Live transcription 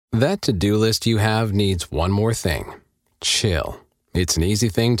That to-do list you have needs one more thing. Chill. It's an easy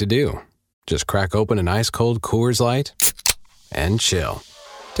thing to do. Just crack open an ice-cold Coors Light and chill.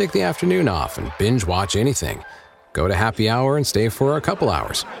 Take the afternoon off and binge watch anything. Go to happy hour and stay for a couple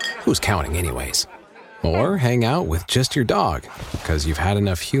hours. Who's counting anyways? Or hang out with just your dog, because you've had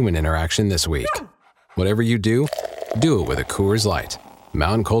enough human interaction this week. Whatever you do, do it with a Coors Light.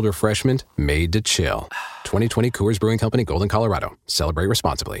 Mountain Cold Refreshment made to chill. 2020 Coors Brewing Company, Golden, Colorado. Celebrate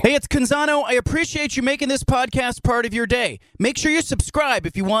responsibly. Hey, it's Canzano. I appreciate you making this podcast part of your day. Make sure you subscribe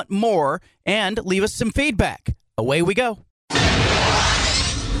if you want more and leave us some feedback. Away we go.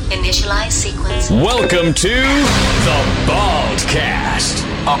 Initialize sequence. Welcome to The Baldcast,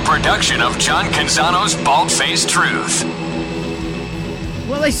 a production of John Canzano's Bald-Faced Truth.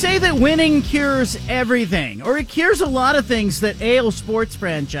 Well, they say that winning cures everything, or it cures a lot of things that ail sports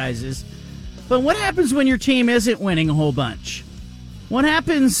franchises. But what happens when your team isn't winning a whole bunch? What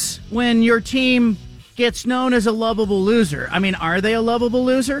happens when your team gets known as a lovable loser? I mean, are they a lovable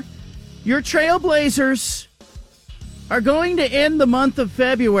loser? Your Trailblazers are going to end the month of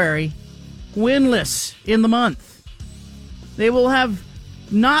February winless in the month. They will have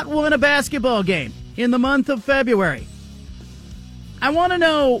not won a basketball game in the month of February. I want to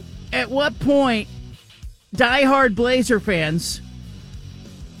know at what point diehard Blazer fans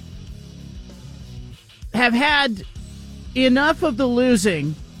have had enough of the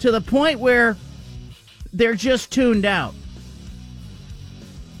losing to the point where they're just tuned out.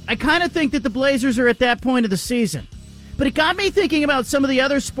 I kind of think that the Blazers are at that point of the season. But it got me thinking about some of the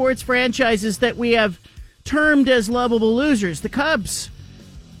other sports franchises that we have termed as lovable losers. The Cubs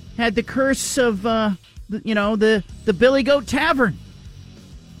had the curse of, the Billy Goat Tavern.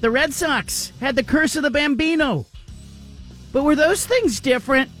 The Red Sox had the curse of the Bambino. But were those things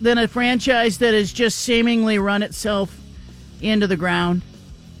different than a franchise that has just seemingly run itself into the ground?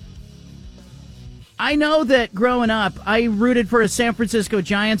 I know that growing up, I rooted for a San Francisco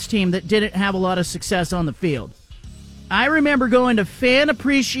Giants team that didn't have a lot of success on the field. I remember going to Fan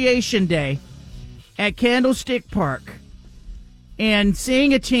Appreciation Day at Candlestick Park and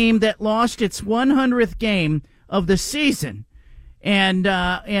seeing a team that lost its 100th game of the season. And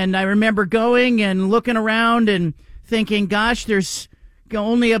I remember going and looking around and thinking, gosh, there's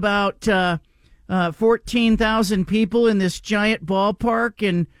only about 14,000 people in this giant ballpark,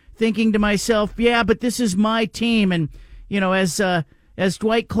 and thinking to myself, yeah, but this is my team. And, as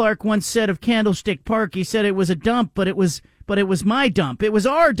Dwight Clark once said of Candlestick Park, he said it was a dump, but it was my dump. It was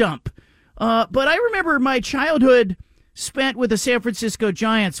our dump. But I remember my childhood spent with the San Francisco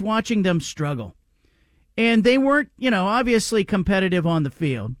Giants, watching them struggle. And they weren't, obviously competitive on the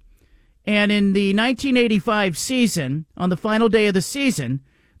field. And in the 1985 season, on the final day of the season,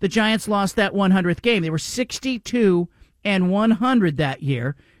 the Giants lost that 100th game. They were 62-100 that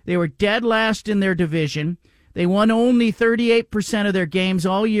year. They were dead last in their division. They won only 38% of their games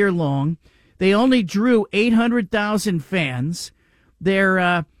all year long. They only drew 800,000 fans.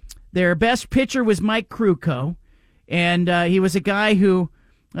 Their best pitcher was Mike Krukow, and he was a guy who,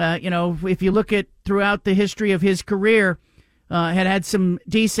 if you look at throughout the history of his career, had some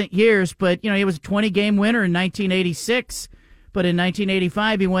decent years, but, he was a 20-game winner in 1986. But in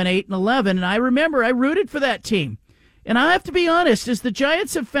 1985, he went 8-11, and I remember I rooted for that team. And I have to be honest, as the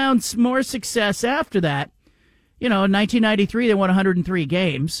Giants have found more success after that, in 1993, they won 103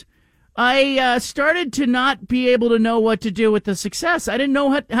 games. I started to not be able to know what to do with the success. I didn't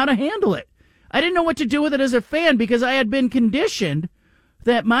know how to handle it. I didn't know what to do with it as a fan, because I had been conditioned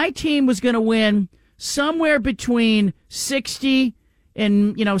that my team was going to win somewhere between 60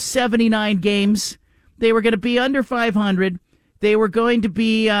 and 79 games. They were going to be under 500. They were going to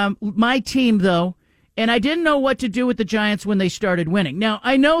be my team, though, and I didn't know what to do with the Giants when they started winning. Now,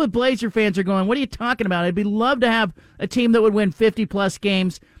 I know the Blazer fans are going, what are you talking about? I'd be love to have a team that would win 50-plus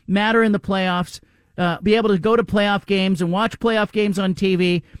games, matter in the playoffs, be able to go to playoff games and watch playoff games on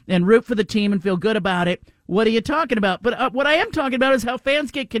TV and root for the team and feel good about it. What are you talking about? But what I am talking about is how fans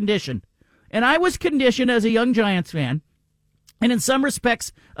get conditioned. And I was conditioned as a young Giants fan, and in some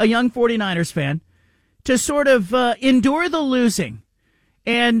respects, a young 49ers fan, to sort of endure the losing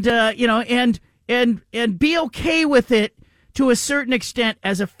and be okay with it to a certain extent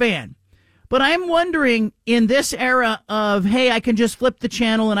as a fan. But I'm wondering, in this era of, hey, I can just flip the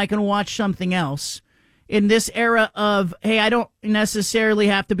channel and I can watch something else, in this era of, hey, I don't necessarily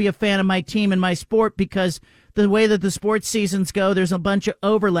have to be a fan of my team and my sport because the way that the sports seasons go, there's a bunch of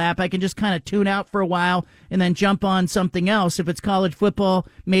overlap. I can just kind of tune out for a while and then jump on something else. If it's college football,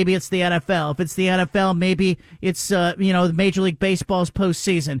 maybe it's the NFL. If it's the NFL, maybe it's the Major League Baseball's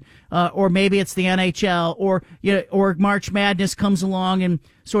postseason, or maybe it's the NHL, or March Madness comes along and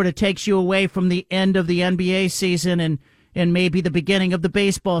sort of takes you away from the end of the NBA season and maybe the beginning of the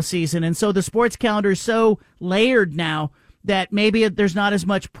baseball season. And so the sports calendar is so layered now that maybe there's not as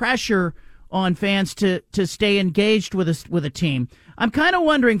much pressure on fans to stay engaged with a team. I'm kind of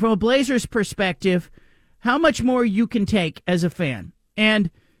wondering, from a Blazers perspective, how much more you can take as a fan.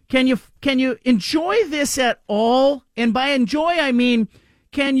 And can you enjoy this at all? And by enjoy, I mean,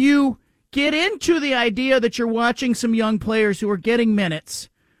 can you get into the idea that you're watching some young players who are getting minutes,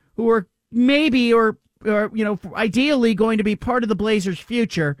 who are maybe or ideally going to be part of the Blazers'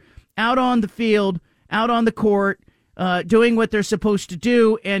 future, out on the field, out on the court, doing what they're supposed to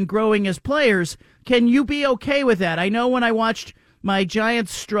do and growing as players? Can you be okay with that? I know when I watched my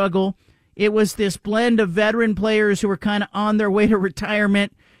Giants struggle, it was this blend of veteran players who were kind of on their way to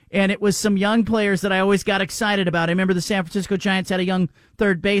retirement, and it was some young players that I always got excited about. I remember the San Francisco Giants had a young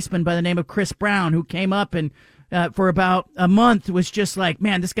third baseman by the name of Chris Brown who came up and for about a month was just like,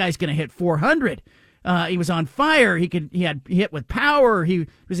 man, this guy's going to hit 400. He was on fire. He hit with power. He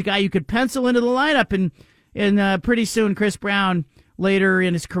was a guy you could pencil into the lineup, and pretty soon, Chris Brown, later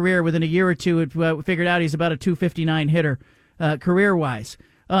in his career, within a year or two, had figured out he's about a 259 hitter, career-wise.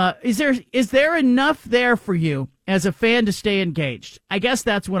 Is there enough there for you as a fan to stay engaged? I guess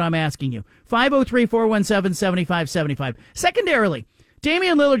that's what I'm asking you. 503-417-7575. Secondarily,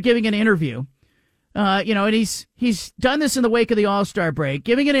 Damian Lillard giving an interview, and he's done this in the wake of the All-Star break,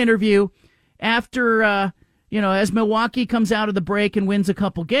 giving an interview after, as Milwaukee comes out of the break and wins a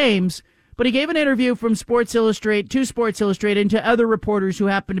couple games. But he gave an interview from Sports Illustrated and to other reporters who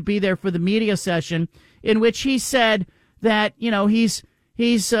happened to be there for the media session, in which he said that, he's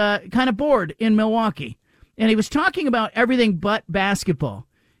kind of bored in Milwaukee. And he was talking about everything but basketball.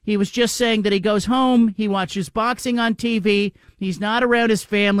 He was just saying that he goes home, he watches boxing on TV, he's not around his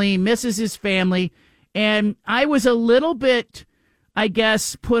family, he misses his family. And I was a little bit, I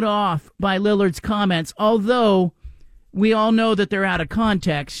guess, put off by Lillard's comments, although we all know that they're out of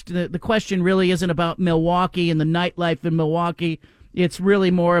context. The question really isn't about Milwaukee and the nightlife in Milwaukee. It's really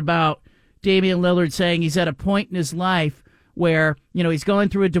more about Damian Lillard saying he's at a point in his life where, he's going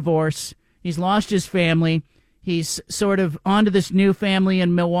through a divorce. He's lost his family. He's sort of onto this new family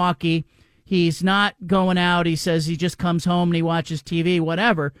in Milwaukee. He's not going out. He says he just comes home and he watches TV,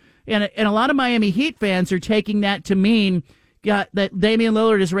 whatever. And a lot of Miami Heat fans are taking that to mean that Damian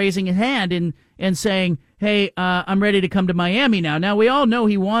Lillard is raising his hand and saying, hey, I'm ready to come to Miami now. Now, we all know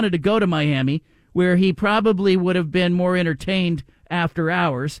he wanted to go to Miami, where he probably would have been more entertained after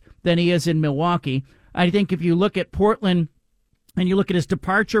hours than he is in Milwaukee. I think if you look at Portland and you look at his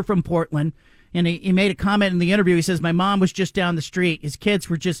departure from Portland, and he made a comment in the interview, he says, my mom was just down the street. His kids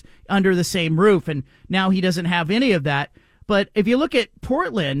were just under the same roof, and now he doesn't have any of that. But if you look at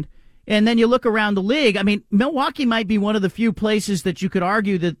Portland and then you look around the league, I mean, Milwaukee might be one of the few places that you could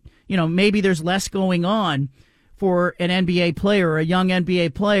argue that, maybe there's less going on for an NBA player, a young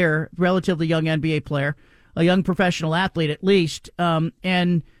NBA player, relatively young NBA player, a young professional athlete at least,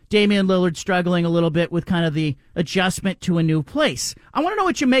 and Damian Lillard struggling a little bit with kind of the adjustment to a new place. I want to know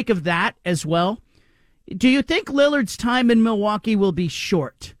what you make of that as well. Do you think Lillard's time in Milwaukee will be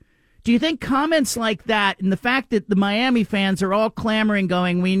short? Do you think comments like that and the fact that the Miami fans are all clamoring,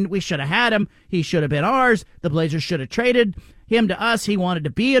 going, we should have had him, he should have been ours, the Blazers should have traded him to us, he wanted to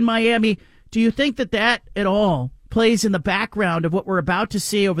be in Miami. Do you think that at all plays in the background of what we're about to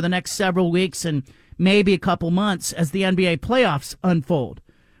see over the next several weeks and maybe a couple months as the NBA playoffs unfold?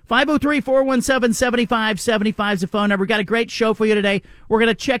 503-417-7575 is the phone number. We've got a great show for you today. We're going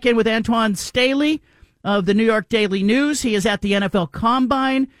to check in with Antwan Staley of the New York Daily News. He is at the NFL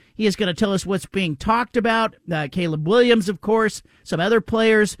Combine. He is going to tell us what's being talked about. Caleb Williams, of course, some other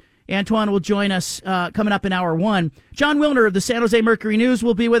players. Antwan will join us coming up in Hour 1. John Wilner of the San Jose Mercury News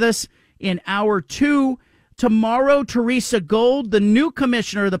will be with us in Hour 2. Tomorrow, Teresa Gold, the new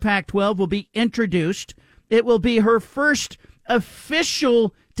commissioner of the Pac-12, will be introduced. It will be her first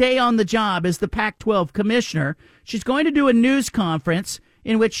official day on the job as the Pac-12 commissioner. She's going to do a news conference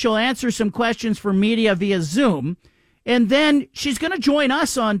in which she'll answer some questions for media via Zoom. And then she's going to join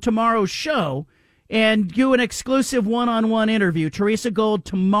us on tomorrow's show and do an exclusive one-on-one interview. Teresa Gold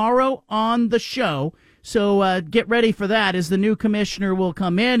tomorrow on the show. So get ready for that as the new commissioner will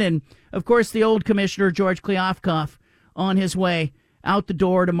come in. And, of course, the old commissioner, George Kliavkoff, on his way out the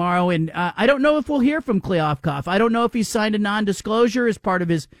door tomorrow. And I don't know if we'll hear from Kliavkoff. I don't know if he signed a non-disclosure as part of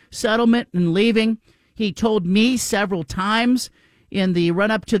his settlement and leaving. He told me several times in the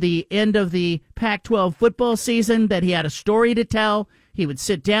run-up to the end of the Pac-12 football season that he had a story to tell. He would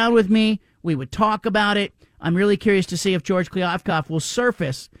sit down with me. We would talk about it. I'm really curious to see if George Kliavkoff will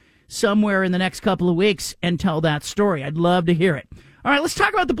surface somewhere in the next couple of weeks and tell that story. I'd love to hear it. All right, let's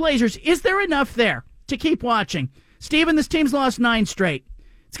talk about the Blazers. Is there enough there to keep watching? Steven, this team's lost 9 straight.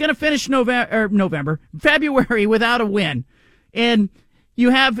 It's going to finish February without a win. And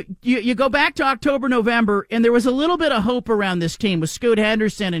you go back to October, November, and there was a little bit of hope around this team with Scoot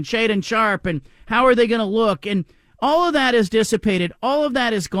Henderson and Shaedon Sharpe and how are they going to look? And all of that is dissipated. All of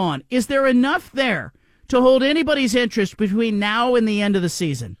that is gone. Is there enough there to hold anybody's interest between now and the end of the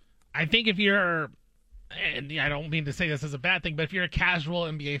season? I think if you're, and I don't mean to say this as a bad thing, but if you're a casual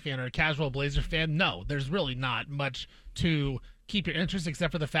NBA fan or a casual Blazer fan, no, there's really not much to keep your interest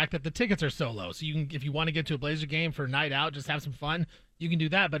except for the fact that the tickets are so low. So you can, if you want to get to a Blazer game for a night out, just have some fun, you can do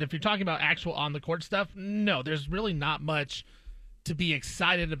that. But if you're talking about actual on-the-court stuff, no, there's really not much to be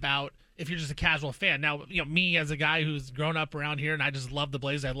excited about if you're just a casual fan. Now, me as a guy who's grown up around here and I just love the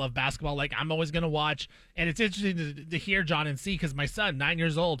Blazers, I love basketball, like I'm always going to watch. And it's interesting to hear John and see, because my son, 9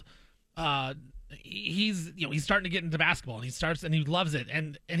 years old, he's starting to get into basketball and he loves it.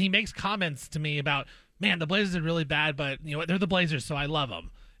 And he makes comments to me about, man, the Blazers are really bad, but they're the Blazers, so I love them.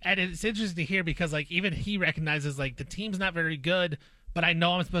 And it's interesting to hear because even he recognizes the team's not very good, but I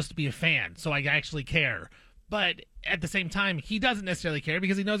know I'm supposed to be a fan, so I actually care. But at the same time, he doesn't necessarily care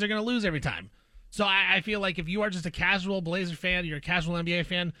because he knows they're going to lose every time. So I feel like if you are just a casual Blazer fan, you're a casual NBA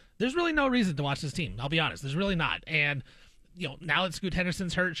fan, there's really no reason to watch this team. I'll be honest. There's really not. And now that Scoot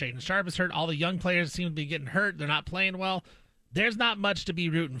Henderson's hurt, Shaedon Sharpe is hurt, all the young players seem to be getting hurt. They're not playing well. There's not much to be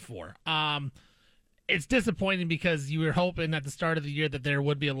rooting for. It's disappointing because you were hoping at the start of the year that there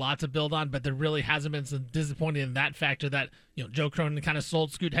would be a lot to build on, but there really hasn't been some disappointing in that factor that, Joe Cronin kind of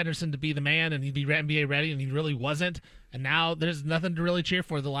sold Scoot Henderson to be the man and he'd be NBA ready, and he really wasn't. And now there's nothing to really cheer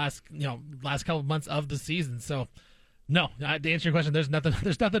for the last couple of months of the season. So, no, to answer your question, there's nothing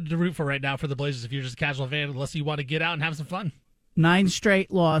to root for right now for the Blazers if you're just a casual fan, unless you want to get out and have some fun. 9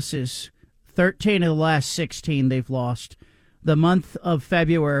 straight losses, 13 of the last 16 they've lost. The month of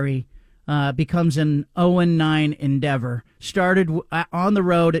February becomes an 0-9 endeavor. Started on the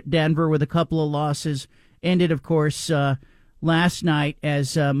road at Denver with a couple of losses. Ended, of course, last night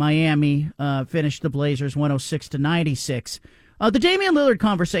as Miami finished the Blazers 106-96. The Damian Lillard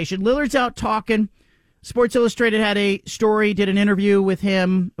conversation. Lillard's out talking. Sports Illustrated had a story, did an interview with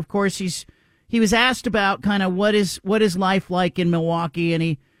him. Of course, he was asked about kind of what is life like in Milwaukee, and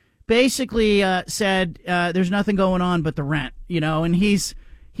he basically said there's nothing going on but the rent, and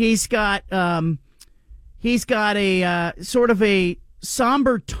He's got a sort of a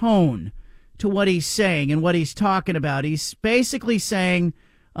somber tone to what he's saying and what he's talking about. He's basically saying,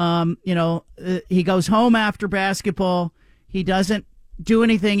 he goes home after basketball. He doesn't do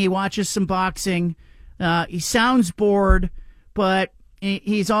anything. He watches some boxing. He sounds bored, but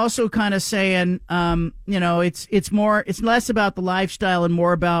he's also kind of saying, it's less about the lifestyle and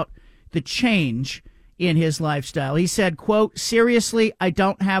more about the change in his lifestyle. He said, quote, "Seriously, I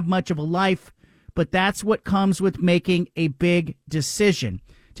don't have much of a life, but that's what comes with making a big decision,"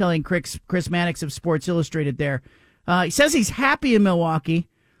 telling Chris Mannix of Sports Illustrated there. He says he's happy in Milwaukee,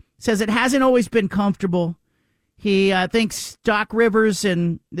 says it hasn't always been comfortable. He thinks Doc Rivers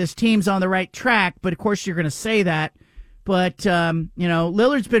and this team's on the right track, but of course you're going to say that. But,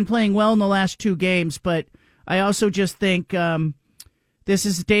 Lillard's been playing well in the last 2 games, but I also just think this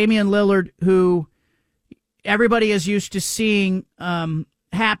is Damian Lillard who everybody is used to seeing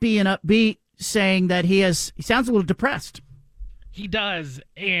happy and upbeat, saying that he sounds a little depressed. He does,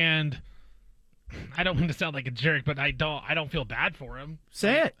 and I don't mean to sound like a jerk, but I don't feel bad for him.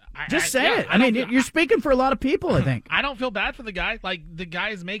 Say it. Say it. I mean, you're speaking for a lot of people, I think. I don't feel bad for the guy. The guy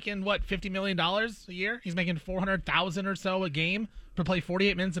is making, $50 million a year? He's making $400,000 or so a game to play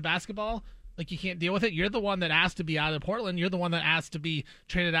 48 minutes of basketball. You can't deal with it. You're the one that asked to be out of Portland. You're the one that asked to be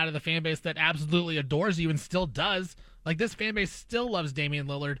traded out of the fan base that absolutely adores you and still does. This fan base still loves Damian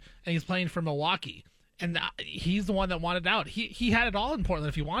Lillard, and he's playing for Milwaukee. And he's the one that wanted out. He had it all in Portland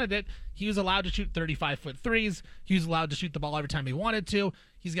if he wanted it. He was allowed to shoot 35-foot threes. He was allowed to shoot the ball every time he wanted to.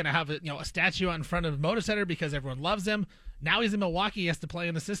 He's going to have a statue out in front of Moda Center because everyone loves him. Now he's in Milwaukee. He has to play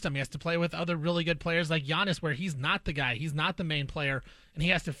in the system. He has to play with other really good players like Giannis, where he's not the guy. He's not the main player, and he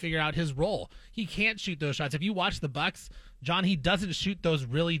has to figure out his role. He can't shoot those shots. If you watch the Bucks, John, he doesn't shoot those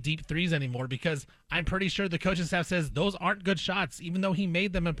really deep threes anymore because I'm pretty sure the coaching staff says those aren't good shots, even though he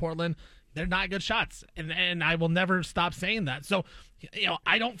made them in Portland. They're not good shots, and I will never stop saying that. So,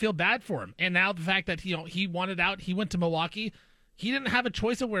 I don't feel bad for him. And now the fact that he wanted out, he went to Milwaukee. he didn't have a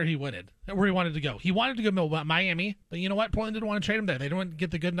choice of where he wanted to go. He wanted to go to Miami, but you know what? Portland didn't want to trade him there. They didn't get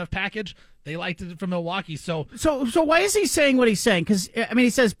the good enough package. They liked it from Milwaukee. So why is he saying what he's saying? Because, I mean,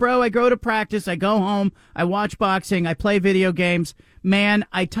 he says, bro, I go to practice, I go home, I watch boxing, I play video games. Man,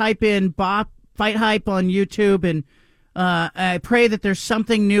 I type in Fight Hype on YouTube, and I pray that there's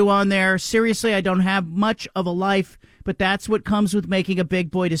something new on there. Seriously, I don't have much of a life, but that's what comes with making a big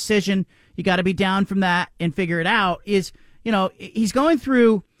boy decision. You got to be down from that and figure it out. He's going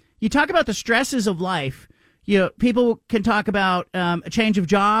through, you talk about the stresses of life. People can talk about a change of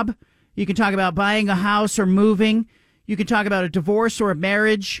job. You can talk about buying a house or moving. You can talk about a divorce or a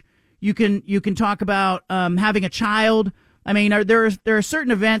marriage. You can talk about having a child. I mean, there are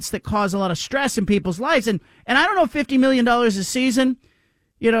certain events that cause a lot of stress in people's lives. And I don't know, $50 million a season,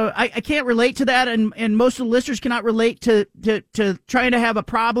 I can't relate to that. And most of the listeners cannot relate to trying to have a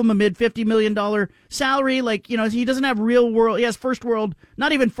problem amid $50 million salary. Like, he doesn't have real world. He has first world,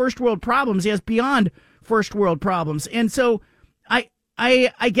 not even first world problems. He has beyond first world problems. And so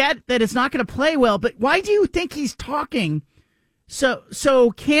I get that it's not going to play well, but why do you think he's talking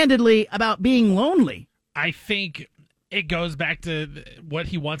so candidly about being lonely? I think it goes back to what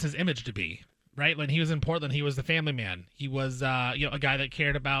he wants his image to be, right? When he was in Portland, he was the family man. He was, a guy that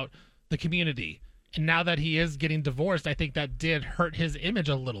cared about the community. And now that he is getting divorced, I think that did hurt his image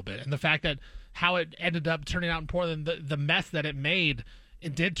a little bit. And the fact that how it ended up turning out in Portland, the mess that it made,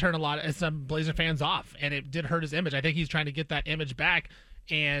 it did turn a lot of some Blazer fans off, and it did hurt his image. I think he's trying to get that image back,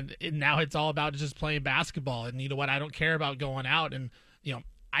 and now it's all about just playing basketball. And you know what? I don't care about going out. And,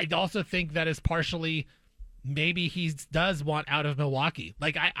 I also think that is partially maybe he does want out of Milwaukee.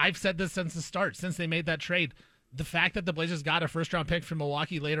 Like I've said this since the start, since they made that trade. The fact that the Blazers got a first-round pick from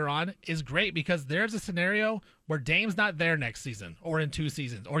Milwaukee later on is great because there's a scenario where Dame's not there next season or in 2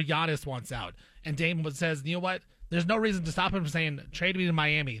 seasons or Giannis wants out. And Dame says, you know what? There's no reason to stop him from saying, trade me to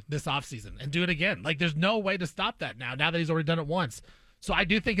Miami this offseason and do it again. Like, there's no way to stop that now that he's already done it once. So I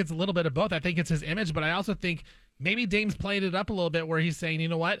do think it's a little bit of both. I think it's his image, but I also think maybe Dame's played it up a little bit where he's saying, you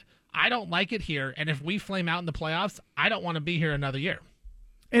know what? I don't like it here, and if we flame out in the playoffs, I don't want to be here another year.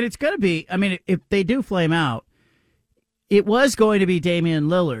 And it's going to be, I mean, if they do flame out, it was going to be Damian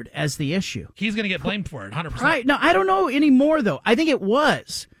Lillard as the issue. He's going to get blamed for it, 100%. Right. No, I don't know anymore, though. I think it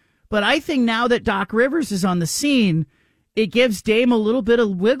was. But I think now that Doc Rivers is on the scene, it gives Dame a little bit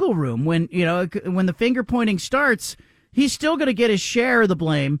of wiggle room. When the finger pointing starts, he's still going to get his share of the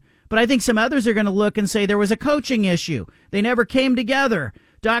blame. But I think some others are going to look and say there was a coaching issue. They never came together.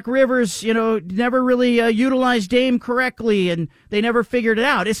 Doc Rivers, never really utilized Dame correctly, and they never figured it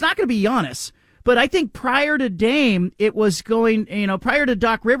out. It's not going to be Giannis. But I think prior to Dame, it was going, prior to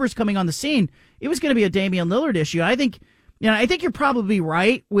Doc Rivers coming on the scene, it was going to be a Damian Lillard issue. I think you're probably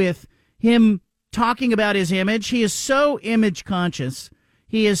right with him talking about his image. He is so image conscious.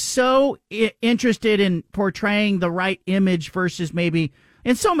 He is so interested in portraying the right image versus maybe,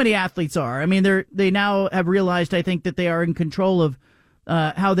 and so many athletes are. I mean, they now have realized, I think, that they are in control of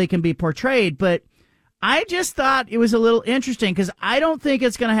how they can be portrayed. But I just thought it was a little interesting because I don't think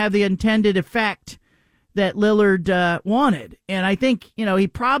it's going to have the intended effect that Lillard wanted. And I think, he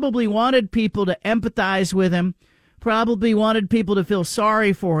probably wanted people to empathize with him, probably wanted people to feel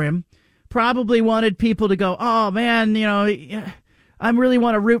sorry for him, probably wanted people to go, oh, man, I really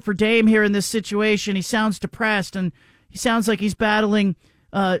want to root for Dame here in this situation. He sounds depressed, and he sounds like he's battling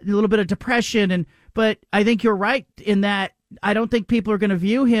a little bit of depression. But I think you're right in that I don't think people are going to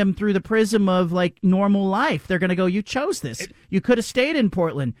view him through the prism of like normal life. They're going to go, you chose this. You could have stayed in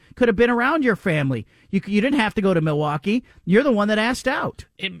Portland, could have been around your family. You didn't have to go to Milwaukee. You're the one that asked out.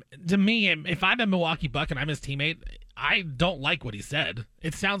 To me, if I'm a Milwaukee Buck and I'm his teammate, I don't like what he said.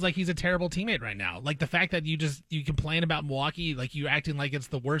 It sounds like he's a terrible teammate right now. Like the fact that you complain about Milwaukee, like you're acting like it's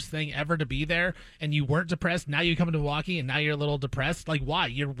the worst thing ever to be there, and you weren't depressed. Now you come to Milwaukee and now you're a little depressed. Like why?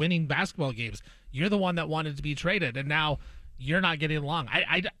 You're winning basketball games. You're the one that wanted to be traded, and now you're not getting along.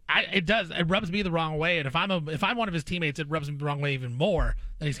 It rubs me the wrong way. And if I'm one of his teammates, it rubs me the wrong way even more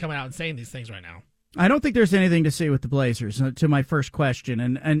that he's coming out and saying these things right now. I don't think there's anything to see with the Blazers, to my first question.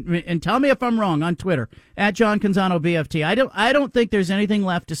 And tell me if I'm wrong on Twitter, at John Canzano BFT. I don't think there's anything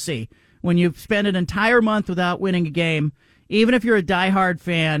left to see when you've spent an entire month without winning a game, even if you're a diehard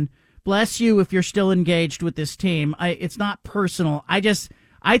fan. Bless you if you're still engaged with this team. It's not personal.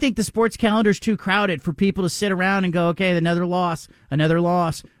 I think the sports calendar is too crowded for people to sit around and go, okay, another loss, another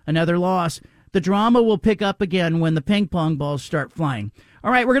loss, another loss. The drama will pick up again when the ping pong balls start flying.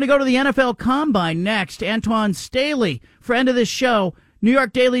 All right, we're going to go to the NFL Combine next. Antwan Staley, friend of this show, New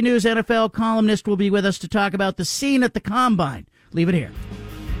York Daily News NFL columnist, will be with us to talk about the scene at the Combine. Leave it here.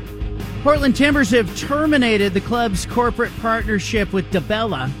 Portland Timbers have terminated the club's corporate partnership with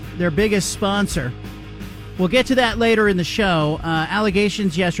DaBella, their biggest sponsor. We'll get to that later in the show.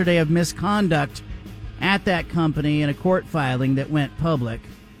 Allegations yesterday of misconduct at that company in a court filing that went public.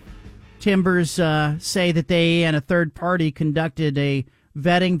 Timbers say that they and a third party conducted a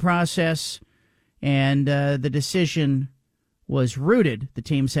vetting process, and the decision was rooted, the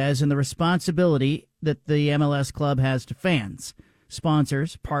team says, in the responsibility that the MLS club has to fans,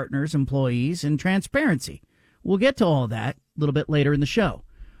 sponsors, partners, employees, and transparency. We'll get to all that a little bit later in the show.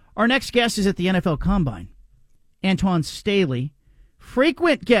 Our next guest is at the NFL Combine. Antwan Staley,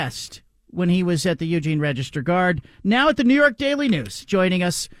 frequent guest when he was at the Eugene Register-Guard, now at the New York Daily News, joining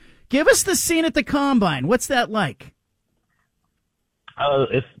us. Give us the scene at the Combine. What's that like?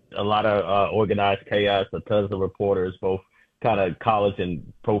 It's a lot of organized chaos, tons of reporters, both kind of college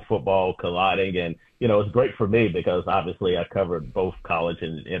and pro football colliding. And, it's great for me because obviously I covered both college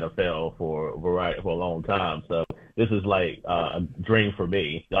and NFL for a long time. So this is like a dream for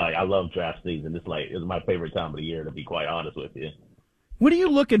me. I love draft season. It's my favorite time of the year, to be quite honest with you. What are you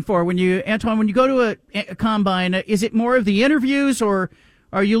looking for Antwan, when you go to a combine? Is it more of the interviews, or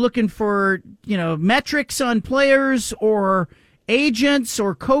are you looking for, metrics on players or agents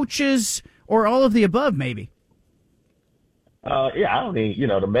or coaches or all of the above, maybe? I don't mean,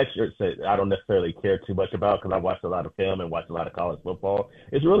 the metrics I don't necessarily care too much about because I watch a lot of film and watch a lot of college football.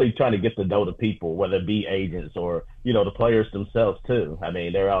 It's really trying to get to know the people, whether it be agents or, the players themselves too. I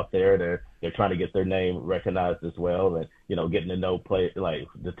mean, they're out there, they're trying to get their name recognized as well, and, getting to know like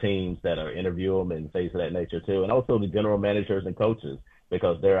the teams that are interviewing them and things of that nature too. And also the general managers and coaches,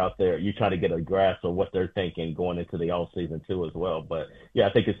 because they're out there. You try to get a grasp of what they're thinking going into the off season too as well. But I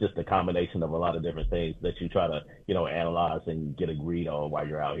think it's just a combination of a lot of different things that you try to, analyze and get a read on while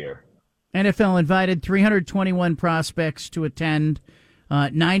you're out here. NFL invited 321 prospects to attend,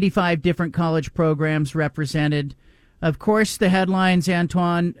 95 different college programs represented. Of course, the headlines,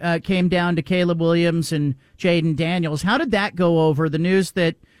 Antwan, came down to Caleb Williams and Jaden Daniels. How did that go over? The news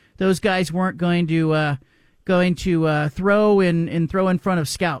that those guys weren't going to throw in front of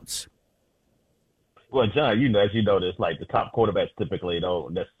scouts. Well, John, as you notice, like the top quarterbacks typically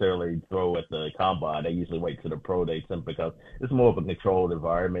don't necessarily throw at the combine. They usually wait to the pro day simply because it's more of a controlled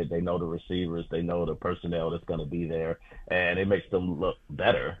environment. They know the receivers, they know the personnel that's going to be there, and it makes them look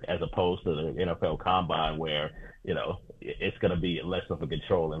better as opposed to the NFL combine where, it's going to be less of a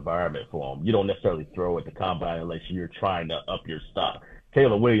controlled environment for them. You don't necessarily throw at the combine unless you're trying to up your stock.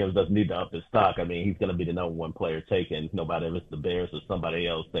 Caleb Williams doesn't need to up his stock. I mean, he's going to be the number one player taken, no matter if it's the Bears or somebody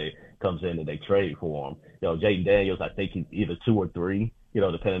else that comes in and they trade for him. Jaden Daniels, I think he's either 2 or 3,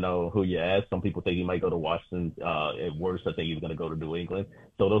 depending on who you ask. Some people think he might go to Washington. At worst, I think he's going to go to New England.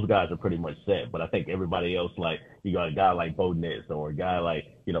 So those guys are pretty much set. But I think everybody else, like you got a guy like Bo Nix or a guy like,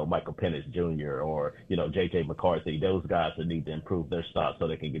 Michael Penix Jr. or, J.J. McCarthy, those guys that need to improve their stock so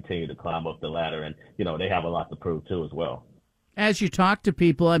they can continue to climb up the ladder. And, they have a lot to prove, too, as well. As you talk to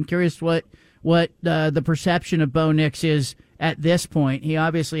people, I'm curious what the perception of Bo Nix is at this point. He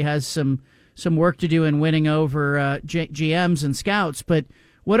obviously has some work to do in winning over GMs and scouts, but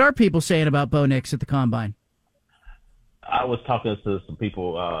what are people saying about Bo Nix at the Combine? I was talking to some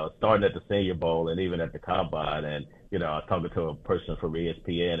people starting at the Senior Bowl and even at the Combine, and I was talking to a person from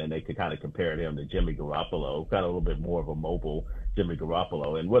ESPN, and they could kind of compare him to Jimmy Garoppolo, kind of a little bit more of a mobile Jimmy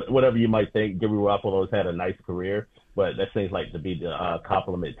Garoppolo. And whatever you might think, Jimmy Garoppolo's had a nice career, but that seems like to be the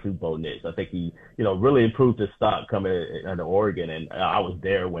compliment to Bo Nix. I think he, really improved his stock coming into Oregon, and I was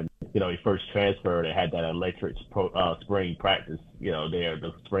there when, he first transferred and had that electric spring practice, there,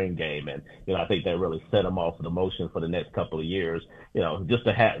 the spring game, and I think that really set him off the motion for the next couple of years.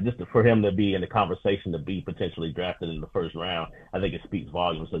 For him to be in the conversation to be potentially drafted in the first round, I think it speaks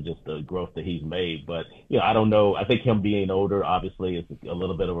volumes of just the growth that he's made. But I don't know. I think him being older, obviously, is a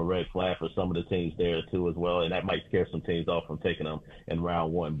little bit of a red flag for some of the teams there too as well, and that might scare some teams off from taking him in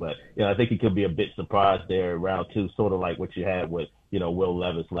round 1. But I think he could be a bit surprised there in round 2, sort of like what you had with Will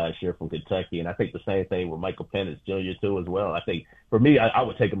Levis last year from Kentucky. And I think the same thing with Michael Penix Jr. too as well. I think for me, I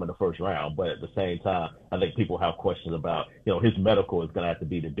would take him in the first round, but at the same time, I think people have questions about, his medical is going to have to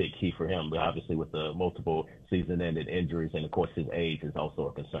be the big key for him, obviously with the multiple season-ended injuries, and of course his age is also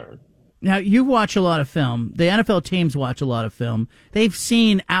a concern. Now, you watch a lot of film. The NFL teams watch a lot of film. They've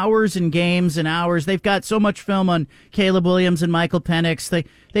seen hours and games and hours. They've got so much film on Caleb Williams and Michael Penix.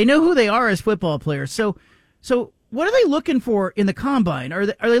 They know who they are as football players. So what are they looking for in the Combine? Are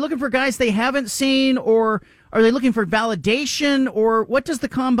they looking for guys they haven't seen, or are they looking for validation, or what does the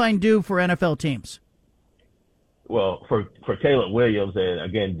Combine do for NFL teams? Well, for Caleb Williams and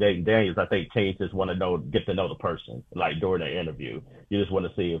again Jaden Daniels, I think teams just want to get to know the person, like during the interview. You just want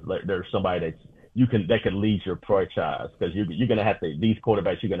to see if there's somebody that can lead your franchise, because you're going to have to, these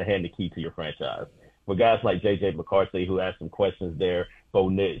quarterbacks, you're going to hand the key to your franchise. For guys like J.J. McCarthy, who has some questions there, Bo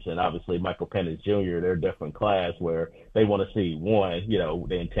Nix, and obviously Michael Penix Jr., they're a different class where they want to see, one,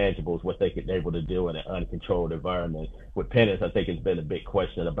 the intangibles, what they can able to do in an uncontrolled environment. With Penix, I think it's been a big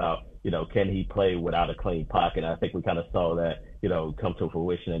question about, can he play without a clean pocket? And I think we kind of saw that, come to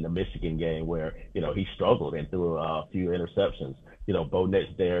fruition in the Michigan game where, he struggled and threw a few interceptions. Bo Nix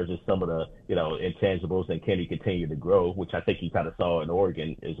there, just some of the, intangibles, and can he continue to grow, which I think he kind of saw in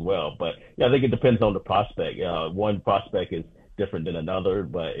Oregon as well. But I think it depends on the prospect. One prospect is different than another,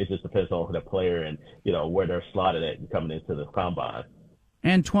 but it just depends on the player and, where they're slotted at coming into the combine.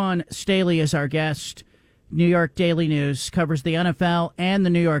 Antwan Staley is our guest. New York Daily News covers the NFL and the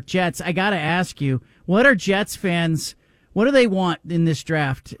New York Jets. I got to ask you, what are Jets fans, what do they want in this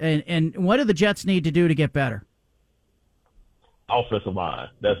draft? And what do the Jets need to do to get better? Offensive line.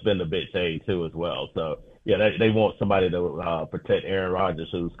 That's been the big thing, too, as well. So, they want somebody to protect Aaron Rodgers,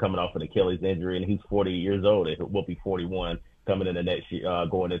 who's coming off an Achilles injury, and he's 40 years old. It will be 41 coming into next year,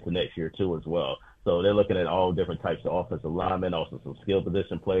 going into next year, too, as well. So they're looking at all different types of offensive linemen, also some skill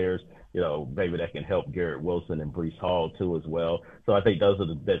position players, maybe that can help Garrett Wilson and Breece Hall, too, as well. So I think those are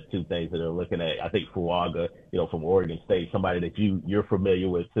the best two things that they're looking at. I think Fuaga, from Oregon State, somebody that you're familiar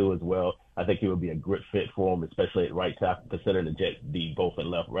with, too, as well. I think he would be a great fit for him, especially at right tackle, considering the Jets need both at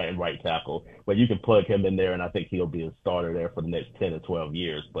left and right tackle. But you can plug him in there, and I think he'll be a starter there for the next 10 to 12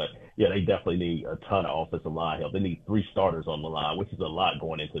 years. But, they definitely need a ton of offensive line help. They need 3 starters on the line, which is a lot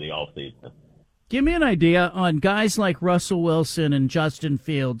going into the offseason. Give me an idea on guys like Russell Wilson and Justin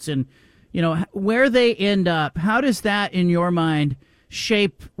Fields and, where they end up. How does that, in your mind,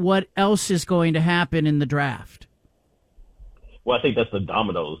 shape what else is going to happen in the draft? Well, I think that's the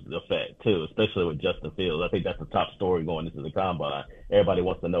dominoes effect, too, especially with Justin Fields. I think that's the top story going into the combine. Everybody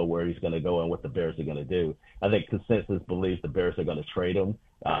wants to know where he's going to go and what the Bears are going to do. I think consensus believes the Bears are going to trade him.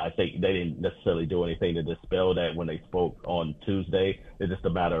 I think they didn't necessarily do anything to dispel that when they spoke on Tuesday. It's just a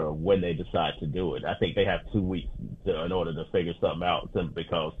matter of when they decide to do it. I think they have 2 weeks in order to figure something out, simply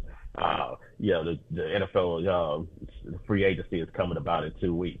because the NFL free agency is coming about in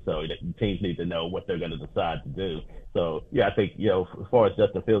 2 weeks, so the teams need to know what they're going to decide to do. So, I think, as far as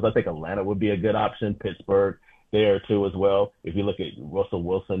Justin Fields, I think Atlanta would be a good option, Pittsburgh there, too, as well. If you look at Russell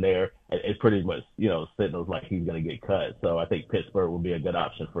Wilson there, it pretty much, signals like he's going to get cut. So I think Pittsburgh would be a good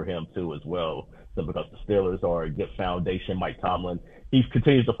option for him, too, as well. So because the Steelers are a good foundation, Mike Tomlin, he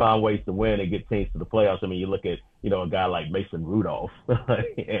continues to find ways to win and get teams to the playoffs. I mean, you look at, a guy like Mason Rudolph,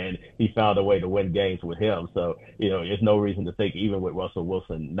 and he found a way to win games with him. So, there's no reason to think, even with Russell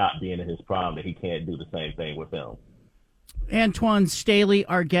Wilson not being in his prime, that he can't do the same thing with him. Antwan Staley,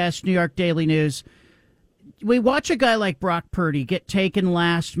 our guest, New York Daily News. We watch a guy like Brock Purdy get taken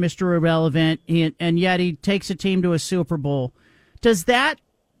last, Mr. Irrelevant, and yet he takes a team to a Super Bowl. Does that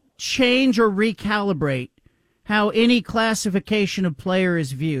change or recalibrate how any classification of player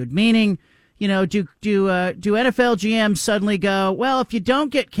is viewed? Meaning, do NFL GMs suddenly go, well, if you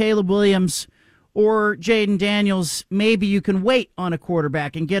don't get Caleb Williams or Jaden Daniels, maybe you can wait on a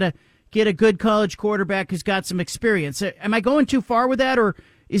quarterback and get a good college quarterback who's got some experience. Am I going too far with that, or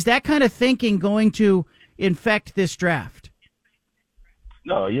is that kind of thinking going to infect this draft?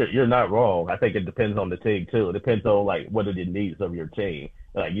 No, you're not wrong. I think it depends on the team, too. It depends on, what are the needs of your team.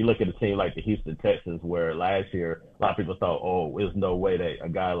 Like, you look at a team like the Houston Texans, where last year a lot of people thought, there's no way that a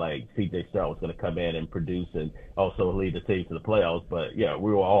guy like C.J. Stroud was going to come in and produce and also lead the team to the playoffs. But,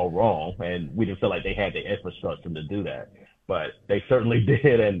 we were all wrong, and we didn't feel like they had the infrastructure to do that. But they certainly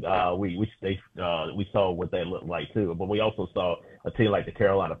did, and we saw what they looked like, too. But we also saw a team like the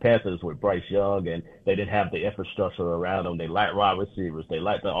Carolina Panthers with Bryce Young, and they didn't have the infrastructure around them. They lacked wide receivers. They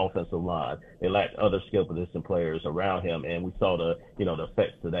lacked the offensive line. They lacked other skill position players around him, and we saw the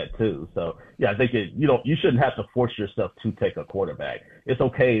effects of that, too. So, I think you shouldn't have to force yourself to take a quarterback. It's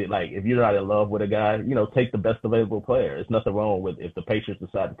okay, if you're not in love with a guy, take the best available player. There's nothing wrong with if the Patriots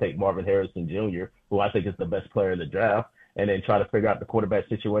decide to take Marvin Harrison Jr., who I think is the best player in the draft, and then try to figure out the quarterback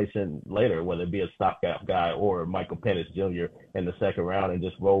situation later, whether it be a stopgap guy or Michael Penix Jr. in the second round, and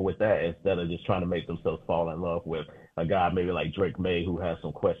just roll with that instead of just trying to make themselves fall in love with a guy maybe like Drake May, who has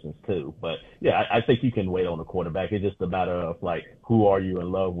some questions too. But, I think you can wait on the quarterback. It's just a matter of, who are you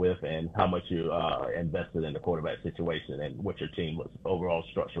in love with and how much you invested in the quarterback situation and what your team overall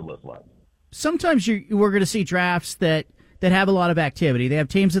structure looks like. Sometimes we're going to see drafts that have a lot of activity. They have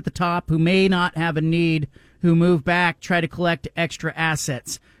teams at the top who may not have a need, who move back, try to collect extra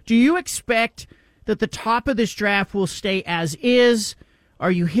assets. Do you expect that the top of this draft will stay as is?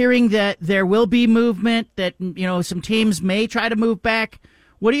 Are you hearing that there will be movement, that some teams may try to move back?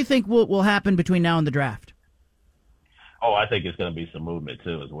 What do you think will happen between now and the draft? Oh, I think it's going to be some movement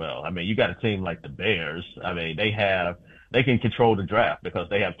too as well. I mean, you got a team like the Bears. I mean, they can control the draft because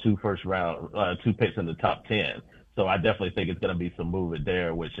they have two picks in the top 10. So I definitely think it's going to be some movement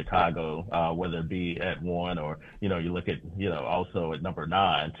there with Chicago, whether it be at 1 or, you look at, also at number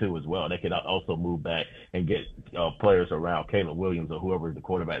 9 too as well. They could also move back and get players around Caleb Williams or whoever the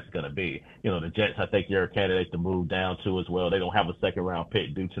quarterback is going to be. The Jets, I think they're a candidate to move down too as well. They don't have a second round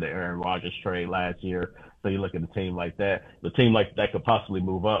pick due to the Aaron Rodgers trade last year. So you look at a team like that. The team like that could possibly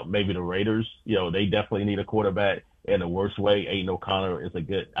move up. Maybe the Raiders, they definitely need a quarterback in the worst way. Aiden O'Connor is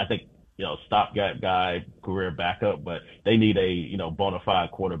I think, stopgap guy, career backup, but they need a, bona fide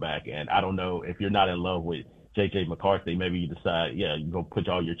quarterback. And I don't know if you're not in love with J.J. McCarthy, maybe you decide, you're going to put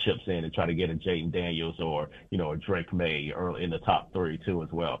all your chips in and try to get a Jaden Daniels or, a Drake May early in the top 3 too as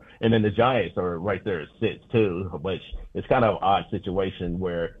well. And then the Giants are right there at 6 too, which is kind of an odd situation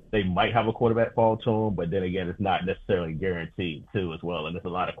where they might have a quarterback fall to them, but then again, it's not necessarily guaranteed too as well. And there's a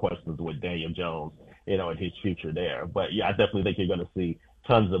lot of questions with Daniel Jones, and his future there. But yeah, I definitely think you're going to see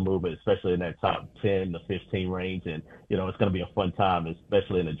tons of movement, especially in that top 10 to 15 range. And, it's going to be a fun time,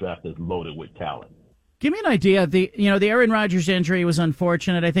 especially in the draft that's loaded with talent. Give me an idea. The Aaron Rodgers injury was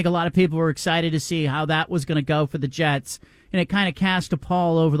unfortunate. I think a lot of people were excited to see how that was going to go for the Jets, and it kind of cast a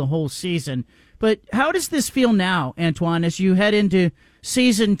pall over the whole season. But how does this feel now, Antwan, as you head into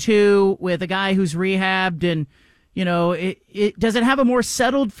season 2 with a guy who's rehabbed and, does it have a more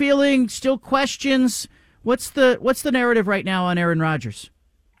settled feeling? Still questions? What's the narrative right now on Aaron Rodgers?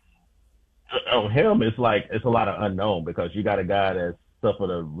 On him, it's a lot of unknown because you got a guy that's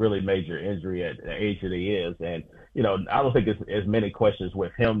suffered a really major injury at the age that he is. And, I don't think it's as many questions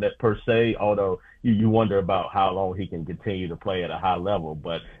with him that per se, although you wonder about how long he can continue to play at a high level.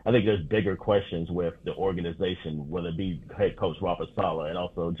 But I think there's bigger questions with the organization, whether it be head coach Robert Saleh and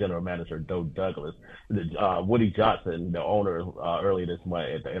also general manager Joe Douglas. Woody Johnson, the owner, earlier this month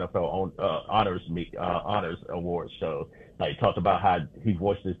at the NFL Honors Awards show, talked about how he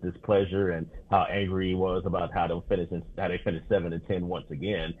voiced his displeasure and how angry he was about how they finished 7-10 once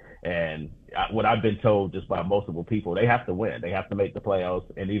again. And what I've been told just by multiple people, they have to win. They have to make the playoffs,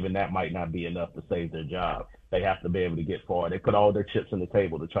 and even that might not be enough to save their job. They have to be able to get far. They put all their chips on the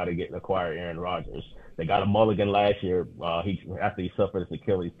table to try to acquire Aaron Rodgers. They got a mulligan last year. After he suffered his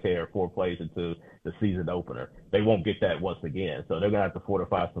Achilles tear 4 plays into the season opener. They won't get that once again. So they're going to have to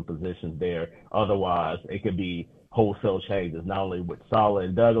fortify some positions there. Otherwise, it could be wholesale changes, not only with Saleh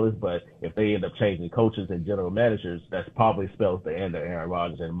and Douglas, but if they end up changing coaches and general managers, that's probably spells the end of Aaron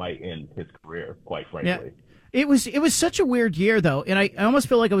Rodgers and might end his career, quite frankly. Yeah. It was such a weird year, though, and I almost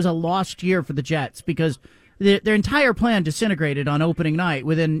feel like it was a lost year for the Jets because their entire plan disintegrated on opening night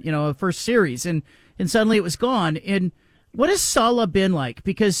within a first series, and suddenly it was gone. And what has Saleh been like?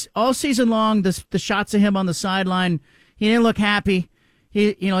 Because all season long, the shots of him on the sideline, he didn't look happy.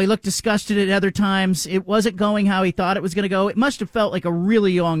 He looked disgusted at other times. It wasn't going how he thought it was going to go. It must have felt like a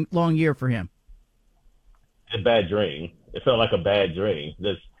really long year for him. A bad dream. It felt like a bad dream.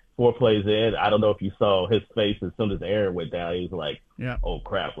 Just 4 plays in, I don't know if you saw his face as soon as Aaron went down. He was like, yeah. Oh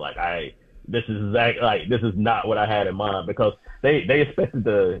crap! This is not what I had in mind because they expected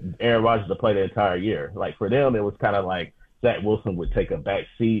Aaron Rodgers to play the entire year. Like for them, it was kind of like Zach Wilson would take a back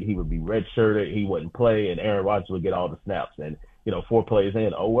seat. He would be redshirted. He wouldn't play, and Aaron Rodgers would get all the snaps. And 4 plays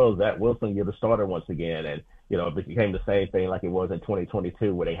in, oh, well, Zach Wilson, you're the starter once again. And, it became the same thing like it was in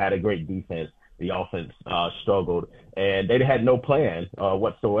 2022 where they had a great defense. The offense struggled, and they had no plan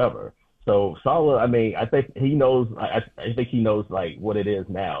whatsoever. So Saleh, I think he knows. I think he knows what it is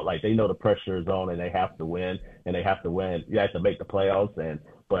now. They know the pressure is on, and they have to win. And they have to win. You have to make the playoffs,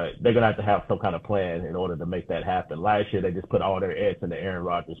 but they're gonna have to have some kind of plan in order to make that happen. Last year, they just put all their eggs in the Aaron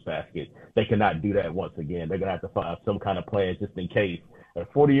Rodgers basket. They cannot do that once again. They're gonna have to find some kind of plan just in case. A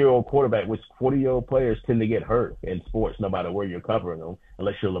 40-year-old quarterback, which 40-year-old players tend to get hurt in sports, no matter where you're covering them,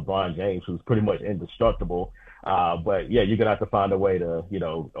 unless you're LeBron James, who's pretty much indestructible. But yeah, you're gonna have to find a way to,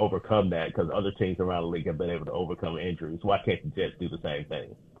 overcome that because other teams around the league have been able to overcome injuries. Why can't the Jets do the same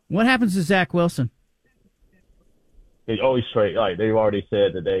thing? What happens to Zach Wilson? They always trade. They've already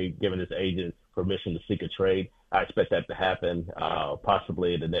said that they've given his agents permission to seek a trade. I expect that to happen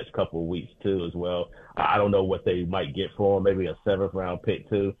possibly in the next couple of weeks too as well. I don't know what they might get for him. Maybe a 7th-round pick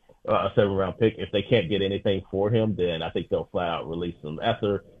too. A 7th-round pick. If they can't get anything for him, then I think they'll flat out release him.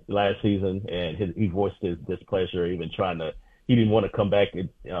 After last season, and he voiced his displeasure, even he didn't want to come back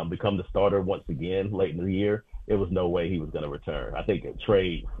and become the starter once again late in the year. It was no way he was going to return. I think a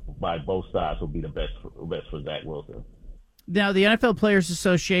trade by both sides will be the best for Zach Wilson. Now, the NFL Players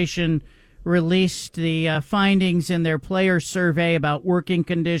Association released the findings in their player survey about working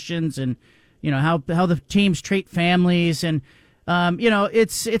conditions and, how the teams treat families. And,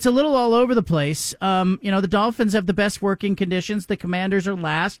 it's a little all over the place. The Dolphins have the best working conditions. The Commanders are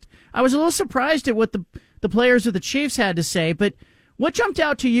last. I was a little surprised at what the players of the Chiefs had to say, but what jumped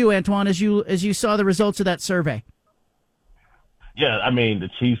out to you, Antwan, as you saw the results of that survey? Yeah, I mean, the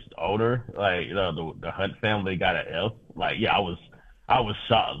Chiefs owner, the Hunt family got an F. I was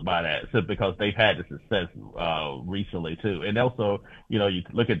shocked by that simply because they've had the success recently too. And also, you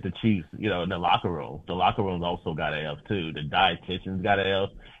look at the Chiefs, in the locker room. The locker room's also got an F too. The dietitians got an F.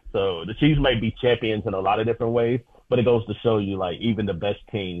 So the Chiefs may be champions in a lot of different ways, but it goes to show you even the best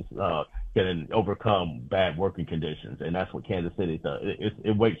teams can overcome bad working conditions, and that's what Kansas City does.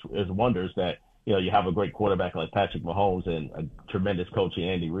 It works wonders that you have a great quarterback like Patrick Mahomes and a tremendous coach in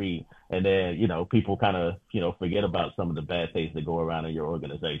Andy Reid, and then people kind of forget about some of the bad things that go around in your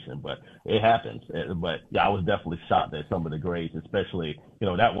organization, but it happens. But yeah, I was definitely shocked at some of the grades, especially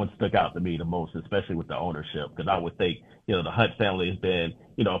that one stuck out to me the most, especially with the ownership, because I would think the Hunt family has been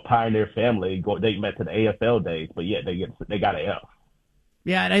a pioneer family dating back to the AFL days, but yet they got an F.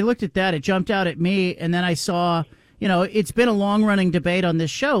 Yeah, and I looked at that. It jumped out at me, and then I saw, it's been a long-running debate on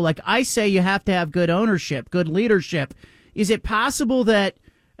this show. Like I say, you have to have good ownership, good leadership. Is it possible that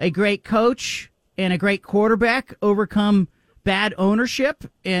a great coach and a great quarterback overcome bad ownership?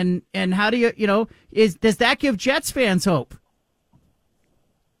 And how do does that give Jets fans hope?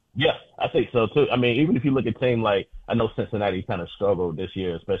 Yeah, I think so too. I mean, even if you look at a team like, I know Cincinnati kind of struggled this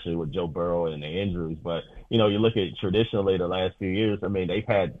year, especially with Joe Burrow and the injuries, but you look at traditionally the last few years, I mean, they've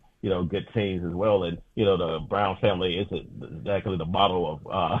had good teams as well. And, the Brown family isn't exactly the model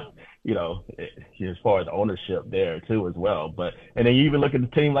of, as far as ownership there too as well. But, and then you even look at the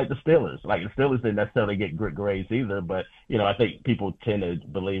team like the Steelers. Like the Steelers didn't necessarily get good grades either, but, I think people tend to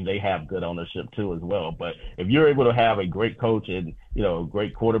believe they have good ownership too as well. But if you're able to have a great coach and, a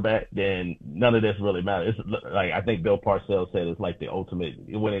great quarterback, then none of this really matters. It's like, I think Bill Parcells said it's like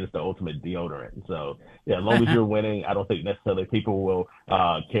winning is the ultimate deodorant. So, yeah, as long as you're winning, I don't think necessarily people will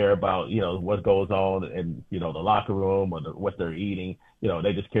care about, what goes on in, the locker room or what they're eating.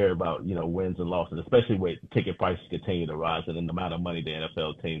 They just care about, wins and losses, especially with ticket prices continue to rise and the amount of money the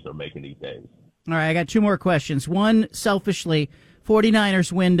NFL teams are making these days. All right, I got two more questions. One, selfishly,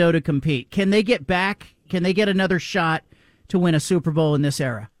 49ers window to compete. Can they get back? Can they get another shot to win a Super Bowl in this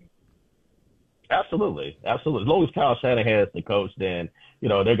era? Absolutely. As long as Kyle Shanahan is the coach, then,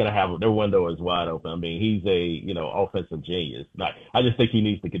 they're going to have their window is wide open. I mean, he's a, offensive genius. I just think he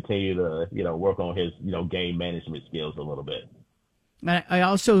needs to continue to, work on his, game management skills a little bit. I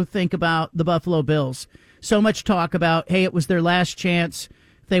also think about the Buffalo Bills. So much talk about, hey, it was their last chance.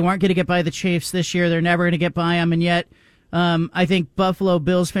 If they weren't going to get by the Chiefs this year, they're never going to get by them. And yet, I think Buffalo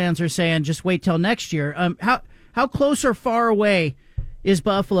Bills fans are saying, just wait till next year. How close or far away is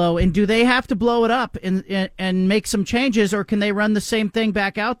Buffalo, and do they have to blow it up and make some changes, or can they run the same thing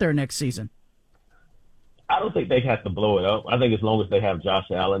back out there next season? I don't think they have to blow it up. I think as long as they have Josh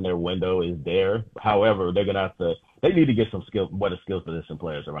Allen, their window is there. However, they're going to have to – they need to get some better skills position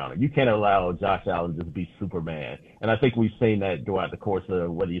players around him. You can't allow Josh Allen to just be Superman. And I think we've seen that throughout the course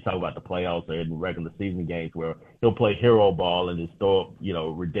of whether you talk about the playoffs or in regular season games where he'll play hero ball and just throw up,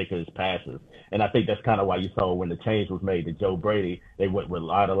 ridiculous passes. And I think that's kind of why you saw when the change was made to Joe Brady, they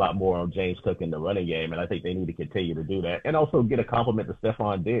relied a lot more on James Cook in the running game. And I think they need to continue to do that. And also get a compliment to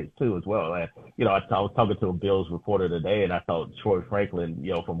Stephon Diggs, too, as well. I was talking to a Bills reporter today, and I thought Troy Franklin,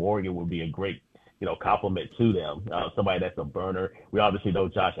 from Oregon would be a great compliment to them. Somebody that's a burner. We obviously know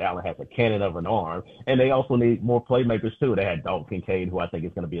Josh Allen has a cannon of an arm, and they also need more playmakers too. They had Dalton Kincaid, who I think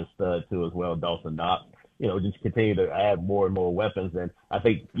is going to be a stud too as well. Dawson Knox. Just continue to add more and more weapons. And I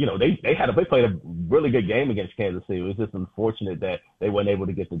think, they played a really good game against Kansas City. It was just unfortunate that they weren't able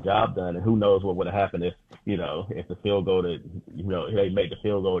to get the job done. And who knows what would have happened if the field goal they made the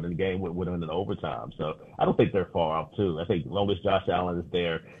field goal and the game would have ended in overtime. So I don't think they're far off too. I think as long as Josh Allen is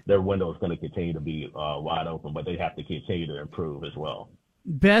there, their window is going to continue to be wide open, but they have to continue to improve as well.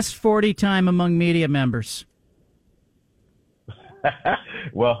 Best 40 time among media members.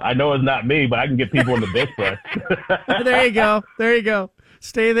 Well, I know it's not me, but I can get people in the bench press. There you go.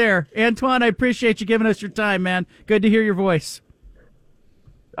 Stay there. Antwan, I appreciate you giving us your time, man. Good to hear your voice.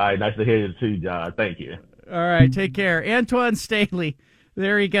 All right, nice to hear you too, John. Thank you. All right, take care. Antwan Staley.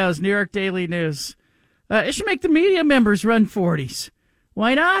 There he goes, New York Daily News. It should make the media members run 40s.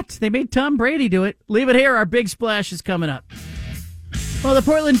 Why not? They made Tom Brady do it. Leave it here. Our big splash is coming up. Well, the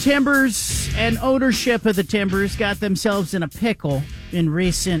Portland Timbers and ownership of the Timbers got themselves in a pickle in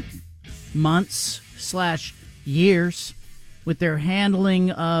recent months / years with their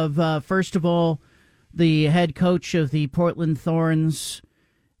handling of, first of all, the head coach of the Portland Thorns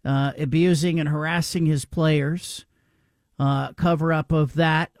abusing and harassing his players. Cover-up of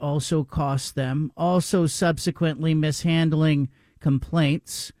that also cost them. Also, subsequently mishandling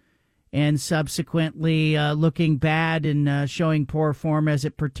complaints and subsequently looking bad and showing poor form as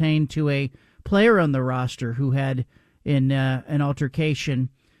it pertained to a player on the roster who had in an altercation,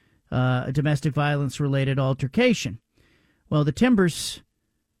 a domestic violence-related altercation. Well, the Timbers,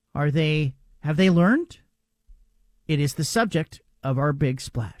 have they learned? It is the subject of our big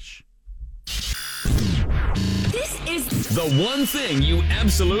splash. This is the one thing you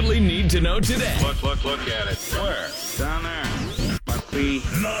absolutely need to know today. Look at it. Where? Down there. Must be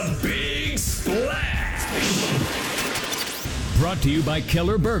The Big Splash. Brought to you by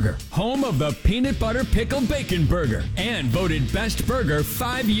Killer Burger, home of the Peanut Butter Pickle Bacon Burger, and voted Best Burger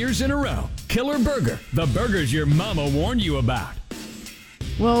 5 years in a row. Killer Burger, the burgers your mama warned you about.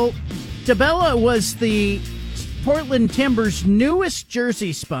 Well, DiBella was the Portland Timbers' newest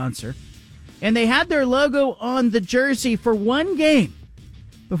jersey sponsor, and they had their logo on the jersey for one game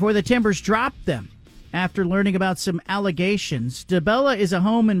before the Timbers dropped them after learning about some allegations. DiBella is a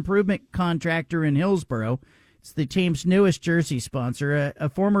home improvement contractor in Hillsborough. It's the team's newest jersey sponsor. A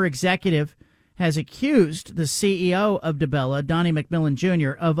former executive has accused the CEO of DiBella, Donnie McMillan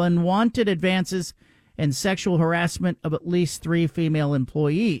Jr., of unwanted advances and sexual harassment of at least 3 female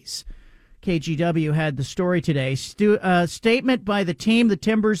employees. KGW had the story today. Statement by the team. The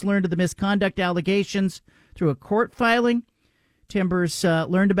Timbers learned of the misconduct allegations through a court filing. Timbers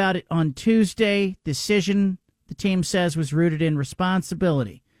learned about it on Tuesday. Decision, the team says, was rooted in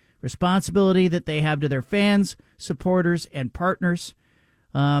responsibility. Responsibility that they have to their fans, supporters, and partners.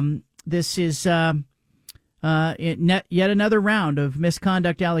 This is yet another round of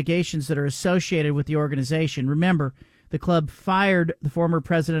misconduct allegations that are associated with the organization. Remember, the club fired the former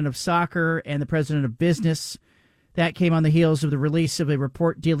president of soccer and the president of business. That came on the heels of the release of a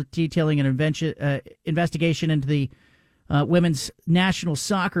report detailing an investigation into the Women's National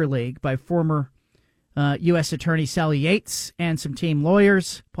Soccer League by former U.S. Attorney Sally Yates and some team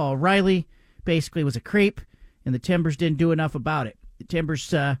lawyers. Paul Riley basically was a creep, and the Timbers didn't do enough about it. The Timbers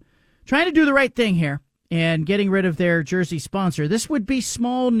trying to do the right thing here and getting rid of their jersey sponsor. This would be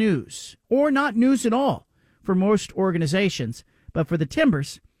small news or not news at all for most organizations, but for the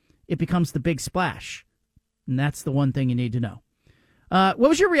Timbers, it becomes the big splash, and that's the one thing you need to know. What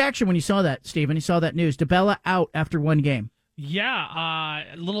was your reaction when you saw that, Stephen? You saw that news. DiBella out after one game. Yeah,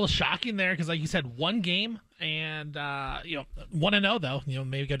 a little shocking there because, like you said, one game and 1-0 though.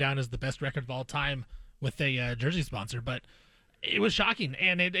 Maybe go down as the best record of all time with a jersey sponsor, but it was shocking,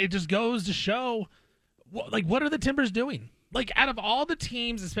 and it just goes to show, what are the Timbers doing? Like, out of all the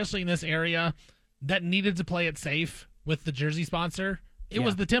teams, especially in this area, that needed to play it safe with the jersey sponsor, it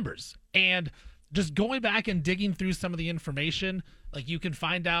was the Timbers. And just going back and digging through some of the information, like you can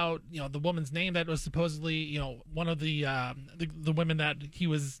find out, the woman's name that was supposedly, one of the women that he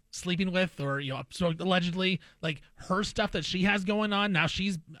was sleeping with, or so allegedly, like her stuff that she has going on. Now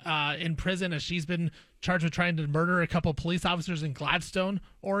she's in prison as she's been charged with trying to murder a couple of police officers in Gladstone,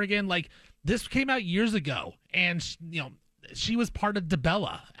 Oregon. Like, this came out years ago, and she was part of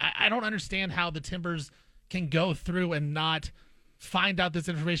DiBella. I don't understand how the Timbers can go through and not find out this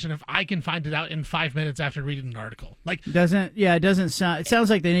information if I can find it out in 5 minutes after reading an article. Like, it doesn't sound. It sounds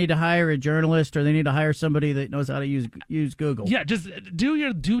like they need to hire a journalist, or they need to hire somebody that knows how to use Google. Yeah, just do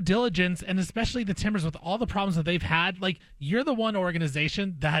your due diligence, and especially the Timbers with all the problems that they've had. Like, you're the one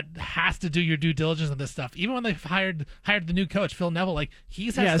organization that has to do your due diligence on this stuff. Even when they've hired the new coach, Phil Neville, like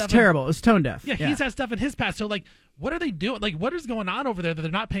he's had stuff. It's terrible. It's tone deaf. Yeah, he's had stuff in his past. So, like, what are they doing? Like, what is going on over there that they're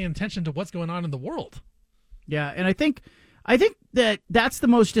not paying attention to what's going on in the world? Yeah, and I think that's the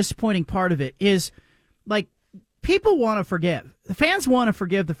most disappointing part of it is, like, people want to forgive. The fans want to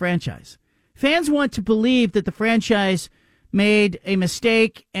forgive the franchise. Fans want to believe that the franchise made a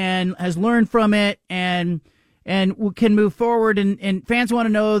mistake and has learned from it and can move forward. And fans want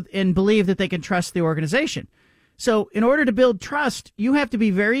to know and believe that they can trust the organization. So in order to build trust, you have to be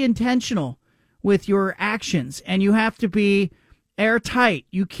very intentional with your actions, and you have to be airtight.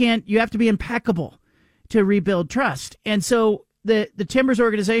 You have to be impeccable to rebuild trust. And so the Timbers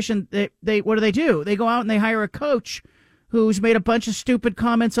organization, they what do? They go out and they hire a coach who's made a bunch of stupid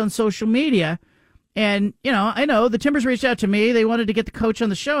comments on social media. And, I know the Timbers reached out to me. They wanted to get the coach on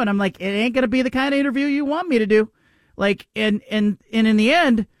the show. And I'm like, it ain't going to be the kind of interview you want me to do. Like, and in the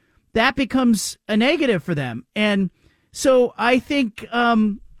end, that becomes a negative for them. And so I think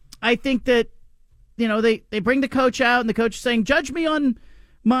that they bring the coach out, and the coach is saying, "Judge me on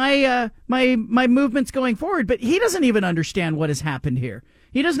my movements going forward," but he doesn't even understand what has happened here.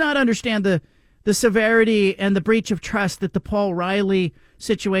 He does not understand the severity and the breach of trust that the Paul Riley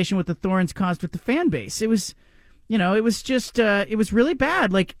situation with the Thorns caused with the fan base. It was, it was just, it was really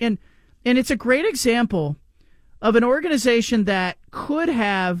bad. And it's a great example of an organization that could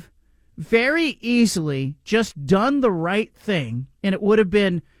have very easily just done the right thing, and it would have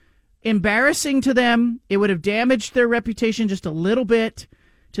been embarrassing to them. It would have damaged their reputation just a little bit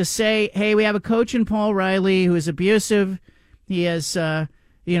to say, hey, we have a coach in Paul Riley who is abusive. He has,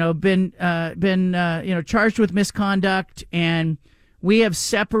 been charged with misconduct, and we have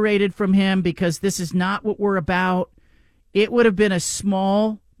separated from him because this is not what we're about. It would have been a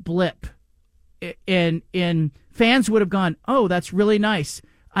small blip, and fans would have gone, oh, that's really nice.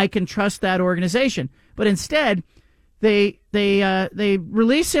 I can trust that organization. But instead, they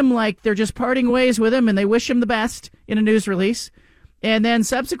release him like they're just parting ways with him, and they wish him the best in a news release. And then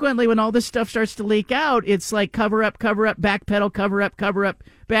subsequently, when all this stuff starts to leak out, it's like cover up, backpedal, cover up,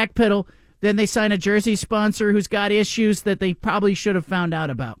 backpedal. Then they sign a jersey sponsor who's got issues that they probably should have found out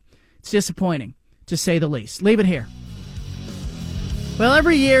about. It's disappointing, to say the least. Leave it here. Well,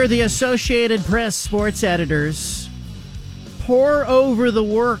 every year, the Associated Press sports editors pour over the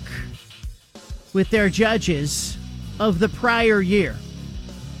work with their judges of the prior year.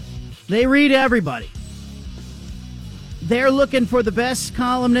 They read everybody. They're looking for the best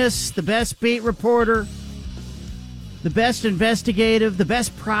columnist, the best beat reporter, the best investigative, the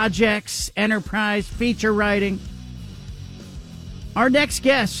best projects, enterprise, feature writing. Our next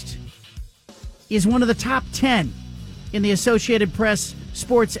guest is one of the top 10 in the Associated Press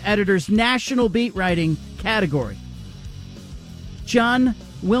sports editors' national beat writing category. John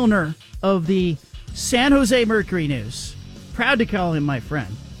Wilner of the San Jose Mercury News. Proud to call him my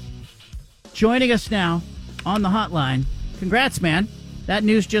friend. Joining us now on the hotline. Congrats, man. That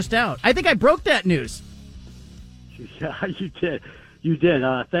news just out. I think I broke that news. Yeah, you did. You did.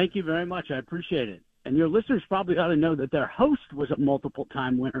 Thank you very much. I appreciate it. And your listeners probably ought to know that their host was a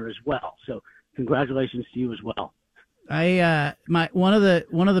multiple-time winner as well. So congratulations to you as well. One of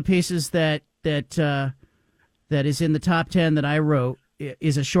the pieces that is in the top 10 that I wrote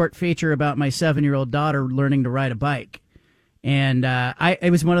is a short feature about my 7-year-old daughter learning to ride a bike. And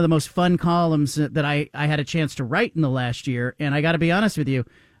it was one of the most fun columns that I had a chance to write in the last year. And I got to be honest with you,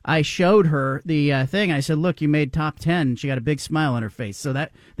 I showed her the thing. I said, look, you made top 10. She got a big smile on her face. So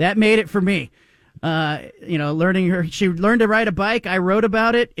that made it for me. She learned to ride a bike. I wrote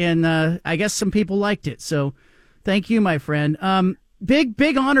about it, and I guess some people liked it. So thank you, my friend.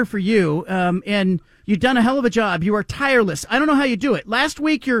 Big honor for you. And you've done a hell of a job. You are tireless. I don't know how you do it. Last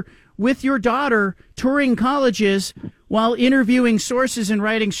week, you're with your daughter touring colleges while interviewing sources and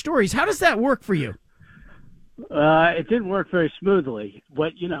writing stories. How does that work for you? It didn't work very smoothly.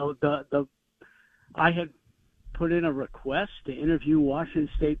 But, I had put in a request to interview Washington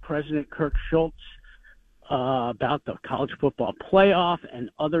State President Kirk Schultz about the college football playoff and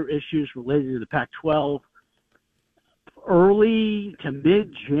other issues related to the Pac-12 early to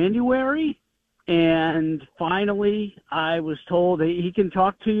mid-January. And finally, I was told that he can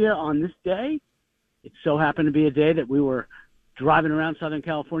talk to you on this day. It so happened to be a day that we were driving around Southern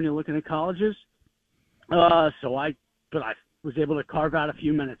California looking at colleges. But I was able to carve out a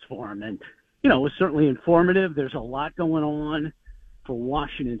few minutes for him. And, it was certainly informative. There's a lot going on for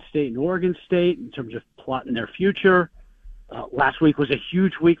Washington State and Oregon State in terms of plotting their future. Last week was a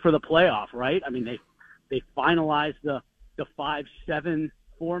huge week for the playoff, right? I mean, they finalized the 5-7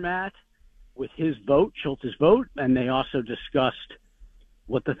 format with his vote, Schultz's vote, and they also discussed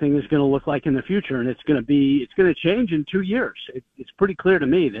what the thing is going to look like in the future, and it's going to change in 2 years. It's pretty clear to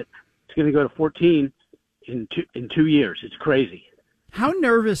me that it's going to go to 14 in 2 years. It's crazy. How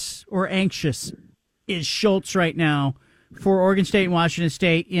nervous or anxious is Schultz right now for Oregon State and Washington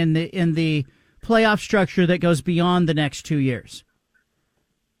State in the playoff structure that goes beyond the next 2 years?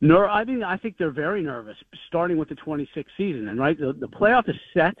 No, I think they're very nervous, starting with the 26th season. And right, the playoff is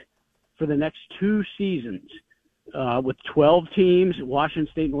set for the next 2 seasons with 12 teams.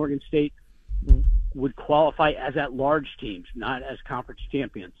 Washington State and Oregon State would qualify as at-large teams, not as conference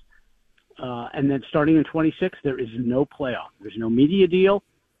champions. And then starting in 26, there is no playoff. There's no media deal.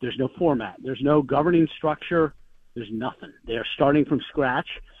 There's no format. There's no governing structure. There's nothing. They're starting from scratch.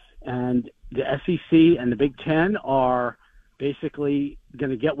 And the SEC and the Big Ten are basically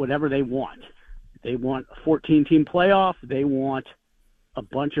going to get whatever they want. They want a 14-team playoff. They want a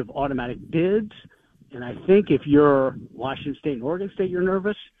bunch of automatic bids. And I think if you're Washington State and Oregon State, you're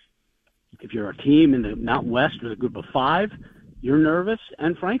nervous. If you're a team in the Mountain West with a group of 5, you're nervous.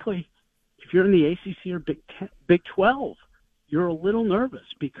 And frankly, if you're in the ACC or Big 12, you're a little nervous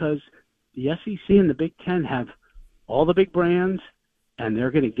because the SEC and the Big Ten have all the big brands, and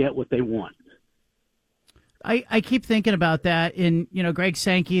they're going to get what they want. I keep thinking about that. In Greg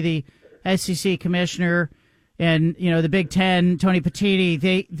Sankey, the SEC commissioner, and the Big Ten, Tony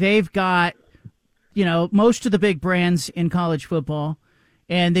Petitti, they've got most of the big brands in college football,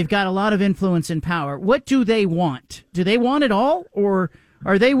 and they've got a lot of influence and power. What do they want? Do they want it all, or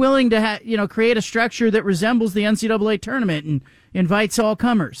are they willing to create a structure that resembles the NCAA tournament and invites all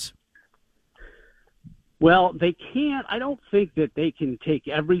comers? Well, they can't. I don't think that they can take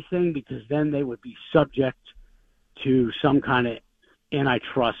everything, because then they would be subject to some kind of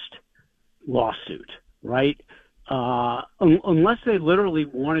antitrust lawsuit, right? Unless they literally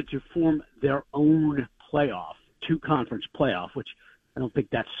wanted to form their own playoff, two-conference playoff, which I don't think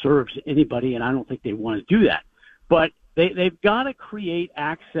that serves anybody, and I don't think they want to do that. But they've got to create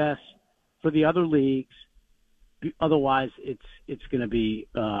access for the other leagues. Otherwise, it's going to be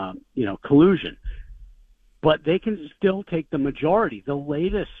collusion. But they can still take the majority. The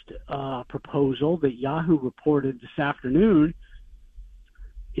latest proposal that Yahoo reported this afternoon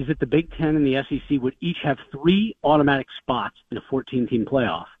is that the Big Ten and the SEC would each have 3 automatic spots in a 14-team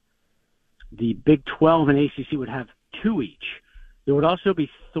playoff. The Big 12 and ACC would have 2 each. There would also be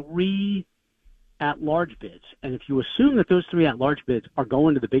 3 at-large bids. And if you assume that those 3 at-large bids are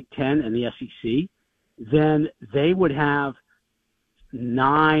going to the Big Ten and the SEC, then they would have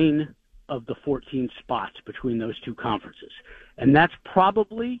 9 of the 14 spots between those two conferences. And that's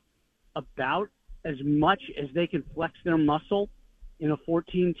probably about as much as they can flex their muscle in a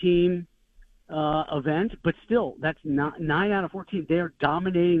 14-team event. But still, that's not 9 out of 14. They're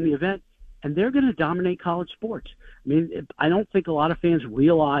dominating the event, and they're going to dominate college sports. I mean, I don't think a lot of fans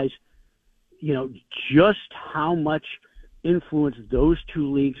realize, just how much influence those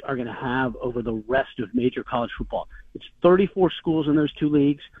two leagues are going to have over the rest of major college football. It's 34 schools in those two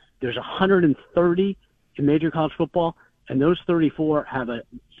leagues. There's 130 in major college football, and those 34 have a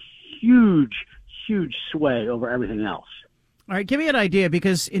huge, huge sway over everything else. All right, give me an idea,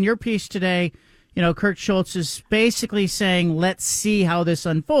 because in your piece today, Kurt Schultz is basically saying, let's see how this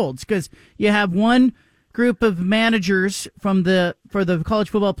unfolds, because you have one group of managers for the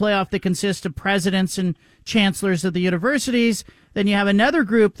college football playoff that consists of presidents and chancellors of the universities. Then you have another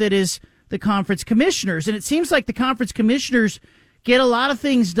group that is the conference commissioners, and it seems like the conference commissioners get a lot of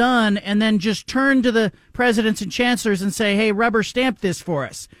things done and then just turn to the presidents and chancellors and say, hey, rubber stamp this for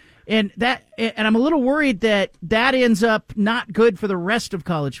us. And I'm a little worried that ends up not good for the rest of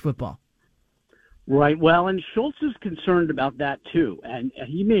college football. Right. Well, and Schultz is concerned about that too. And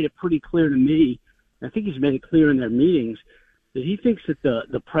he made it pretty clear to me, I think he's made it clear in their meetings, that he thinks that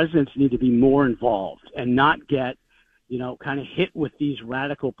the presidents need to be more involved and not get, kind of hit with these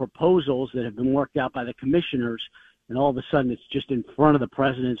radical proposals that have been worked out by the commissioners, and all of a sudden it's just in front of the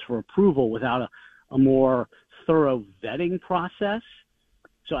presidents for approval without a more thorough vetting process.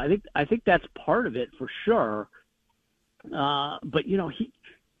 So I think that's part of it for sure. But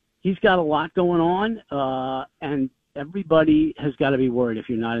he's got a lot going on, and everybody has got to be worried if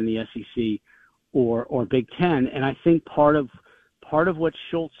you're not in the SEC or Big Ten. And I think part of what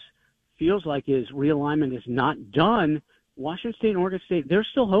Schultz feels like is realignment is not done. Washington State and Oregon State, they're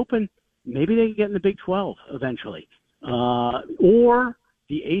still hoping maybe they can get in the Big 12 eventually. Or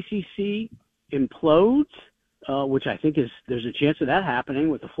the ACC implodes, which I think there's a chance of that happening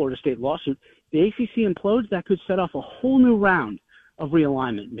with the Florida State lawsuit. The ACC implodes, that could set off a whole new round of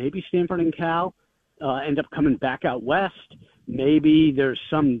realignment. Maybe Stanford and Cal end up coming back out west. Maybe there's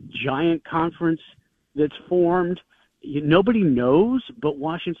some giant conference that's formed. Nobody knows, but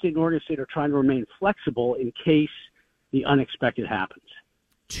Washington State and Oregon State are trying to remain flexible in case the unexpected happens.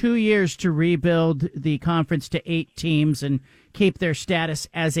 2 years to rebuild the conference to 8 teams and keep their status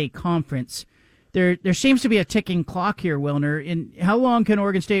as a conference. There seems to be a ticking clock here, Wilner. In how long can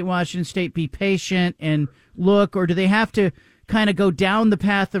Oregon State, Washington State be patient and look, or do they have to kind of go down the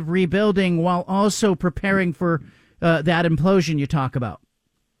path of rebuilding while also preparing for that implosion you talk about?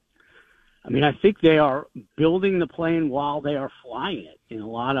 I mean, I think they are building the plane while they are flying it in a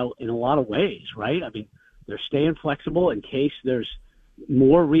lot of ways, right? I mean, they're staying flexible in case there's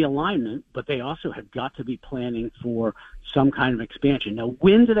more realignment, but they also have got to be planning for some kind of expansion. Now,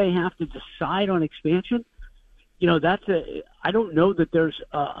 when do they have to decide on expansion? I don't know that there's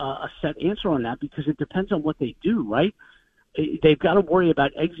a set answer on that, because it depends on what they do, right? They've got to worry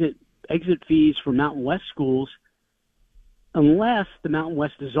about exit fees for Mountain West schools unless the Mountain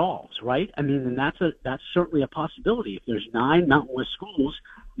West dissolves, right? I mean, and that's certainly a possibility. If there's 9 Mountain West schools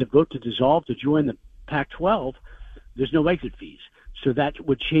that vote to dissolve to join the Pac-12, there's no exit fees. So that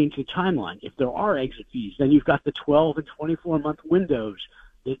would change the timeline. If there are exit fees, then you've got the 12 and 24-month windows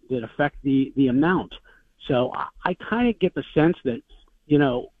that affect the amount. So I kind of get the sense that,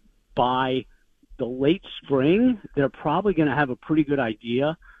 by the late spring, they're probably going to have a pretty good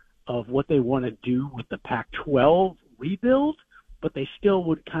idea of what they want to do with the Pac-12 rebuild, but they still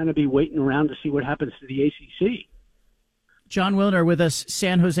would kind of be waiting around to see what happens to the ACC. John Wilner with us,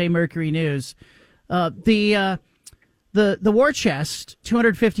 San Jose Mercury News. The war chest,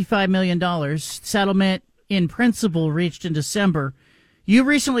 $255 million, settlement in principle reached in December. You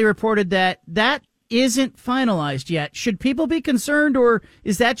recently reported that isn't finalized yet. Should people be concerned, or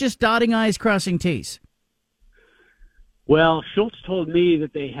is that just dotting I's, crossing T's? Well, Schultz told me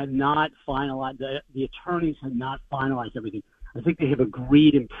that they had not finalized, the attorneys had not finalized everything. I think they have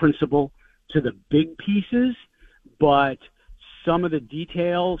agreed in principle to the big pieces, but some of the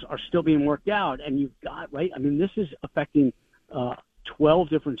details are still being worked out. And you've got, right, I mean, this is affecting 12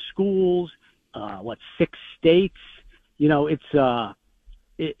 different schools, 6 states. It's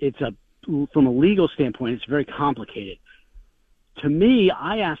from a legal standpoint, it's very complicated. To me,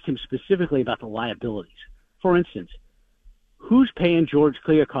 I asked him specifically about the liabilities. For instance, who's paying George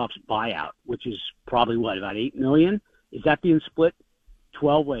Kliavkoff's buyout, which is probably about $8 million? Is that being split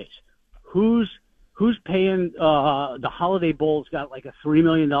 12 ways? Who's paying the Holiday Bowl's got like a $3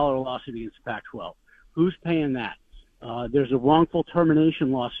 million lawsuit against the Pac-12? Who's paying that? There's a wrongful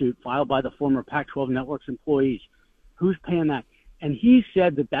termination lawsuit filed by the former Pac-12 Network's employees. Who's paying that? And he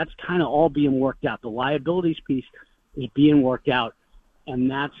said that that's kind of all being worked out. The liabilities piece is being worked out, and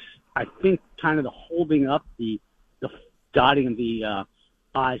that's, I think, kind of the holding up the dotting of the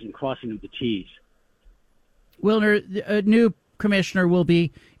I's and crossing of the T's. Wilner, a new commissioner will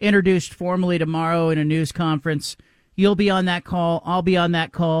be introduced formally tomorrow in a news conference. You'll be on that call. I'll be on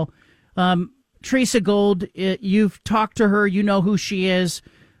that call. Teresa Gold, you've talked to her. You know who she is.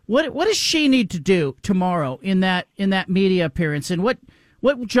 What does she need to do tomorrow in that media appearance, and what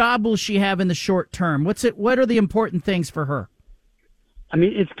job will she have in the short term? What are the important things for her? I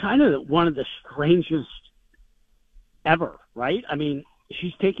mean, it's kind of one of the strangest ever, right? I mean,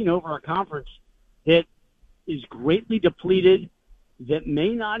 she's taking over a conference that is greatly depleted, that may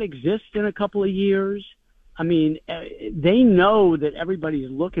not exist in a couple of years. I mean, they know that everybody's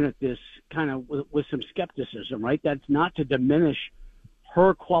looking at this kind of with some skepticism, right? That's not to diminish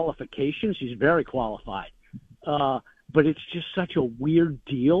her qualifications. She's very qualified. But it's just such a weird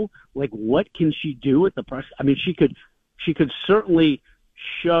deal. Like, what can she do at the press? I mean, she could certainly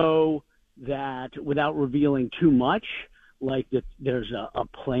show that without revealing too much, like that there's a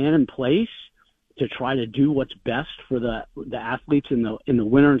plan in place to try to do what's best for the athletes in the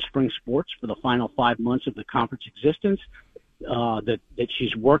winter and spring sports for the final 5 months of the conference existence, that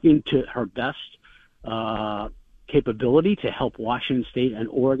she's working to her best capability to help Washington State and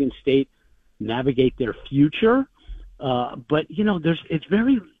Oregon State navigate their future. But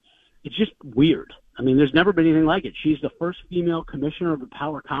it's just weird. I mean, there's never been anything like it. She's the first female commissioner of a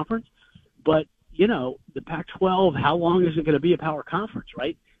power conference, but the Pac-12, how long is it going to be a power conference,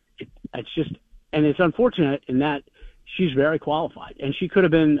 right? And it's unfortunate in that she's very qualified, and she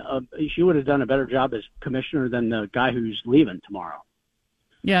would have done a better job as commissioner than the guy who's leaving tomorrow.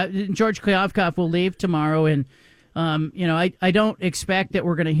 Yeah, George Kliavkoff will leave tomorrow, and I don't expect that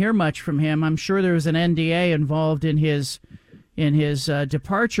we're going to hear much from him. I'm sure there was an NDA involved in his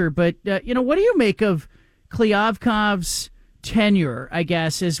departure, but what do you make of Kliavkoff's tenure? I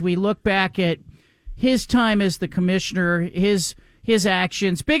guess as we look back at his time as the commissioner, his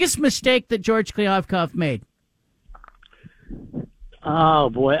actions, biggest mistake that George Kliavkoff made. Oh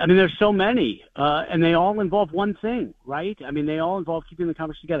boy, I mean, there's so many, and they all involve one thing, right? I mean, they all involve keeping the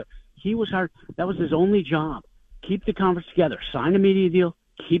conference together. He was hired; that was his only job. Keep the conference together. Sign a media deal.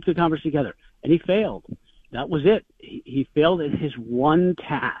 Keep the conference together. And he failed. That was it. He failed at his one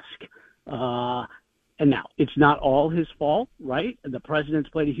task. And now, it's not all his fault, right? The president's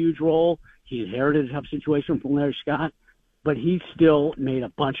played a huge role. He inherited a tough situation from Larry Scott, but he still made a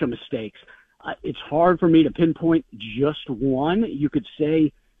bunch of mistakes. It's hard for me to pinpoint just one. You could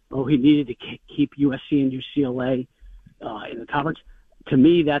say, he needed to keep USC and UCLA in the conference. To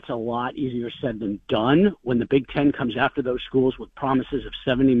me, that's a lot easier said than done when the Big Ten comes after those schools with promises of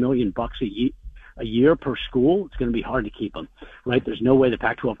 $70 million a year per school. It's going to be hard to keep them, right? There's no way the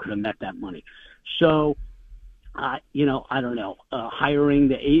Pac-12 could have met that money. So, I don't know. Hiring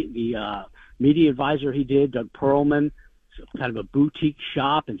the media advisor he did, Doug Perlman, kind of a boutique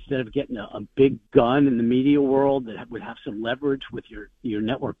shop instead of getting a big gun in the media world that would have some leverage with your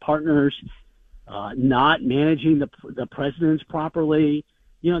network partners. Not managing the presidents properly.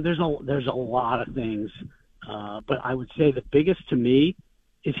 There's a lot of things But I would say the biggest to me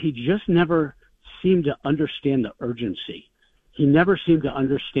is he just never seemed to understand the urgency. He never seemed to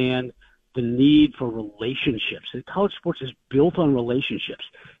understand the need for relationships. And college sports is built on relationships,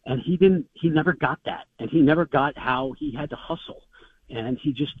 and he never got that, and he never got how he had to hustle, and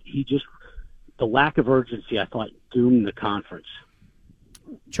he just the lack of urgency, I thought, doomed the conference.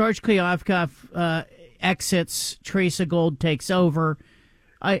 George Kliavkoff exits. Teresa Gold takes over.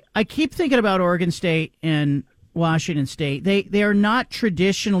 I keep thinking about Oregon State and Washington State. They are not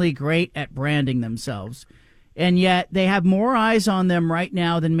traditionally great at branding themselves, and yet they have more eyes on them right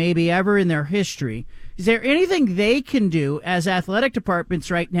now than maybe ever in their history. Is there anything they can do as athletic departments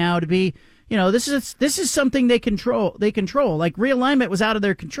right now to be, this is something they control. Like realignment was out of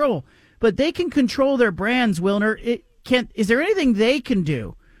their control, but they can control their brands. Wilner, is there anything they can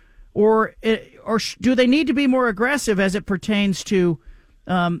do, or do they need to be more aggressive as it pertains to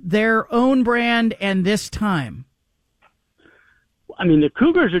their own brand and this time? I mean, the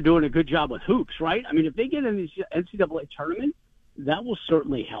Cougars are doing a good job with hoops, right? I mean, if they get in the NCAA tournament, that will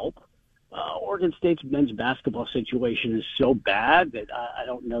certainly help. Oregon State's men's basketball situation is so bad that I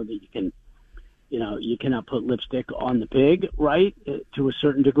don't know that you cannot put lipstick on the pig, right, to a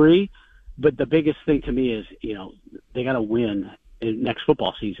certain degree. But the biggest thing to me is, they got to win in next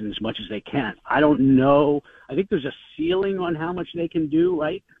football season as much as they can. I don't know. I think there's a ceiling on how much they can do,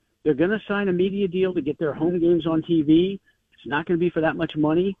 right? They're going to sign a media deal to get their home games on TV. It's not going to be for that much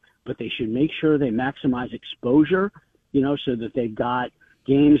money, but they should make sure they maximize exposure, so that they've got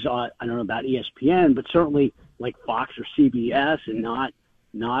games on, I don't know about ESPN, but certainly like Fox or CBS and not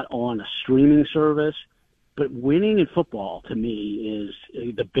on a streaming service. But winning in football, to me,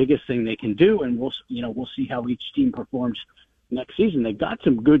 is the biggest thing they can do, and we'll see how each team performs next season. They've got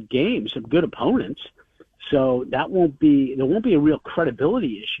some good games, some good opponents, so there won't be a real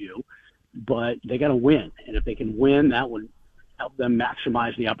credibility issue, but they got to win, and if they can win, that would help them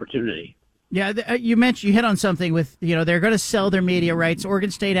maximize the opportunity. Yeah, you hit on something with, they're going to sell their media rights. Oregon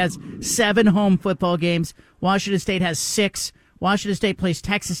State has 7 home football games. Washington State has 6. Washington State plays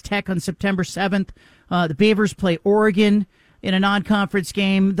Texas Tech on September 7th. The Beavers play Oregon in a non-conference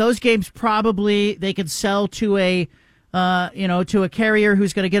game. Those games probably they could sell to a carrier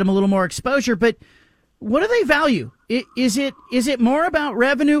who's going to get them a little more exposure. But what do they value? Is it more about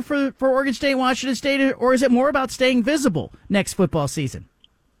revenue for Oregon State, Washington State, or is it more about staying visible next football season?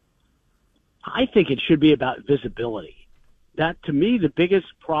 I think it should be about visibility. That, to me, the biggest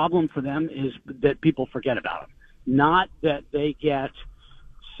problem for them is that people forget about them. Not that they get,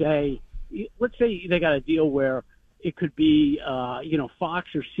 let's say they got a deal where it could be, Fox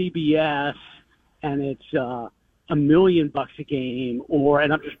or CBS, and it's $1 million a game,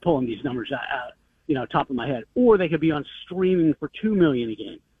 and I'm just pulling these numbers out, top of my head, or they could be on streaming for $2 million a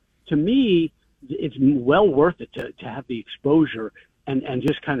game. To me, it's well worth it to have the exposure and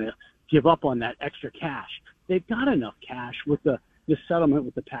just kind of give up on that extra cash. They've got enough cash with the settlement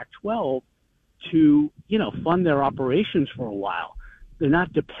with the Pac-12 to, fund their operations for a while. They're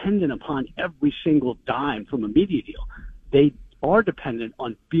not dependent upon every single dime from a media deal. They are dependent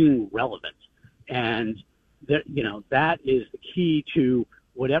on being relevant. And that is the key to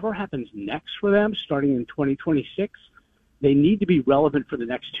whatever happens next for them starting in 2026. They need to be relevant for the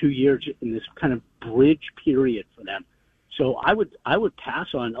next 2 years in this kind of bridge period for them. So I would pass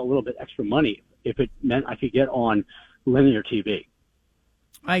on a little bit extra money if it meant I could get on linear TV.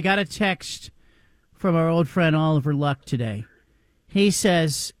 I got a text from our old friend Oliver Luck today. He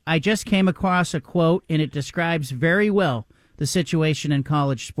says, I just came across a quote, and it describes very well the situation in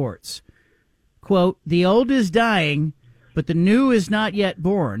college sports. Quote, the old is dying, but the new is not yet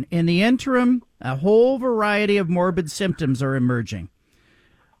born. In the interim, a whole variety of morbid symptoms are emerging.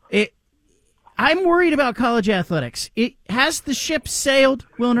 I'm worried about college athletics. Has the ship sailed,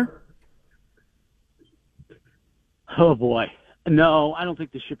 Wilner? Oh, boy. No, I don't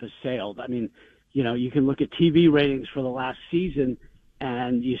think the ship has sailed. I mean, you can look at TV ratings for the last season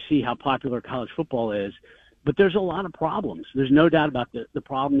and you see how popular college football is. But there's a lot of problems. There's no doubt about the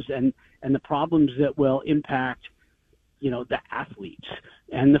problems and the problems that will impact, the athletes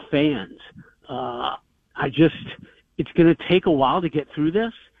and the fans. It's going to take a while to get through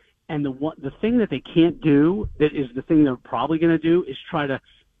this. And the thing that they can't do, that is the thing they're probably going to do, is try to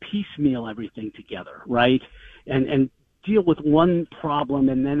piecemeal everything together, right? And deal with one problem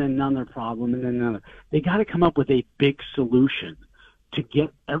and then another problem and then another. They got to come up with a big solution to get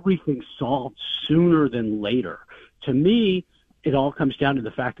everything solved sooner than later. To me, it all comes down to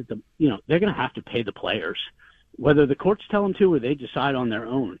the fact that they're going to have to pay the players, whether the courts tell them to or they decide on their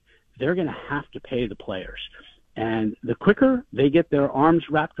own. They're going to have to pay the players. And the quicker they get their arms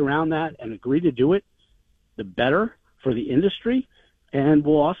wrapped around that and agree to do it, the better for the industry. And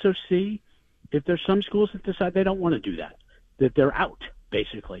we'll also see if there's some schools that decide they don't want to do that, that they're out,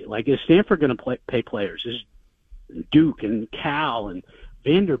 basically. Like, is Stanford going to pay players? Is Duke and Cal and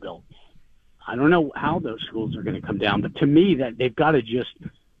Vanderbilt? I don't know how those schools are going to come down, but to me, that they've got to just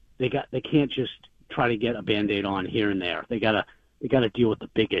they can't just try to get a Band-Aid on here and there. They got to deal with the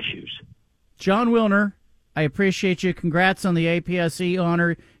big issues. John Wilner, I appreciate you. Congrats on the APSE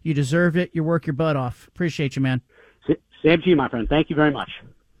honor. You deserved it. You work your butt off. Appreciate you, man. Same to you, my friend. Thank you very much.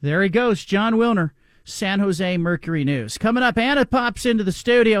 There he goes, John Wilner, San Jose Mercury News. Coming up, Anna pops into the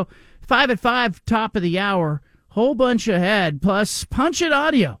studio. 5 at 5, top of the hour. Whole bunch ahead, plus Punch It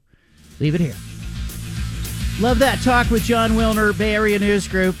Audio. Leave it here. Love that talk with John Wilner, Bay Area News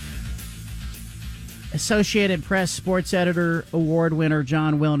Group. Associated Press Sports Editor Award winner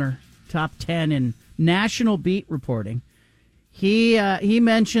John Wilner, top 10 in national beat reporting. He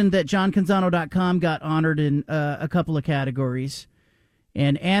mentioned that JohnCanzano.com got honored in a couple of categories.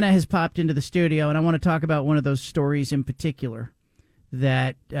 And Anna has popped into the studio, and I want to talk about one of those stories in particular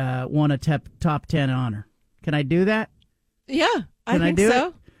that won a top 10 honor. Can I do that? Yeah, I think do so.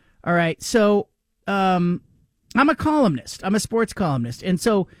 It? All right. So I'm a columnist. I'm a sports columnist. And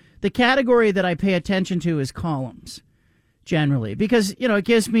so the category that I pay attention to is columns, generally, because, it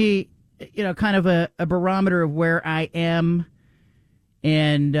gives me, kind of a barometer of where I am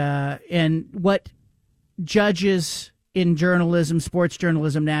and what judges in journalism, sports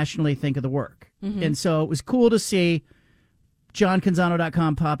journalism nationally think of the work. Mm-hmm. And so it was cool to see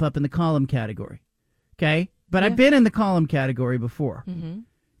JohnCanzano.com pop up in the column category. Okay? But I've been in the column category before. Mm-hmm.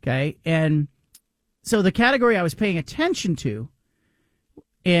 Okay? And so the category I was paying attention to,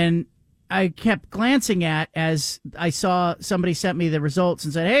 and I kept glancing at as I saw somebody sent me the results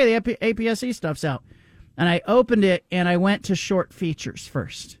and said, hey, the APSE stuff's out. And I opened it and I went to short features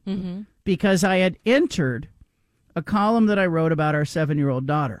first because I had entered a column that I wrote about our 7-year-old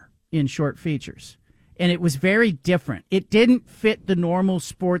daughter in short features. And it was very different. It didn't fit the normal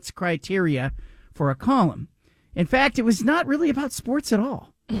sports criteria for a column. In fact, it was not really about sports at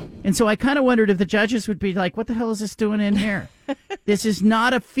all. And so I kind of wondered if the judges would be like, what the hell is this doing in here? This is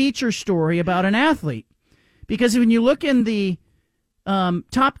not a feature story about an athlete. Because when you look in the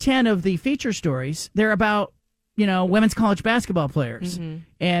top 10 of the feature stories, they're about, women's college basketball players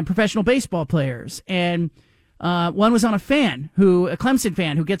and professional baseball players. And one was on a Clemson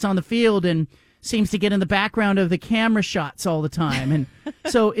fan who gets on the field and seems to get in the background of the camera shots all the time. And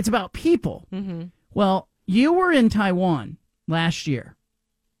so it's about people. Mm-hmm. Well, you were in Taiwan last year.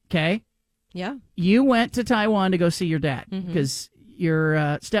 Okay? Yeah. You went to Taiwan to go see your dad because your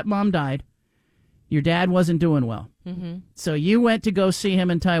stepmom died. Your dad wasn't doing well. Mm-hmm. So you went to go see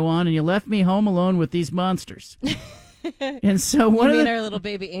him in Taiwan, and you left me home alone with these monsters. And so our little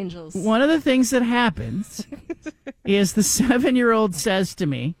baby angels. One of the things that happens is the 7-year-old says to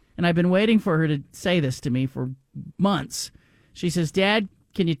me, and I've been waiting for her to say this to me for months. She says, Dad,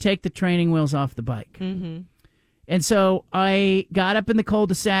 can you take the training wheels off the bike? Mm-hmm. And so I got up in the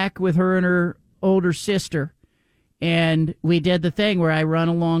cul-de-sac with her and her older sister, and we did the thing where I run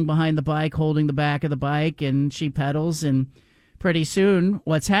along behind the bike, holding the back of the bike, and she pedals. And pretty soon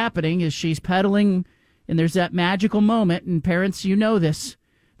what's happening is she's pedaling, and there's that magical moment, and parents, you know this,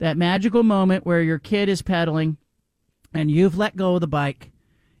 that magical moment where your kid is pedaling, and you've let go of the bike,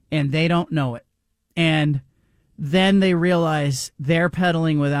 and they don't know it. And then they realize they're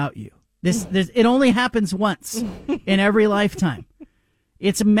pedaling without you. This it only happens once in every lifetime.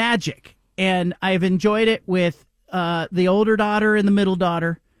 It's magic, and I've enjoyed it with the older daughter and the middle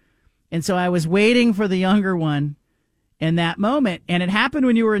daughter, and so I was waiting for the younger one in that moment, and it happened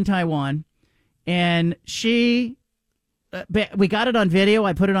when you were in Taiwan, and we got it on video.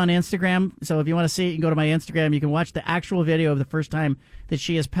 I put it on Instagram, so if you want to see it, you can go to my Instagram. You can watch the actual video of the first time that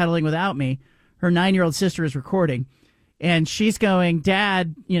she is pedaling without me. Her 9-year-old sister is recording. And she's going,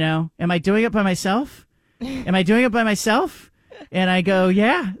 Dad, am I doing it by myself? Am I doing it by myself? And I go,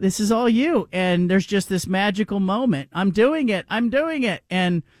 yeah, this is all you. And there's just this magical moment. I'm doing it.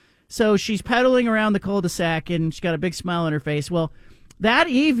 And so she's pedaling around the cul-de-sac, and she's got a big smile on her face. Well, that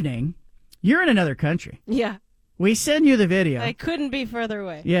evening, you're in another country. Yeah. We send you the video. I couldn't be further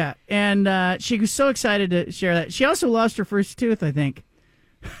away. Yeah. And she was so excited to share that. She also lost her first tooth, I think.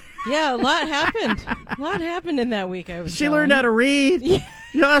 Yeah, a lot happened. A lot happened in that week. She learned how to read. Yeah.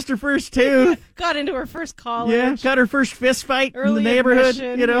 She lost her first tooth. Got into her first college. Yeah, got her first fist fight Early in the neighborhood.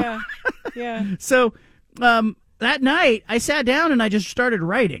 Admission. Yeah. So that night, I sat down and I just started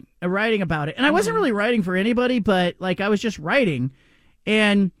writing about it. And I wasn't really writing for anybody, but I was just writing.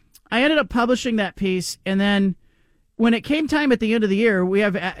 And I ended up publishing that piece. And then when it came time at the end of the year, we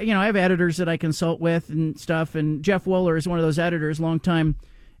have, I have editors that I consult with and stuff, and Jeff Wilner is one of those editors, longtime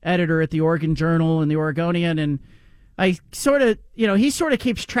editor at the Oregon Journal and the Oregonian, and I sort of, he sort of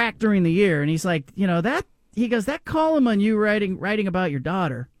keeps track during the year, and he's like, he goes, that column on you writing about your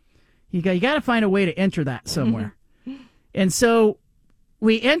daughter, you got to find a way to enter that somewhere. And so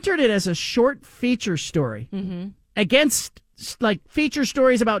we entered it as a short feature story against like feature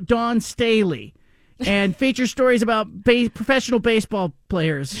stories about Dawn Staley and feature stories about professional baseball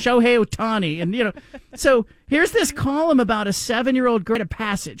players, Shohei Ohtani, and so here's this column about a 7-year-old girl at a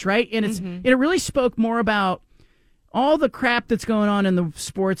passage, right? And it really spoke more about all the crap that's going on in the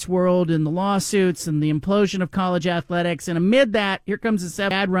sports world and the lawsuits and the implosion of college athletics. And amid that, here comes this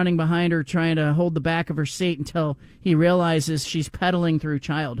dad running behind her trying to hold the back of her seat until he realizes she's pedaling through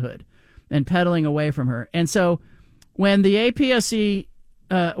childhood and pedaling away from her. And so when the APSE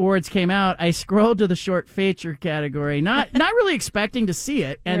awards came out, I scrolled to the short feature category, not really expecting to see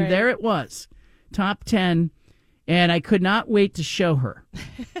it. And there it was, top 10. And I could not wait to show her.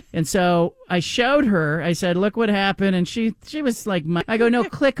 And so I showed her. I said, look what happened. And she was like, I go, no,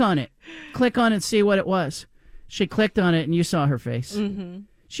 click on it. Click on it, see what it was. She clicked on it, and you saw her face.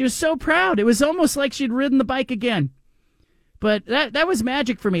 She was so proud. It was almost like she'd ridden the bike again. But that was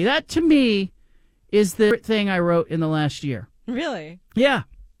magic for me. That, to me, is the thing I wrote in the last year. Really? Yeah,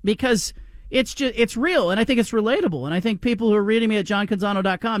 because it's real, and I think it's relatable. And I think people who are reading me at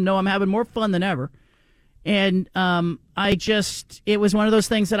johncanzano.com know I'm having more fun than ever. And it was one of those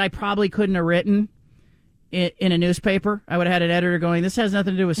things that I probably couldn't have written in a newspaper. I would have had an editor going, this has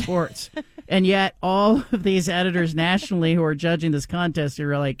nothing to do with sports. And yet all of these editors nationally who are judging this contest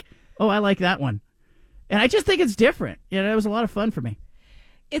are like, oh, I like that one. And I just think it's different. It was a lot of fun for me.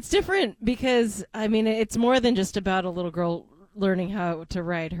 It's different because, it's more than just about a little girl learning how to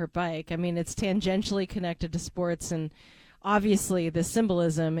ride her bike. It's tangentially connected to sports. And obviously the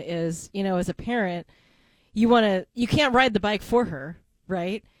symbolism is, as a parent, you can't ride the bike for her,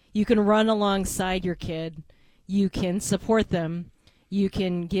 right? You can run alongside your kid. You can support them. You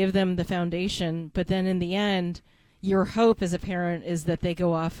can give them the foundation. But then in the end, your hope as a parent is that they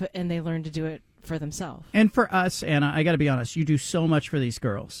go off and they learn to do it for themselves. And for us, Anna, I got to be honest, you do so much for these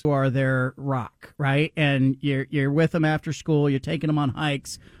girls. You are their rock, right? And you're with them after school. You're taking them on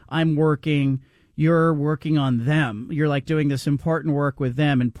hikes. I'm working. You're working on them. You're like doing this important work with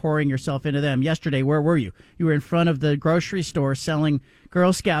them and pouring yourself into them. Yesterday, where were you? You were in front of the grocery store selling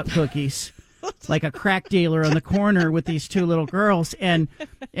Girl Scout cookies like a crack dealer on the corner with these two little girls. And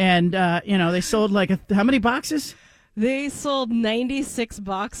they sold how many boxes? They sold 96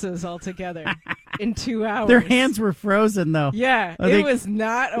 boxes altogether in 2 hours. Their hands were frozen, though. Yeah, it was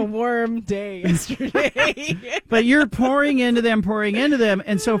not a warm day yesterday. But you're pouring into them.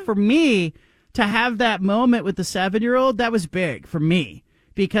 And so for me, to have that moment with the 7-year-old, that was big for me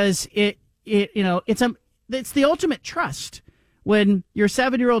because it's the ultimate trust when your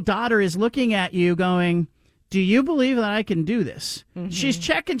 7-year-old daughter is looking at you going, do you believe that I can do this? She's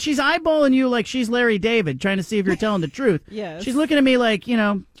checking, she's eyeballing you like she's Larry David, trying to see if you're telling the truth. Yes. She's looking at me like,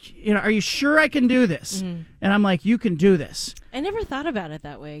 are you sure I can do this? And I'm like, you can do this. I never thought about it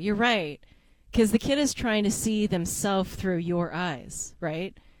that way. You're right. Because the kid is trying to see themselves through your eyes,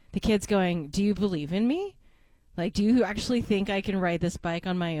 right? The kid's going, do you believe in me? Like, do you actually think I can ride this bike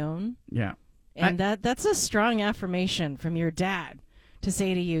on my own? Yeah. And that's a strong affirmation from your dad to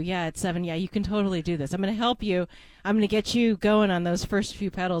say to you, yeah, at 7, yeah, you can totally do this. I'm going to help you. I'm going to get you going on those first few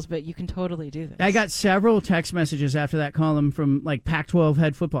pedals, but you can totally do this. I got several text messages after that column from Pac-12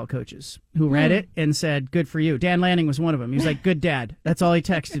 head football coaches who read it and said, good for you. Dan Lanning was one of them. He was like, good dad. That's all he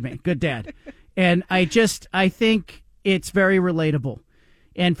texted me. Good dad. And I think it's very relatable.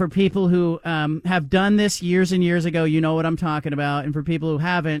 And for people who have done this years and years ago, you know what I'm talking about. And for people who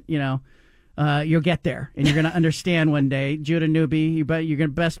haven't, you'll get there. And you're going to understand one day. Judah Newby, you're going to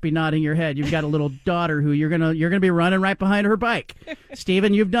best be nodding your head. You've got a little daughter who you're going to be running right behind her bike.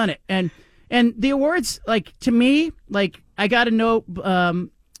 Stephen, you've done it. And the awards, to me, I got a note.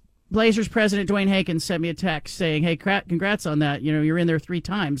 Blazers president Dwayne Hankins sent me a text saying, hey, congrats on that. You're in there 3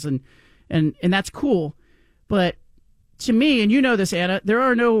 times. And that's cool. But to me, and you know this, Anna, there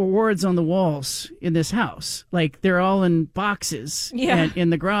are no awards on the walls in this house. They're all in boxes and in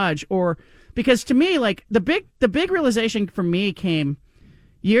the garage. Because to me, the big realization for me came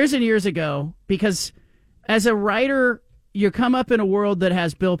years and years ago, because as a writer, you come up in a world that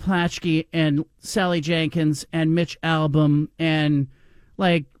has Bill Plaschke and Sally Jenkins and Mitch Albom and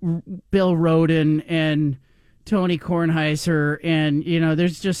Bill Roden and Tony Kornheiser, and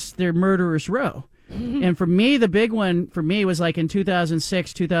they're murderers row. And for me, the big one for me was like in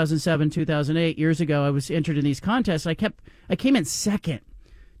 2006, 2007, 2008, years ago, I was entered in these contests. I came in second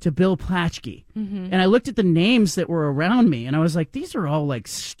to Bill Plaschke. And I looked at the names that were around me, and I was like, these are all like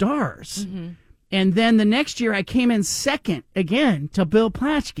stars. And then the next year, I came in second again to Bill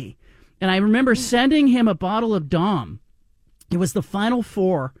Plaschke. And I remember sending him a bottle of Dom. It was the Final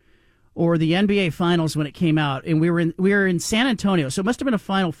Four or the NBA Finals when it came out, and we were in San Antonio. So it must have been a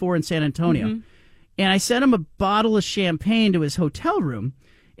Final Four in San Antonio. And I sent him a bottle of champagne to his hotel room.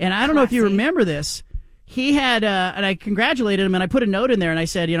 And I don't know if you remember this. He had, and I congratulated him, and I put a note in there, and I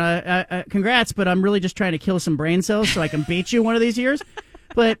said, congrats, but I'm really just trying to kill some brain cells so I can beat you one of these years.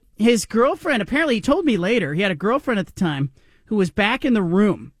 But his girlfriend, apparently he told me later, he had a girlfriend at the time who was back in the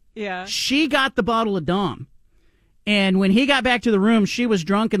room. Yeah. She got the bottle of Dom. And when he got back to the room, she was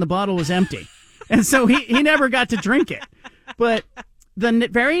drunk and the bottle was empty. And so he never got to drink it. But the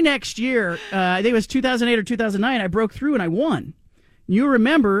very next year, I think it was 2008 or 2009, I broke through and I won. You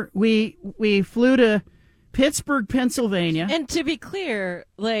remember, we flew to Pittsburgh, Pennsylvania. And to be clear,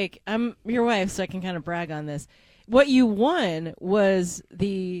 like, I'm your wife, so I can kind of brag on this. What you won was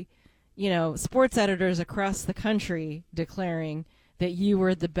the, sports editors across the country declaring that you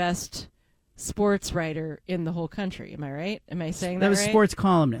were the best sports writer in the whole country. Am I right? Am I saying that right? That was sports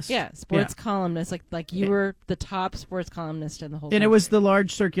columnist. Yeah, sports columnist. Like you were the top sports columnist in the whole country. And it was the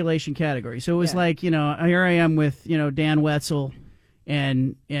large circulation category. So it was like, here I am with, Dan Wetzel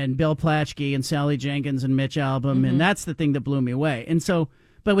and Bill Plaschke and Sally Jenkins and Mitch Albom, and that's the thing that blew me away. And so,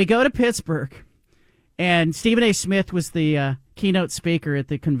 but we go to Pittsburgh, and Stephen A. Smith was the keynote speaker at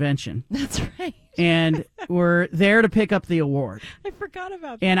the convention. That's right. And we're there to pick up the award. I forgot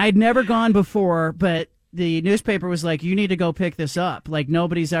about that. And I'd never gone before, but the newspaper was like, you need to go pick this up. Like,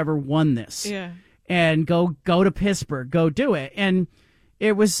 nobody's ever won this. Yeah. And go to Pittsburgh. Go do it. And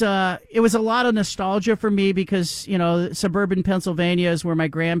it was a lot of nostalgia for me because, suburban Pennsylvania is where my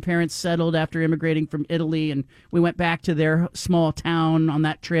grandparents settled after immigrating from Italy. And we went back to their small town on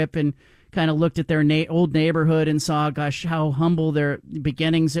that trip and kind of looked at their old neighborhood and saw, gosh, how humble their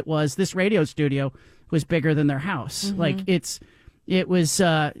beginnings it was. This radio studio was bigger than their house. Like, it was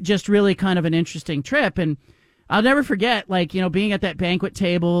just really kind of an interesting trip. And I'll never forget, being at that banquet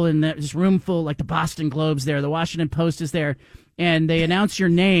table and this room full, like the Boston Globe's there, the Washington Post is there, and they announce your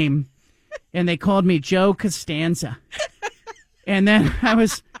name, and they called me Joe Costanza. And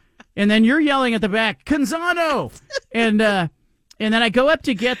then you're yelling at the back, Canzano! And then I go up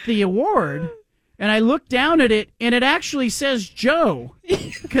to get the award, and I look down at it, and it actually says Joe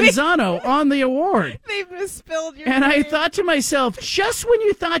Canzano on the award. They misspelled your name. And I name. thought to myself, just when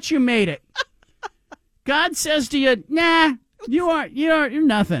you thought you made it, God says to you, nah, you're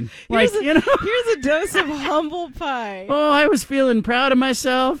nothing. Here's a dose of humble pie. Oh, I was feeling proud of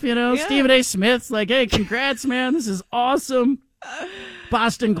myself, Stephen A. Smith's like, hey, congrats, man, this is awesome.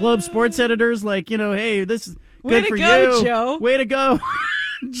 Boston Globe sports editors like, hey, this is good for you, Joe. Way to go,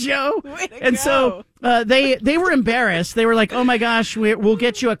 Joe. Way to and go. So they were embarrassed. They were like, "Oh my gosh, we'll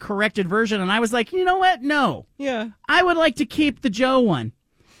get you a corrected version." And I was like, "You know what? No. Yeah. I would like to keep the Joe one."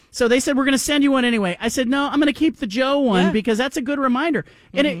 So they said, "We're going to send you one anyway." I said, "No, I'm going to keep the Joe one because that's a good reminder."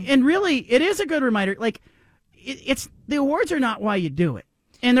 And really, it is a good reminder. Like, it's the awards are not why you do it.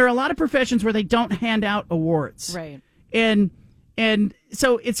 And there are a lot of professions where they don't hand out awards. Right. And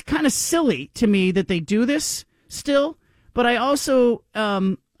so it's kind of silly to me that they do this still, but I also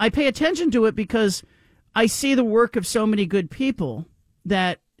I pay attention to it because I see the work of so many good people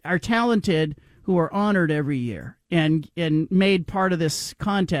that are talented who are honored every year and made part of this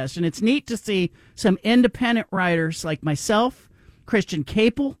contest. And it's neat to see some independent writers like myself, Christian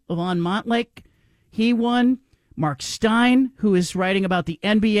Capel of On Montlake. He won. Mark Stein, who is writing about the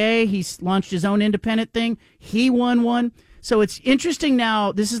NBA. He's launched his own independent thing. He won one. So it's interesting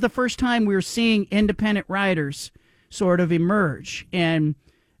now. This is the first time we're seeing independent writers sort of emerge. And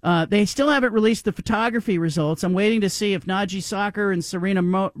they still haven't released the photography results. I'm waiting to see if Naji Soccer and Serena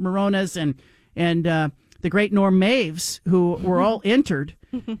Morones and the great Norm Maves, who were all entered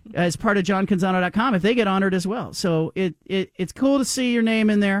as part of JohnCanzano.com, if they get honored as well. So it's cool to see your name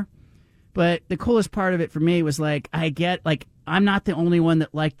in there. But the coolest part of it for me was I'm not the only one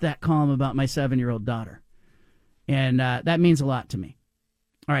that liked that column about my 7-year-old daughter. And that means a lot to me.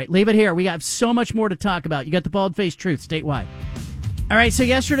 All right, leave it here. We got so much more to talk about. You got the bald-faced truth statewide. All right, so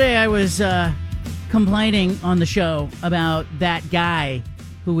yesterday I was complaining on the show about that guy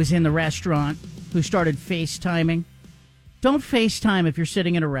who was in the restaurant who started FaceTiming. Don't FaceTime if you're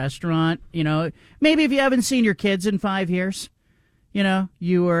sitting in a restaurant. Maybe if you haven't seen your kids in 5 years.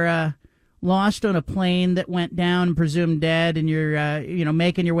 You were lost on a plane that went down and presumed dead, and you're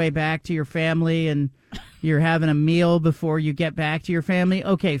making your way back to your family, and you're having a meal before you get back to your family,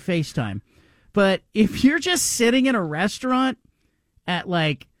 okay, FaceTime. But if you're just sitting in a restaurant at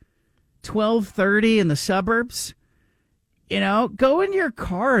like 12:30 in the suburbs, go in your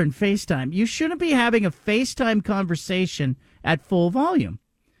car and FaceTime. You shouldn't be having a FaceTime conversation at full volume.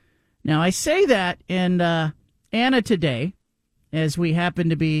 Now, I say that, and Anna today, as we happen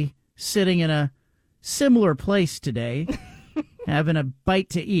to be sitting in a similar place today, having a bite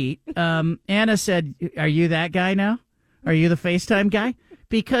to eat, Anna said, are you that guy now? Are you the FaceTime guy?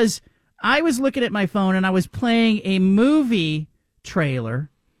 Because I was looking at my phone and I was playing a movie trailer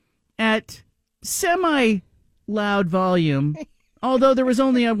at semi-loud volume, although there was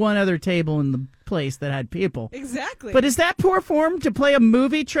only one other table in the place that had people. Exactly. But is that poor form to play a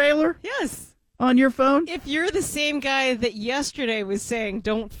movie trailer? Yes. On your phone? If you're the same guy that yesterday was saying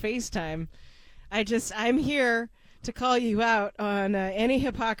don't FaceTime, I'm here to call you out on any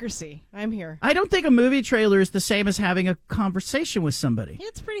hypocrisy. I'm here. I don't think a movie trailer is the same as having a conversation with somebody.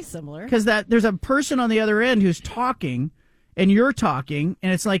 It's pretty similar. Because there's a person on the other end who's talking, and you're talking,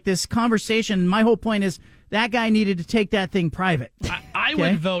 and it's like this conversation. My whole point is that guy needed to take that thing private. I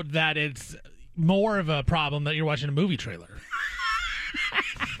would vote that it's more of a problem that you're watching a movie trailer.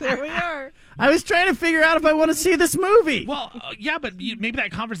 There we are. I was trying to figure out if I want to see this movie. Well, yeah, but maybe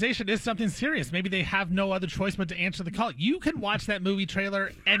that conversation is something serious. Maybe they have no other choice but to answer the call. You can watch that movie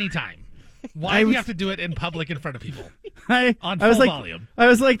trailer anytime. Why do you have to do it in public in front of people? On full volume. I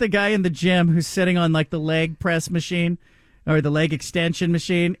was like the guy in the gym who's sitting on like the leg press machine or the leg extension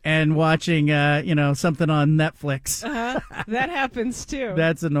machine and watching, something on Netflix. That happens too.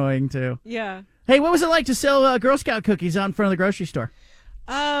 That's annoying too. Yeah. Hey, what was it like to sell Girl Scout cookies out in front of the grocery store?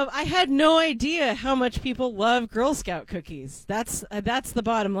 I had no idea how much people love Girl Scout cookies. That's the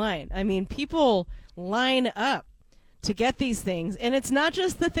bottom line. I mean, people line up to get these things, and it's not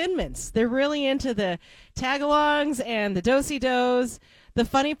just the Thin Mints. They're really into the tagalongs and the do-si-dos. The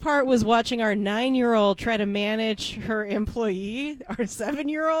funny part was watching our 9-year-old try to manage her employee, our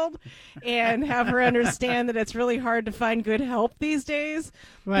 7-year-old, and have her understand that it's really hard to find good help these days.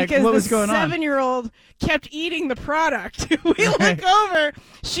 Right. Because what was going the on? 7-year-old kept eating the product. We look over.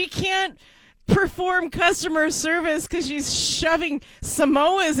 She can't perform customer service because she's shoving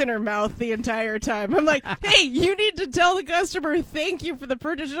Samoas in her mouth the entire time. I'm like, hey, you need to tell the customer thank you for the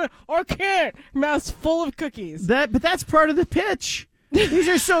purchase, or can't. Her mouth's full of cookies. But that's part of the pitch. These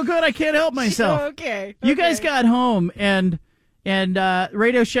are so good, I can't help myself. Okay. You guys got home, and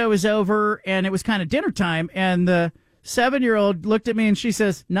radio show was over, and it was kind of dinner time, and the 7-year-old looked at me, and she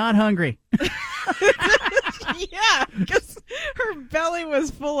says, not hungry. Yeah, because her belly was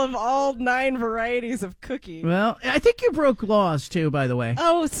full of all 9 varieties of cookies. Well, I think you broke laws, too, by the way.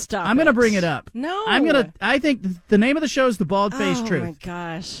 Oh, stop I'm going to bring it up. No. I think the name of the show is The Bald Faced Truth. Oh, my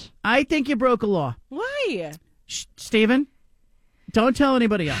gosh. I think you broke a law. Why? Stephen, don't tell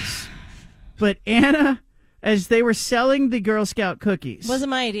anybody else. But Anna, as they were selling the Girl Scout cookies. Wasn't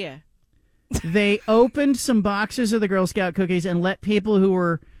my idea. They opened some boxes of the Girl Scout cookies and let people who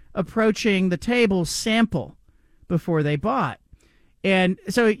were approaching the table sample before they bought. And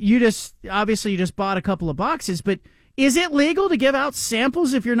so you just bought a couple of boxes, but is it legal to give out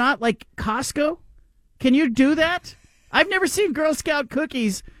samples if you're not like Costco? Can you do that? I've never seen Girl Scout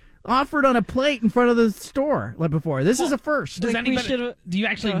cookies offered on a plate in front of the store like before. This is a first. Do you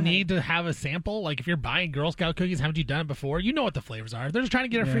actually need to have a sample? Like if you're buying Girl Scout cookies, haven't you done it before? You know what the flavors are. They're just trying to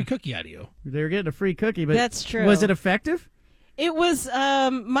get a free cookie out of you. They're getting a free cookie, but that's true. Was it effective? It was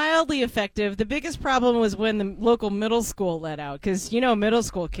mildly effective. The biggest problem was when the local middle school let out, because middle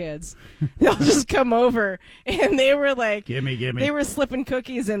school kids, they'll just come over, and they were like, gimme. They were slipping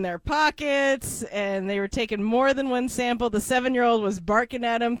cookies in their pockets, and they were taking more than one sample. The 7-year-old was barking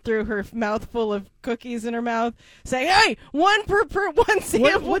at them through her mouth full of cookies in her mouth, saying, "Hey, one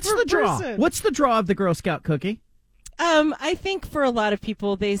sample What's per the draw? person." What's the draw of the Girl Scout cookie? I think for a lot of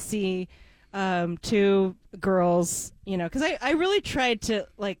people, they see 2 girls, because I really tried to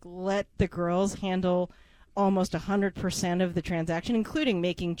let the girls handle almost 100% of the transaction, including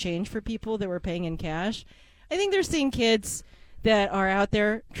making change for people that were paying in cash. I think they're seeing kids that are out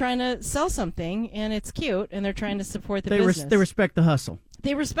there trying to sell something, and it's cute, and they're trying to support the business. They respect the hustle.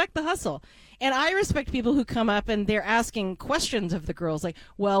 They respect the hustle. And I respect people who come up and they're asking questions of the girls, like,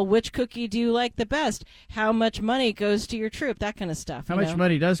 well, which cookie do you like the best? How much money goes to your troop? That kind of stuff. How much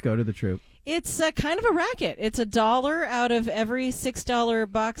money does go to the troop? It's kind of a racket. It's $1 out of every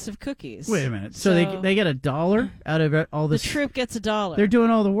 $6 box of cookies. Wait a minute. So they get $1 out of all this? The troop gets $1. They're doing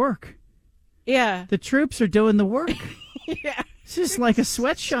all the work. Yeah. The troops are doing the work. Yeah. It's just like a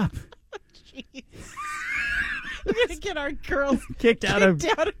sweatshop. We're going to get our girls kicked out of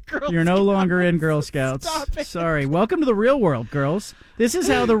Girl You're no Scouts. longer in Girl Scouts. Stop it. Sorry. Welcome to the real world, girls. This is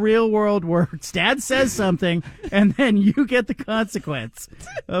how the real world works. Dad says something, and then you get the consequence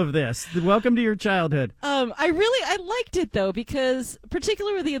of this. Welcome to your childhood. I liked it, though, because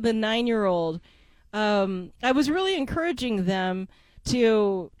particularly the 9-year-old, I was really encouraging them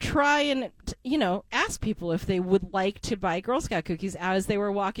to try and, ask people if they would like to buy Girl Scout cookies as they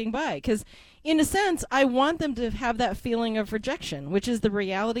were walking by. Because, in a sense, I want them to have that feeling of rejection, which is the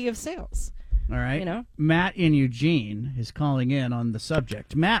reality of sales. All right. Matt in Eugene is calling in on the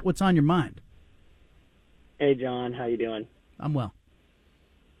subject. Matt, what's on your mind? Hey, John. How you doing? I'm well.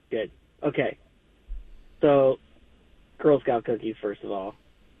 Good. Okay. So, Girl Scout cookies, first of all.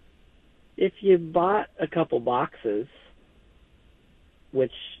 If you bought a couple boxes,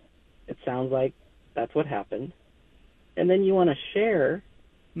 which it sounds like that's what happened, and then you want to share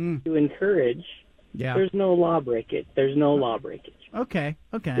to encourage, there's no law breakage. There's no law breakage. Okay.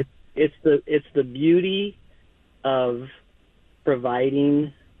 It's the beauty of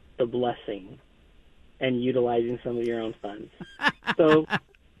providing the blessing and utilizing some of your own funds. So,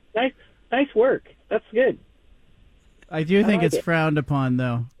 nice work. That's good. I do think it's frowned upon,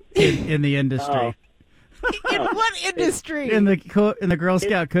 though, in the industry. In what industry? In the Girl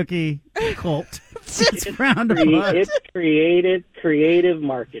Scout cookie cult. It's frowned upon. It's creative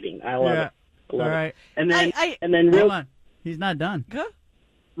marketing. I love it. I love it. And then hold on. He's not done. Huh?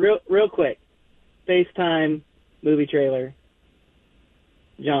 Real quick. FaceTime movie trailer.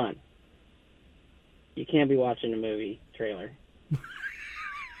 John, you can't be watching a movie trailer.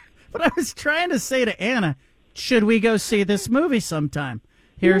 But I was trying to say to Anna, should we go see this movie sometime?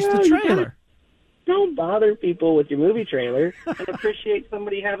 Here's the trailer. Don't bother people with your movie trailer and appreciate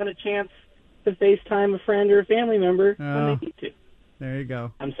somebody having a chance to FaceTime a friend or a family member when they need to. There you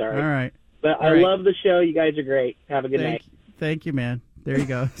go. I'm sorry. All right. But I love the show. You guys are great. Have a good night. Thank you, man. There you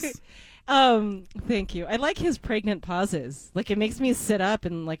go. Thank you. I like his pregnant pauses. Like, it makes me sit up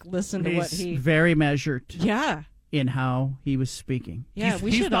and, listen to what he... He's very measured. Yeah. In how he was speaking. Yeah,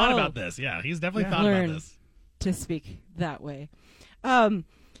 he's should thought all about this. Yeah, he's definitely thought learn about this. To speak that way.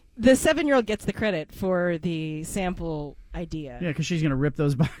 The 7-year-old gets the credit for the sample idea. Yeah, because she's going to rip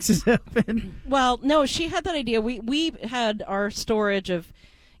those boxes open. Well, no, she had that idea. We had our storage of,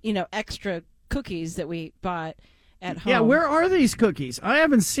 extra cookies that we bought at home. Yeah, where are these cookies? I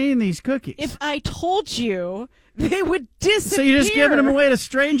haven't seen these cookies. If I told you, they would disappear. So you're just giving them away to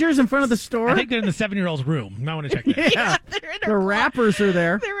strangers in front of the store? I think they're in the 7-year-old's room. You might want to check that. Yeah, they're in the wrappers are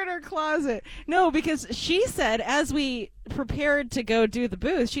there. They're in her closet. No, because she said, as we prepared to go do the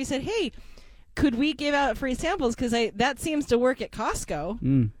booth, she said, hey, could we give out free samples? Because that seems to work at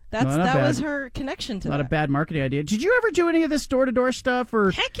Costco. That was her connection to that. Not a bad marketing idea. Did you ever do any of this door-to-door stuff?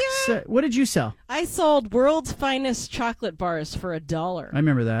 Or Heck yeah! What did you sell? I sold World's Finest chocolate bars for $1. I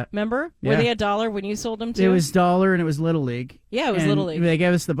remember that. Remember? Yeah. Were they $1 when you sold them too? It was $1 and it was Little League. Yeah, it was Little League. They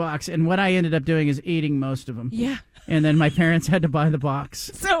gave us the box, and what I ended up doing is eating most of them. Yeah. And then my parents had to buy the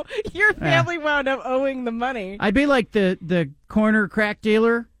box. So your family wound up owing the money. I'd be like the corner crack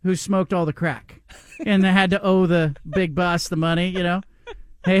dealer who smoked all the crack, and they had to owe the big boss the money,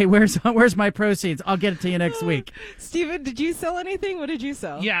 Hey, where's my proceeds? I'll get it to you next week. Steven, did you sell anything? What did you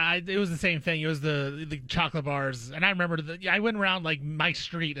sell? Yeah, it was the same thing. It was the chocolate bars, and I remember I went around my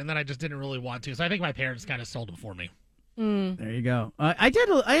street, and then I just didn't really want to. So I think my parents kind of sold them for me. There you go. I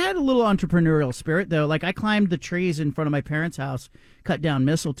had a little entrepreneurial spirit though. Like I climbed the trees in front of my parents' house, cut down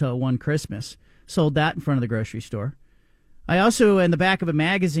mistletoe one Christmas, sold that in front of the grocery store. I also, in the back of a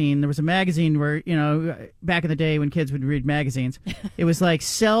magazine, there was a magazine where, back in the day when kids would read magazines, it was like,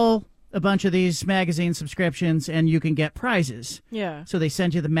 sell a bunch of these magazine subscriptions and you can get prizes. Yeah. So they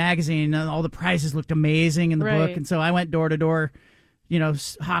sent you the magazine and all the prizes looked amazing in the book. And so I went door to door,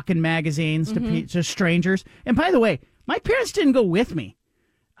 hawking magazines to strangers. And by the way, my parents didn't go with me.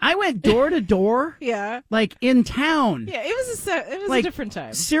 I went door to door. Yeah. Like in town. Yeah, it was a different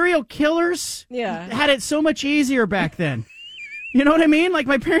time. Serial killers had it so much easier back then. You know what I mean? Like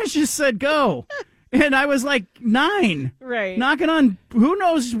my parents just said go. And I was like 9. Right. Knocking on who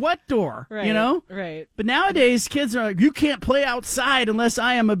knows what door. Right. Right. But nowadays kids are like, you can't play outside unless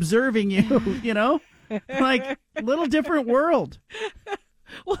I am observing you, Like little different world.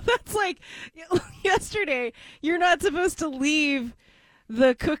 Well, that's like yesterday, you're not supposed to leave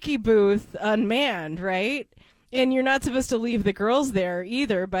the cookie booth unmanned, right? And you're not supposed to leave the girls there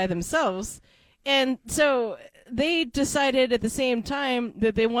either by themselves. And so they decided at the same time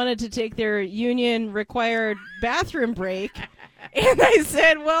that they wanted to take their union required bathroom break. And I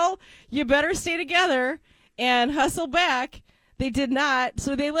said, well, you better stay together and hustle back. They did not.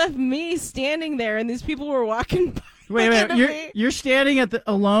 So they left me standing there, and these people were walking by. Wait a minute. You're standing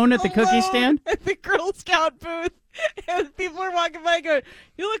alone at the cookie stand? At the Girl Scout booth. And people are walking by going,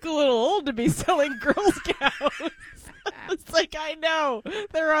 you look a little old to be selling Girl Scouts. It's like, I know.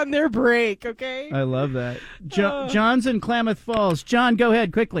 They're on their break, okay? I love that. John's in Klamath Falls. John, go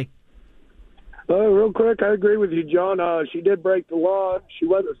ahead quickly. Real quick, I agree with you, John. She did break the law. She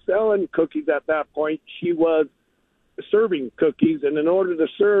wasn't selling cookies at that point. She was serving cookies, and in order to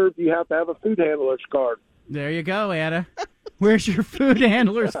serve, you have to have a food handler's card. There you go, Anna. Where's your food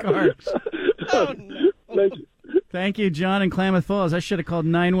handler's card? Oh, no. Thank you, John in Klamath Falls. I should have called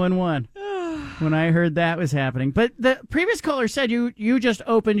 911 when I heard that was happening. But the previous caller said you just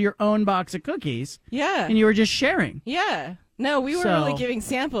opened your own box of cookies. Yeah. And you were just sharing. Yeah. No, we weren't really giving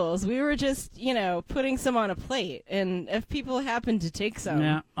samples. We were just, putting some on a plate. And if people happen to take some.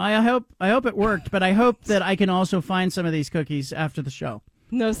 Yeah. I hope it worked, but I hope that I can also find some of these cookies after the show.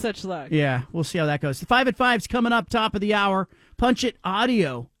 No such luck. Yeah, we'll see how that goes. The 5 at 5's coming up, top of the hour. Punch It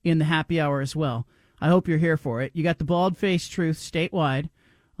Audio in the happy hour as well. I hope you're here for it. You got the Bald-Faced Truth statewide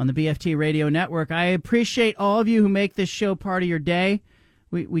on the BFT Radio Network. I appreciate all of you who make this show part of your day.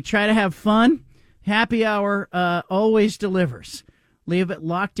 We try to have fun. Happy hour always delivers. Leave it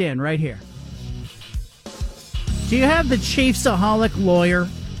locked in right here. Do you have the Chiefsaholic lawyer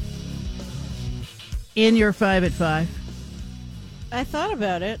in your 5 at 5? I thought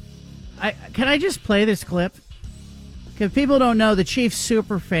about it. Can I just play this clip? Because people don't know, the Chiefs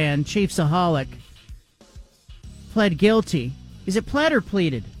superfan, Chiefsaholic, pled guilty. Is it pled or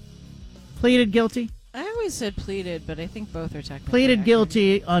pleaded? Pleaded guilty? I always said pleaded, but I think both are technically Pleaded accurate.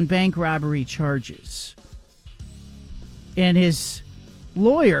 guilty on bank robbery charges. And his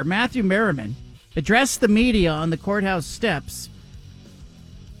lawyer, Matthew Merriman, addressed the media on the courthouse steps.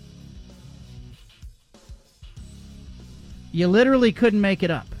 You literally couldn't make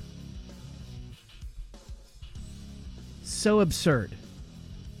it up. So absurd.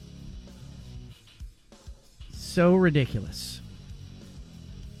 So ridiculous.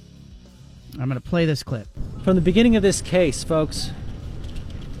 I'm going to play this clip. From the beginning of this case, folks,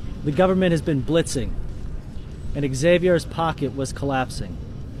 the government has been blitzing, and Xavier's pocket was collapsing.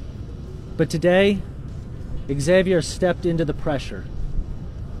 But today, Xavier stepped into the pressure.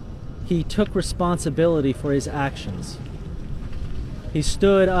 He took responsibility for his actions. He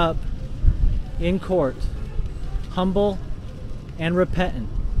stood up in court, humble and repentant,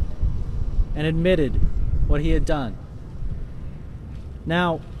 and admitted what he had done.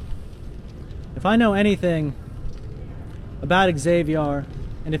 Now, if I know anything about Xavier,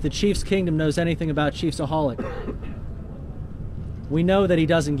 and if the Chiefs Kingdom knows anything about Chiefsaholic, we know that he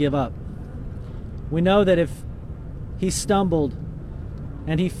doesn't give up. We know that if he stumbled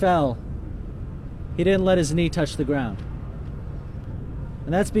and he fell, he didn't let his knee touch the ground.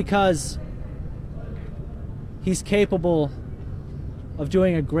 And that's because he's capable of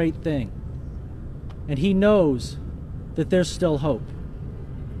doing a great thing. And he knows that there's still hope.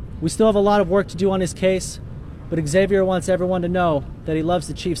 We still have a lot of work to do on his case, but Xavier wants everyone to know that he loves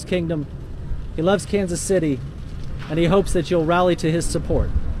the Chiefs Kingdom, he loves Kansas City, and he hopes that you'll rally to his support.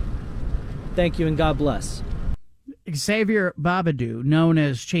 Thank you and God bless. Xavier Babadoo, known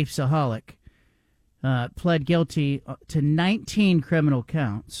as Chiefsaholic, pled guilty to 19 criminal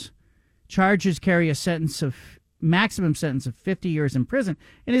counts. Charges carry a maximum sentence of 50 years in prison.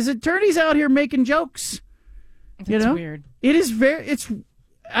 And his attorney's out here making jokes. That's weird. It is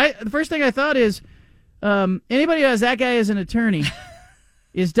the first thing I thought is, anybody who has that guy as an attorney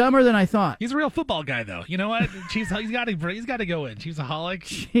is dumber than I thought. He's a real football guy, though. You know what? He's got to go in. Chiefsaholic.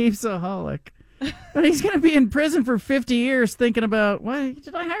 Chiefsaholic. But he's going to be in prison for 50 years thinking about, why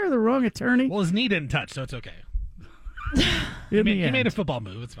did I hire the wrong attorney? Well, his knee didn't touch, so it's okay. He made a football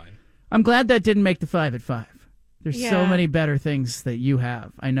move. It's fine. I'm glad that didn't make the 5 at 5. There's so many better things that you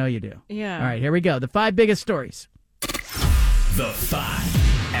have. I know you do. Yeah. All right, here we go. The 5 biggest stories. The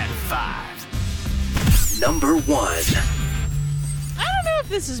 5 at 5. Number 1. I don't know if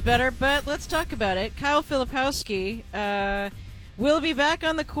this is better, but let's talk about it. Kyle Filipowski will be back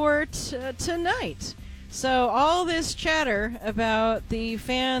on the court tonight. So all this chatter about the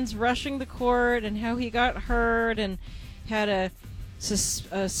fans rushing the court and how he got hurt and had a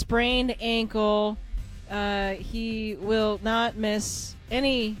sprained ankle, he will not miss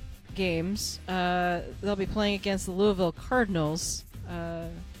any games. They'll be playing against the Louisville Cardinals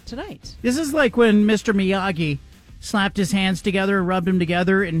tonight. This is like when Mr. Miyagi slapped his hands together, rubbed them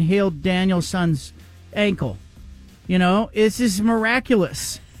together, and healed Daniel's son's ankle. You know, this is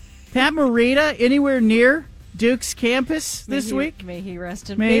miraculous. Pat Morita, anywhere near Duke's campus this week? May he rest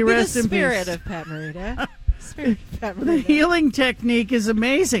in May he maybe rest the in spirit peace. of Pat Morita. The healing technique is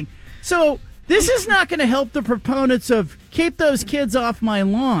amazing. So this is not going to help the proponents of keep those kids off my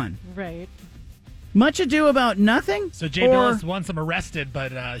lawn. Right. Much ado about nothing? So Jay Billis wants him arrested,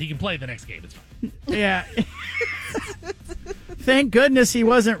 but he can play the next game. It's fine. Yeah. Thank goodness he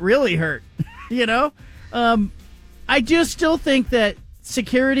wasn't really hurt. You know? I just still think that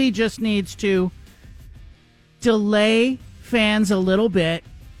security just needs to delay fans a little bit,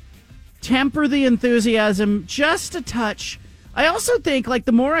 temper the enthusiasm just a touch. I also think, like,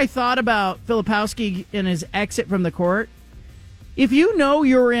 the more I thought about Filipowski and his exit from the court, if you know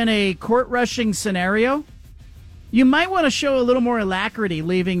you're in a court-rushing scenario, you might want to show a little more alacrity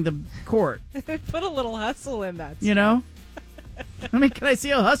leaving the court. Put a little hustle in that. You know? I mean, can I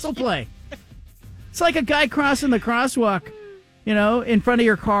see a hustle play? It's like a guy crossing the crosswalk, you know, in front of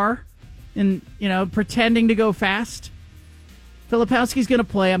your car and, you know, pretending to go fast. Filipowski's going to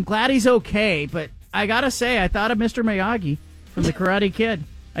play. I'm glad he's okay, but I got to say, I thought of Mr. Miyagi from The Karate Kid.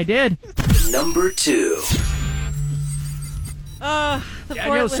 I did. Number 2.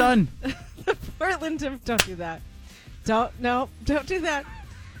 Daniel, son. The Portland Timbers. Don't do that. Don't do that.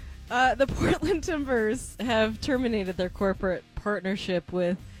 The Portland Timbers have terminated their corporate partnership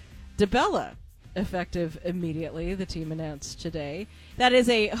with DeBella, effective immediately, the team announced today. That is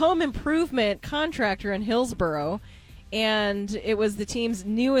a home improvement contractor in Hillsborough, and it was the team's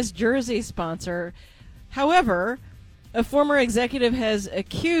newest jersey sponsor. However, a former executive has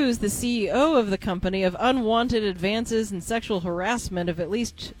accused the CEO of the company of unwanted advances and sexual harassment of at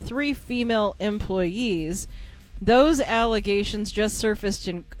least 3 female employees. Those allegations just surfaced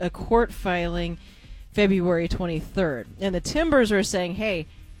in a court filing February 23rd. And the Timbers are saying, hey,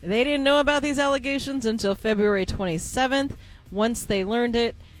 they didn't know about these allegations until February 27th. Once they learned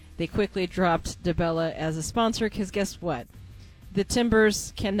it, they quickly dropped DeBella as a sponsor, because guess what? The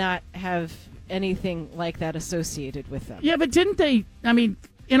Timbers cannot have anything like that associated with them. Yeah, but didn't they, I mean,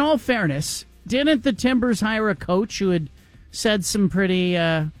 in all fairness, didn't the Timbers hire a coach who had said some pretty,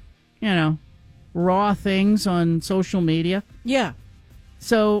 raw things on social media? Yeah.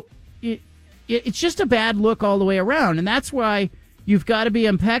 So it's just a bad look all the way around, and that's why you've got to be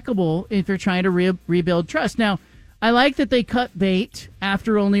impeccable if you're trying to rebuild trust. Now, I like that they cut bait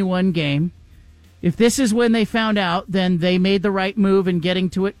after only one game. If this is when they found out, then they made the right move in getting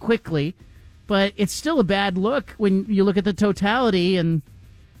to it quickly. But it's still a bad look when you look at the totality and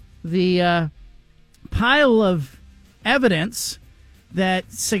the pile of evidence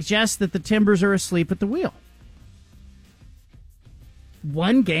that suggests that the Timbers are asleep at the wheel.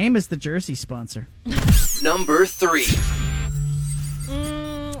 One game as the jersey sponsor. Number 3.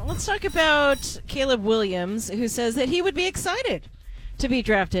 Let's talk about Caleb Williams, who says that he would be excited to be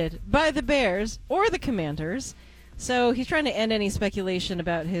drafted by the Bears or the Commanders. So he's trying to end any speculation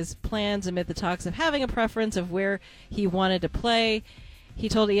about his plans amid the talks of having a preference of where he wanted to play. He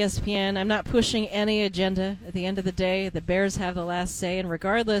told ESPN, I'm not pushing any agenda. At the end of the day, the Bears have the last say, and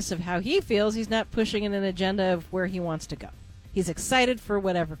regardless of how he feels, he's not pushing an agenda of where he wants to go. He's excited for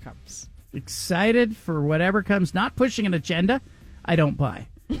whatever comes. Excited for whatever comes. Not pushing an agenda. I don't buy.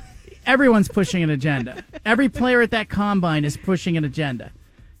 Everyone's pushing an agenda. Every player at that combine is pushing an agenda.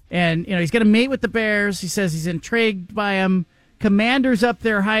 And, he's going to meet with the Bears. He says he's intrigued by them. Commanders up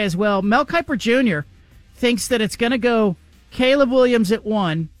there high as well. Mel Kiper Jr. thinks that it's going to go Caleb Williams at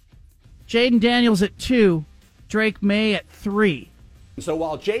 1, Jaden Daniels at 2, Drake May at 3. So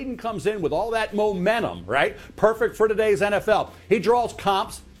while Jaden comes in with all that momentum, right, perfect for today's NFL, he draws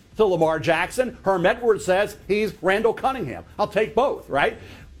comps to Lamar Jackson. Herm Edwards says he's Randall Cunningham. I'll take both, right?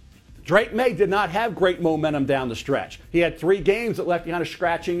 Drake May did not have great momentum down the stretch. He had 3 games that left you kind of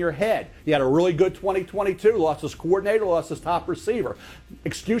scratching your head. He had a really good 2022, lost his coordinator, lost his top receiver.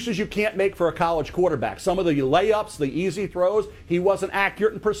 Excuses you can't make for a college quarterback. Some of the layups, the easy throws, he wasn't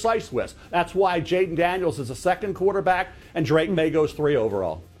accurate and precise with. That's why Jaden Daniels is a second quarterback and Drake May goes 3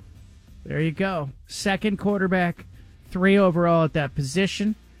 overall. There you go. Second quarterback, 3 overall at that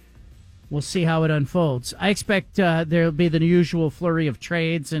position. We'll see how it unfolds. I expect there'll be the usual flurry of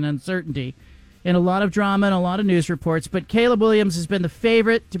trades and uncertainty and a lot of drama and a lot of news reports. But Caleb Williams has been the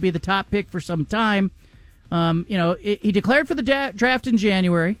favorite to be the top pick for some time. He declared for the draft in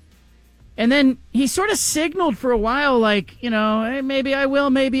January. And then he sort of signaled for a while like, hey, maybe I will,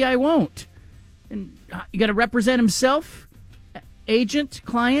 maybe I won't. And you got to represent himself, agent,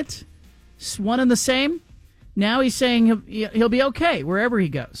 client, one and the same. Now he's saying he'll be okay wherever he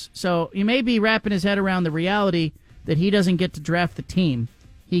goes. So he may be wrapping his head around the reality that he doesn't get to draft the team.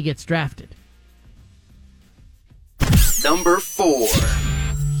 He gets drafted. Number 4.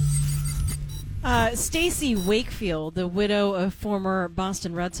 Stacey Wakefield, the widow of former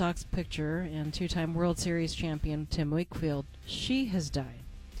Boston Red Sox pitcher and two-time World Series champion Tim Wakefield, she has died.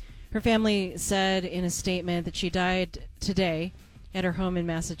 Her family said in a statement that she died today at her home in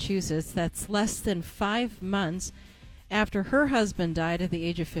Massachusetts. That's less than 5 months after her husband died at the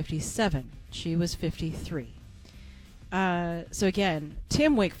age of 57. She was 53. So again,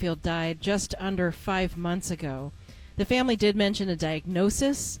 Tim Wakefield died just under 5 months ago. The family did mention a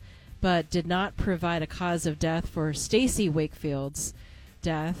diagnosis, but did not provide a cause of death for Stacey Wakefield's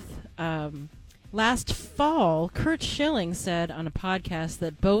death. Last fall, Kurt Schilling said on a podcast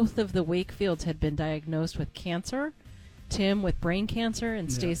that both of the Wakefields had been diagnosed with cancer. Tim with brain cancer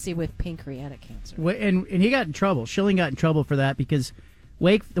and Stacey with pancreatic cancer. And he got in trouble. Schilling got in trouble for that because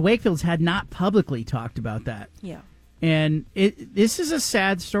the Wakefields had not publicly talked about that. Yeah. And this is a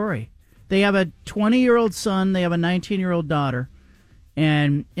sad story. They have a 20-year-old son. They have a 19-year-old daughter.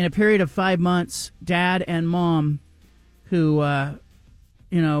 And in a period of 5 months, Dad and Mom, who,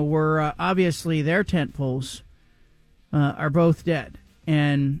 were obviously their tent poles, are both dead.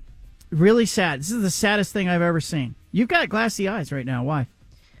 And really sad. This is the saddest thing I've ever seen. You've got glassy eyes right now. Why?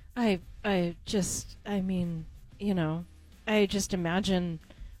 I just imagine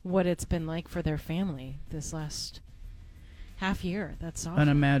what it's been like for their family this last half year. That's awful.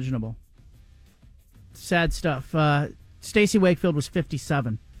 Unimaginable. Sad stuff. Stacey Wakefield was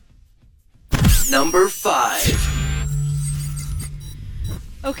 57. Number 5.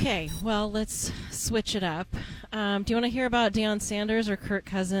 Okay, well, let's switch it up. Do you want to hear about Deion Sanders or Kirk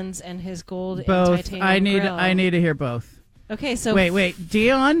Cousins and his gold and titanium grill? I need to hear both. Okay, so wait,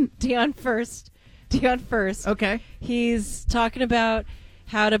 Deion first. Okay. He's talking about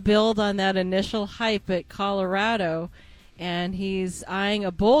how to build on that initial hype at Colorado, and he's eyeing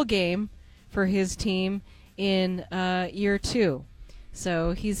a bowl game for his team in year 2.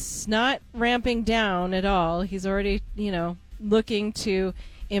 So he's not ramping down at all. He's already, looking to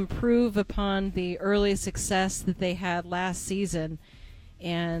improve upon the early success that they had last season,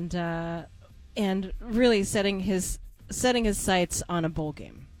 and really setting his sights on a bowl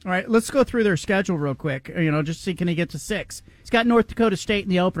game. All right, let's go through their schedule real quick. Just see, can he get to 6? He's got North Dakota State in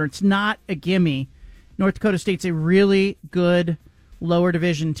the opener. It's not a gimme. North Dakota State's a really good lower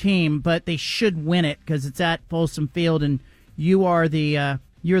division team, but they should win it because it's at Folsom Field, and you're the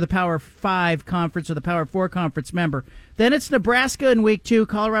Power 5 conference or the Power 4 conference member. Then it's Nebraska in week 2,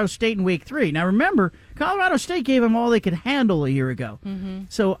 Colorado State in week 3. Now remember, Colorado State gave them all they could handle a year ago. Mm-hmm.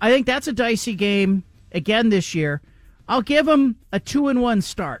 So I think that's a dicey game again this year. I'll give them a 2-1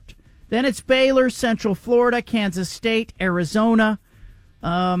 start. Then it's Baylor, Central Florida, Kansas State, Arizona.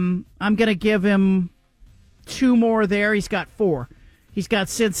 I'm going to give him 2 more there. He's got 4. He's got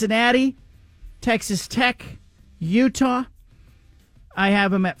Cincinnati, Texas Tech, Utah. I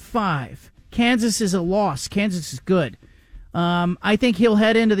have him at 5. Kansas is a loss. Kansas is good. I think he'll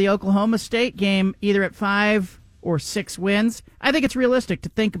head into the Oklahoma State game either at 5 or 6 wins. I think it's realistic to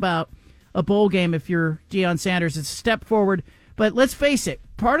think about a bowl game if you're Deion Sanders. It's a step forward. But let's face it,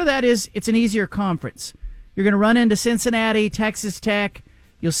 part of that is it's an easier conference. You're going to run into Cincinnati, Texas Tech.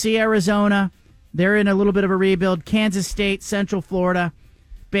 You'll see Arizona. They're in a little bit of a rebuild. Kansas State, Central Florida,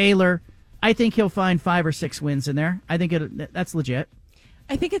 Baylor. I think he'll find 5 or 6 wins in there. I think that's legit.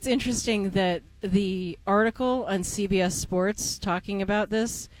 I think it's interesting that the article on CBS Sports talking about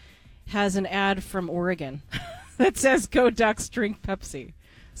this has an ad from Oregon that says, "Go Ducks, drink Pepsi."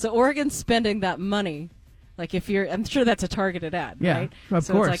 So Oregon's spending that money. Like I'm sure that's a targeted ad, yeah, right? Of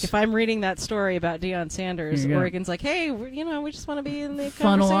so course. It's like if I'm reading that story about Deion Sanders, Oregon's like, hey, we just want to be in the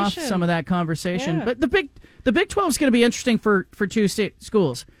funnel conversation. Off some of that conversation. Yeah. But the Big 12 is going to be interesting for 2 state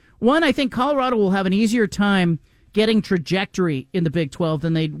schools. One, I think Colorado will have an easier time getting trajectory in the Big 12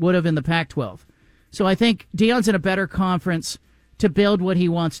 than they would have in the Pac-12. So I think Deion's in a better conference to build what he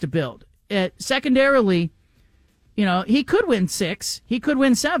wants to build. Secondarily, he could win 6. He could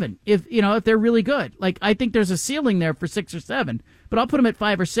win 7 if they're really good. Like, I think there's a ceiling there for 6 or 7, but I'll put him at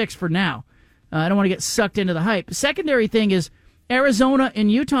 5 or 6 for now. I don't want to get sucked into the hype. Secondary thing is Arizona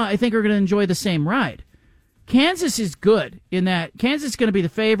and Utah, I think, are going to enjoy the same ride. Kansas is good in that Kansas is going to be the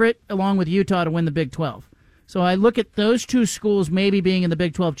favorite along with Utah to win the Big 12. So I look at those 2 schools maybe being in the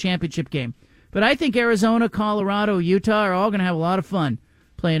Big 12 championship game. But I think Arizona, Colorado, Utah are all going to have a lot of fun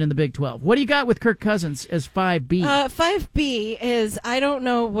playing in the Big 12. What do you got with Kirk Cousins as 5B? 5B is, I don't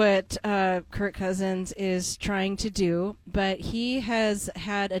know what Kirk Cousins is trying to do, but he has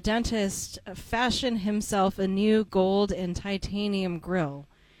had a dentist fashion himself a new gold and titanium grill.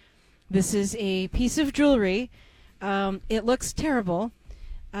 This is a piece of jewelry. It looks terrible.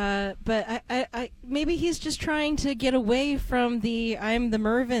 But I maybe he's just trying to get away from the I'm the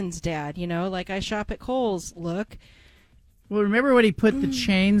Mervin's dad, like I shop at Kohl's look. Well, remember when he put the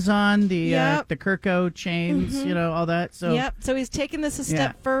chains on, the Kirko chains, Mm-hmm. all that? So So he's taken this a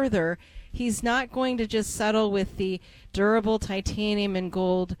step further. He's not going to just settle with the durable titanium and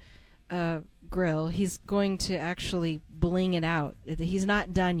gold grill. He's going to actually bling it out. He's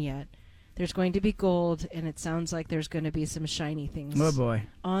not done yet. There's going to be gold, and it sounds like there's going to be some shiny things. Oh, boy.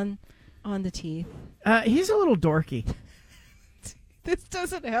 On the teeth. He's a little dorky. This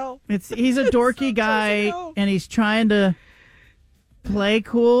doesn't help. He's a dorky guy, and he's trying to play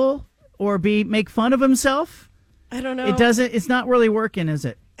cool or make fun of himself. I don't know. It's not really working, is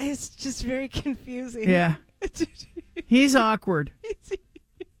it? It's just very confusing. Yeah. He's awkward.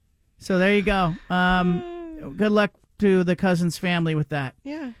 So there you go. Good luck to the Cousins family with that.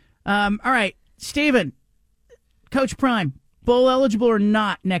 Yeah. All right, Steven, Coach Prime, bowl eligible or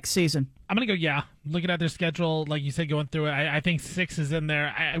not next season? I'm going to go, looking at their schedule, like you said, going through it, I think 6 is in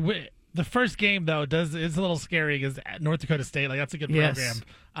there. The first game, though, is a little scary because North Dakota State, that's a good program.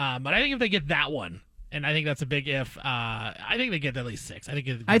 But I think if they get that one, and I think that's a big if, I think they get at least 6.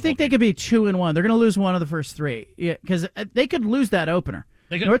 I think they could be 2-1. They're going to lose one of the first 3 because they could lose that opener.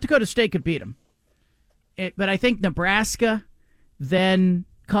 North Dakota State could beat them. But I think Nebraska, then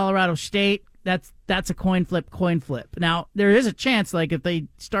Colorado State, that's a coin flip. Now, there is a chance, if they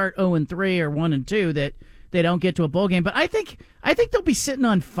start 0-3 or 1-2, that they don't get to a bowl game. But I think they'll be sitting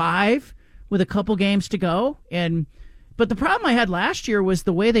on 5 with a couple games to go. But the problem I had last year was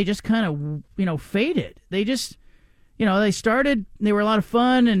the way they just kind of, faded. They just, they started, they were a lot of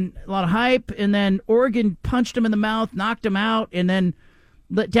fun and a lot of hype, and then Oregon punched them in the mouth, knocked them out, and then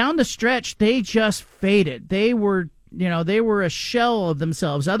down the stretch, they just faded. They were a shell of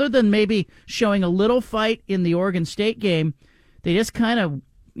themselves. Other than maybe showing a little fight in the Oregon State game, they just kind of,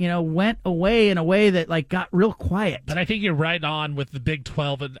 went away in a way that got real quiet. But I think you're right on with the Big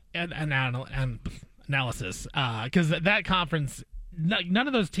 12 and analysis because that conference, none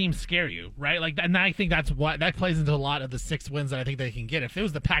of those teams scare you, right? And I think that plays into a lot of the 6 wins that I think they can get. If it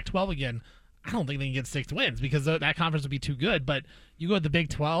was the Pac-12 again, I don't think they can get 6 wins because that conference would be too good. But you go to the Big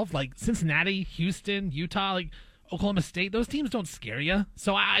 12, Cincinnati, Houston, Utah, Oklahoma State, those teams don't scare you.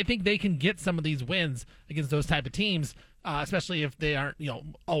 So I think they can get some of these wins against those type of teams, especially if they aren't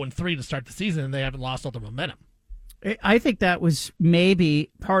 0-3 to start the season and they haven't lost all the momentum. I think that was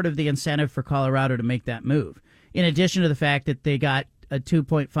maybe part of the incentive for Colorado to make that move, in addition to the fact that they got a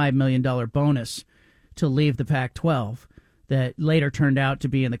 $2.5 million bonus to leave the Pac-12 that later turned out to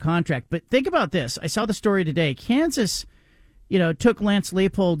be in the contract. But think about this. I saw the story today. Kansas, took Lance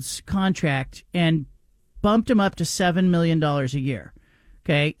Leipold's contract and bumped him up to $7 million a year.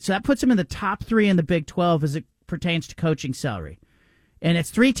 Okay, so that puts him in the top 3 in the Big 12 as it pertains to coaching salary. And it's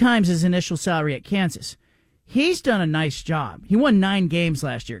 3 times his initial salary at Kansas. He's done a nice job. He won 9 games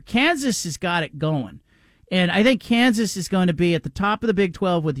last year. Kansas has got it going. And I think Kansas is going to be at the top of the Big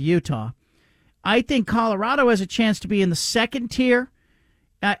 12 with Utah. I think Colorado has a chance to be in the second tier.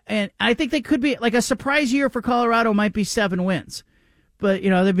 And I think they could be, a surprise year for Colorado might be 7 wins. But,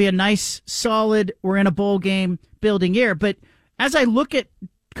 there'd be a nice, solid, we're in a bowl game building year. But as I look at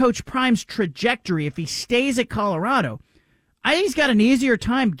Coach Prime's trajectory, if he stays at Colorado, I think he's got an easier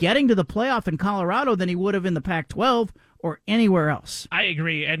time getting to the playoff in Colorado than he would have in the Pac-12 or anywhere else. I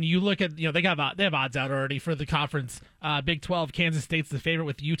agree. And you look at, they have odds out already for the conference. Big 12, Kansas State's the favorite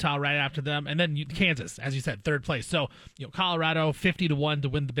with Utah right after them. And then Kansas, as you said, 3rd place. So, Colorado, 50-1 to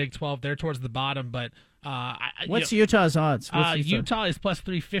win the Big 12. They're towards the bottom, but what's Utah's odds? Utah is plus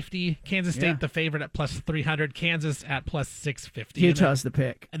 350. Kansas State, the favorite, at plus 300. Kansas at plus 650. Utah's the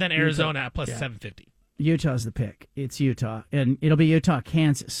pick. And then Arizona at plus 750. Utah's the pick. It's Utah. And it'll be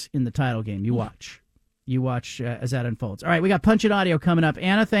Utah-Kansas in the title game. You watch. As that unfolds. All right, we got Punch It Audio coming up.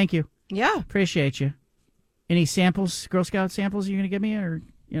 Anna, thank you. Yeah. Appreciate you. Any samples, Girl Scout samples you're going to give me? Or,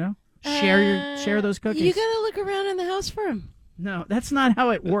 share those cookies? You got to look around in the house for them. No, that's not how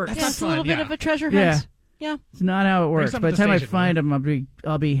it works. That's a little bit of a treasure hunt. Yeah. It's not how it works. By the time I find them,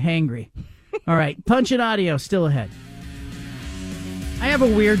 I'll be hangry. All right, Punch It Audio still ahead. I have a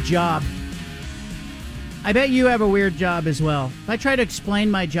weird job. I bet you have a weird job as well. If I try to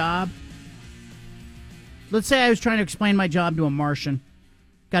explain my job, let's say I was trying to explain my job to a Martian.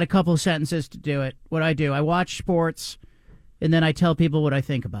 Got a couple of sentences to do it. What do, I watch sports, and then I tell people what I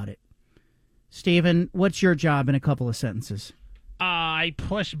think about it. Steven, what's your job in a couple of sentences? I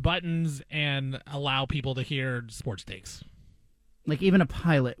push buttons and allow people to hear sports takes. Even a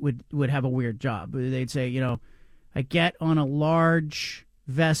pilot would have a weird job. They'd say, I get on a large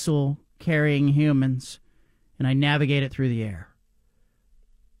vessel carrying humans, and I navigate it through the air.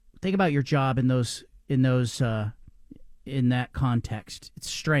 Think about your job in that context. It's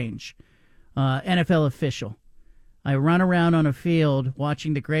strange. NFL official. I run around on a field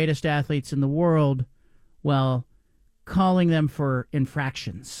watching the greatest athletes in the world while calling them for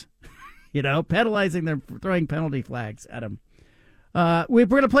infractions. Penalizing them for throwing penalty flags at them. We're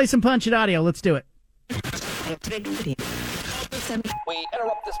going to play some Punch It audio. Let's do it. We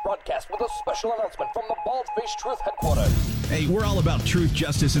interrupt this broadcast with a special announcement from the Bald-Faced Truth Headquarters. Hey, we're all about truth,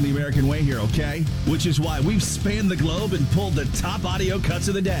 justice, and the American way here, okay? Which is why we've spanned the globe and pulled the top audio cuts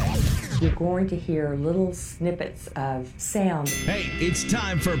of the day. You're going to hear little snippets of sound. Hey, it's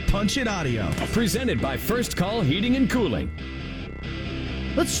time for Punch It Audio. Presented by First Call Heating and Cooling.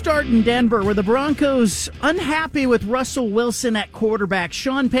 Let's start in Denver, where the Broncos unhappy with Russell Wilson at quarterback.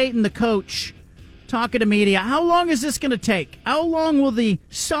 Sean Payton, the coach, talking to media. How long is this going to take? How long will the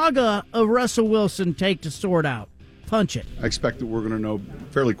saga of Russell Wilson take to sort out? Punch it. I expect that we're going to know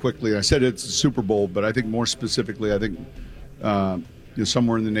fairly quickly. I said it's a Super Bowl, but I think more specifically, I think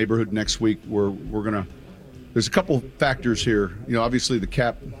somewhere in the neighborhood next week, we're going to. There's a couple factors here. Obviously the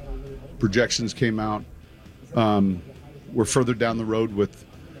cap projections came out. We're further down the road with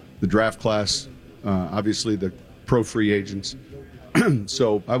the draft class. Obviously the pro free agents.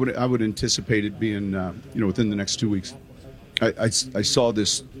 So I would anticipate it being within the next 2 weeks. I saw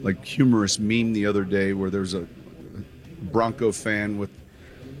this humorous meme the other day where there was a Bronco fan with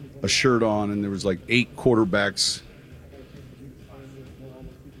a shirt on and there was 8 quarterbacks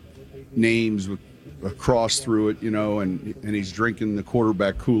names with a cross through it, and he's drinking the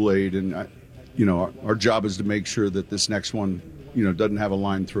quarterback Kool-Aid, and our job is to make sure that this next one doesn't have a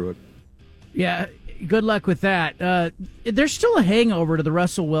line through it. Yeah. Good luck with that. There's still a hangover to the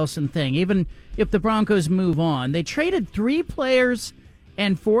Russell Wilson thing, even if the Broncos move on. They traded 3 players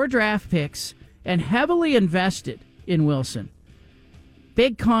and 4 draft picks and heavily invested in Wilson.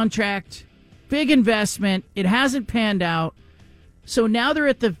 Big contract, big investment. It hasn't panned out. So now they're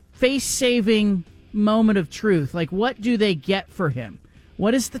at the face-saving moment of truth. What do they get for him?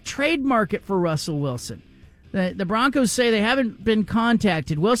 What is the trade market for Russell Wilson? The Broncos say they haven't been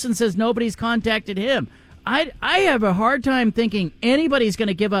contacted. Wilson says nobody's contacted him. I have a hard time thinking anybody's going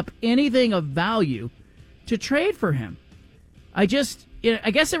to give up anything of value to trade for him. I guess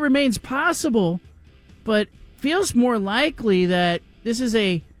it remains possible, but feels more likely that this is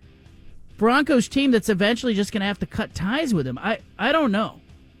a Broncos team that's eventually just going to have to cut ties with him. I don't know.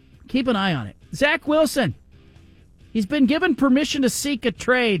 Keep an eye on it. Zach Wilson. He's been given permission to seek a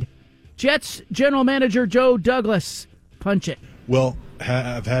trade. Jets general manager Joe Douglas. Punch it. Well,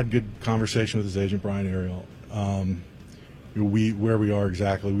 I've had good conversation with his agent Brian Ariel. Where we are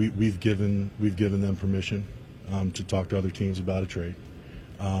exactly, we've given them permission to talk to other teams about a trade.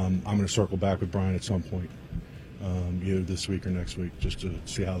 I'm going to circle back with Brian at some point, either this week or next week, just to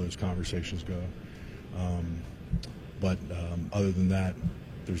see how those conversations go. But other than that,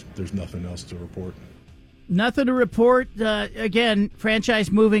 there's nothing else to report. Nothing to report. Again, franchise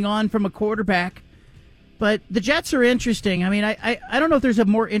moving on from a quarterback. But the Jets are interesting. I mean, I don't know if there's a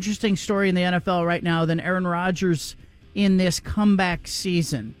more interesting story in the NFL right now than Aaron Rodgers in this comeback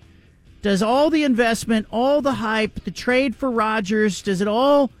season. Does all the investment, all the hype, the trade for Rodgers, does it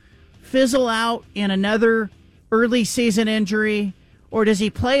all fizzle out in another early season injury? Or does he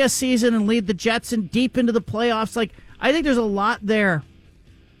play a season and lead the Jets deep into the playoffs? I think there's a lot there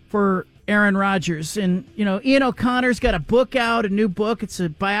for Aaron Rodgers. And, Ian O'Connor's got a new book. It's a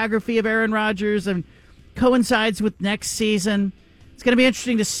biography of Aaron Rodgers and coincides with next season. It's going to be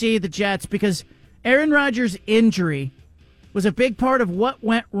interesting to see the Jets because Aaron Rodgers' injury was a big part of what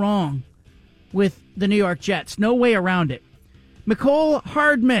went wrong with the New York Jets. No way around it. Mecole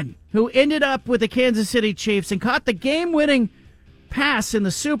Hardman, who ended up with the Kansas City Chiefs and caught the game-winning pass in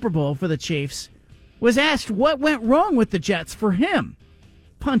the Super Bowl for the Chiefs, was asked what went wrong with the Jets for him.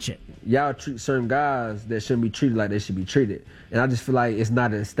 Punch it. Y'all treat certain guys that shouldn't be treated like they should be treated. And I just feel like it's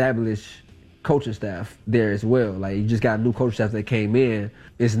not an established coaching staff there as well. You just got a new coaching staff that came in.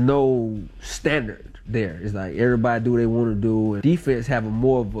 It's no standard there. It's everybody do what they want to do. And defense have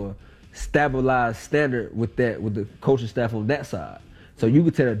more of a stabilized standard with the coaching staff on that side. So you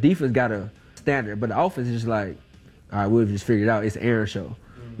could tell the defense got a standard, but the offense is just all right, we'll just figure it out. It's Aaron show.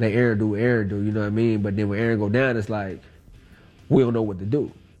 Let Aaron do what Aaron do, you know what I mean? But then when Aaron go down, it's we don't know what to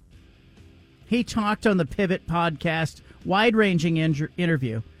do. He talked on the Pivot podcast, wide-ranging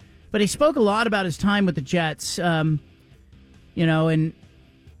interview, but he spoke a lot about his time with the Jets, and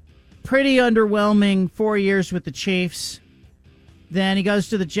pretty underwhelming 4 years with the Chiefs. Then he goes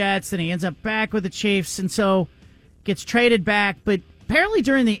to the Jets, then he ends up back with the Chiefs, and so gets traded back. But apparently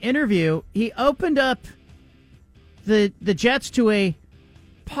during the interview, he opened up the Jets to a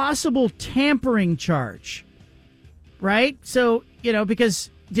possible tampering charge, right? So, because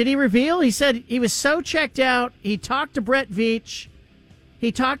did he reveal? He said he was so checked out. He talked to Brett Veach.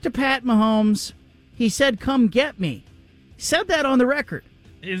 He talked to Pat Mahomes. He said, come get me. He said that on the record.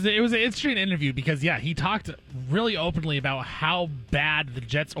 It was an interesting interview because, he talked really openly about how bad the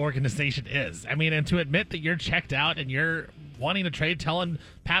Jets organization is. I mean, and to admit that you're checked out and you're wanting to trade, telling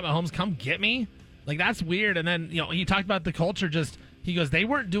Pat Mahomes, come get me, like, that's weird. And then, he talked about the culture he goes, they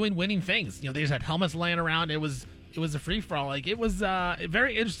weren't doing winning things. They just had helmets laying around. It was a free-for-all. Like, it was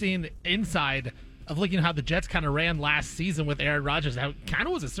very interesting inside of looking at how the Jets kind of ran last season with Aaron Rodgers. How it kind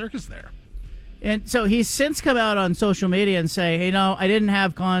of was a circus there. And so he's since come out on social media and say, hey, no, I didn't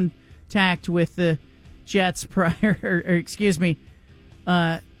have contact with the Jets prior, or excuse me,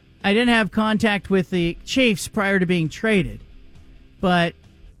 I didn't have contact with the Chiefs prior to being traded. But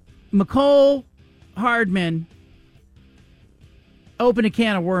McCole Hardman opened a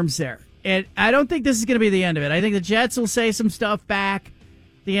can of worms there. And I don't think this is going to be the end of it. I think the Jets will say some stuff back.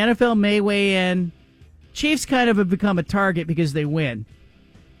 The NFL may weigh in. Chiefs kind of have become a target because they win.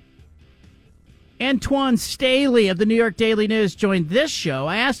 Antwan Staley of the New York Daily News joined this show.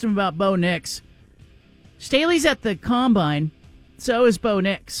 I asked him about Bo Nix. Staley's at the Combine. So is Bo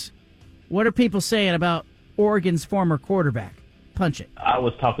Nix. What are people saying about Oregon's former quarterback? Punch it. I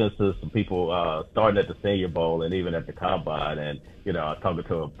was talking to some people starting at the Senior Bowl and even at the Combine, and I was talking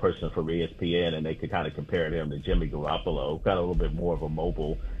to a person from ESPN, and they could kind of compare him to Jimmy Garoppolo, kind of a little bit more of a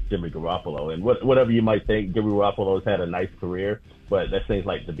mobile Jimmy Garoppolo. And whatever you might think, Jimmy Garoppolo's had a nice career, but that seems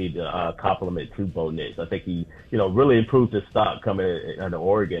like to be the compliment to Bo Nix. I think he, really improved his stock coming into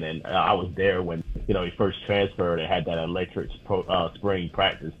Oregon, and I was there when, he first transferred and had that electric spring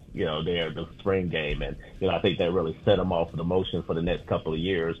practice, the spring game, and I think that really set him off the motion for the next couple of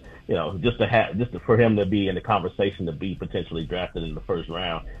years. For him to be in the conversation to be potentially drafted in the first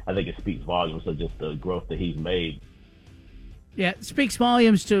round, I think it speaks volumes of just the growth that he's made. Yeah, it speaks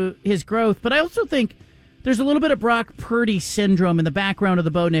volumes to his growth, but I also think there's a little bit of Brock Purdy syndrome in the background of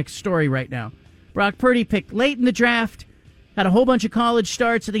the Bo Nix story right now. Brock Purdy picked late in the draft, had a whole bunch of college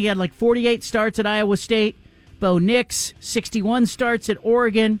starts. I think he had like 48 starts at Iowa State. Bo Nix, 61 starts at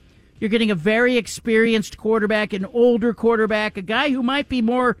Oregon. You're getting a very experienced quarterback, an older quarterback, a guy who might be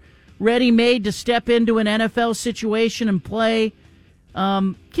more ready-made to step into an NFL situation and play.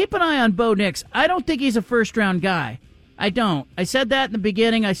 Keep an eye on Bo Nix. I don't think he's a first-round guy. I don't. I said that in the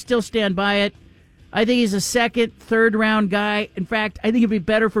beginning. I still stand by it. I think he's a second, third-round guy. In fact, I think it'd be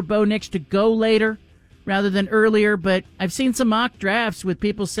better for Bo Nix to go later rather than earlier, but I've seen some mock drafts with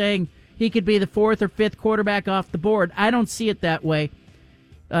people saying he could be the fourth or fifth quarterback off the board. I don't see it that way.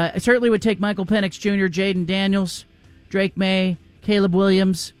 I certainly would take Michael Penix Jr., Jaden Daniels, Drake May, Caleb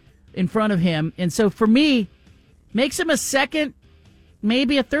Williams in front of him. And so for me, makes him a second,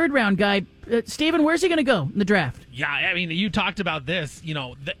 maybe a third-round guy. Steven, where's he going to go in the draft? Yeah, I mean, you talked about this.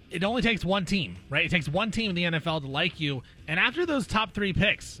 It only takes one team, right? It takes one team in the NFL to like you. And after those top three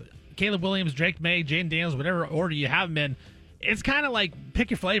picks, Caleb Williams, Drake May, Jaden Daniels, whatever order you have them in, it's kind of like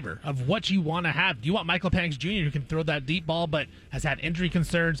pick your flavor of what you want to have. Do you want Michael Penix Jr., who can throw that deep ball but has had injury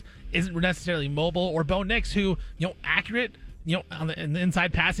concerns, isn't necessarily mobile, or Bo Nix, who, accurate, in the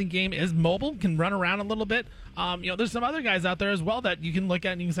inside passing game, is mobile, can run around a little bit. There's some other guys out there as well that you can look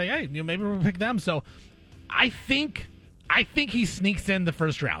at and you can say, hey, maybe we'll pick them. So I think he sneaks in the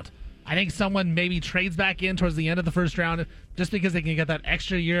first round. I think someone maybe trades back in towards the end of the first round just because they can get that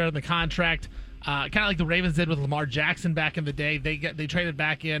extra year on the contract. Kind of like the Ravens did with Lamar Jackson back in the day. They traded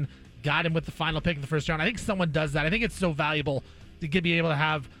back in, got him with the final pick in the first round. I think someone does that. I think it's so valuable to be able to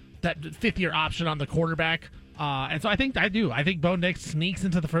have that fifth-year option on the quarterback. And so I think Bo Nix sneaks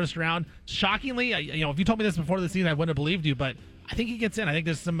into the first round. Shockingly, if you told me this before the season, I wouldn't have believed you, but I think he gets in. I think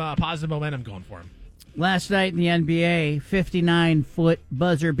there's some positive momentum going for him. Last night in the NBA, 59-foot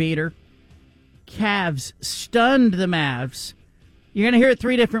buzzer beater. Cavs stunned the Mavs. You're going to hear it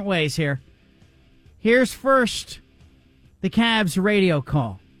three different ways here. Here's first the Cavs radio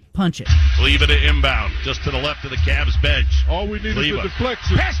call. Punch it. Leave it inbound, just to the left of the Cavs bench. All we need is a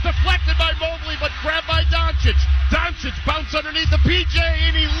deflection. Pass deflected by Mobley, but grabbed by Doncic. Doncic bounced underneath the PJ,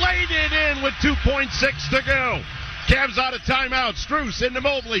 and he laid it in with 2.6 to go. Cavs out of timeout. Strus into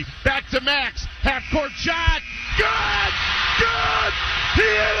Mobley. Back to Max. Half-court shot. Good! Good! He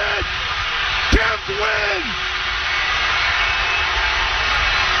hit it! Cavs win!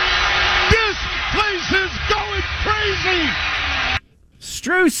 This place is going crazy!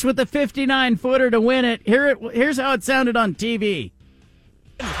 Strus with the 59-footer to win it. Here's how it sounded on TV.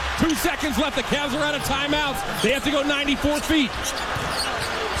 2 seconds left. The Cavs are out of timeouts. They have to go 94 feet.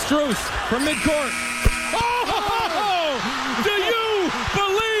 Strus from midcourt. Oh! Do you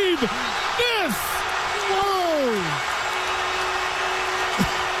believe This! Whoa!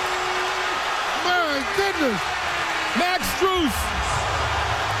 My goodness! Max Strus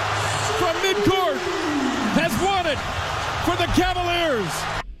from midcourt has won it for the Cavaliers.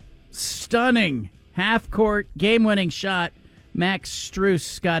 Stunning half-court game-winning shot. Max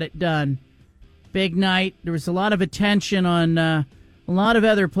Strus got it done. Big night. There was a lot of attention on a lot of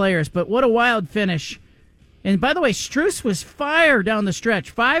other players, but what a wild finish. And by the way, Strus was fire down the stretch.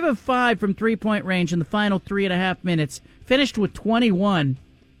 5 of 5 from three-point range in the final 3.5 minutes. Finished with 21.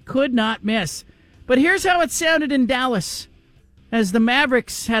 Could not miss. But here's how it sounded in Dallas as the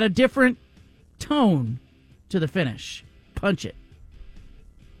Mavericks had a different tone to the finish. Punch it.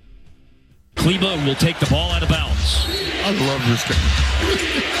 Cleveland will take the ball out of bounds. I love this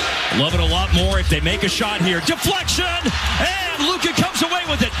game. Love it a lot more if they make a shot here. Deflection! And Luka comes away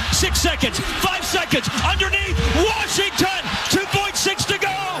with it. 6 seconds, 5 seconds, underneath. Washington! 2.6 to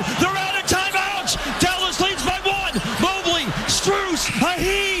go. They're out of timeouts. Dallas leads by 1. Mobley, Strus, a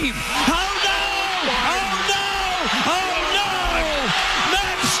heave. Oh no! Oh no! Oh no!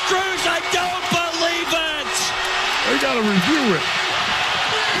 Max Strus, I don't believe it! They got to review it.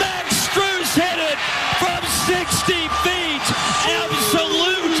 Max Strus hit it from 60 feet.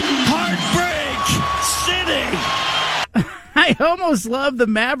 Absolute heartbreak city. I almost love the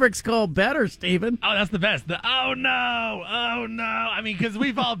Mavericks call better, Steven. Oh, that's the best. The oh no. I mean, because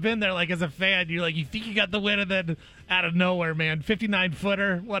we've all been there. Like as a fan, you're like, you think you got the win, and then out of nowhere, man,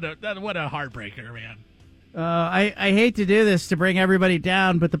 59-footer. What a heartbreaker, man. I hate to do this to bring everybody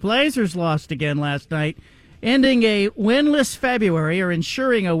down, but the Blazers lost again last night, ending a winless February, or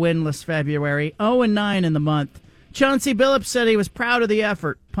ensuring a winless February. 0-9 in the month. Chauncey Billups said he was proud of the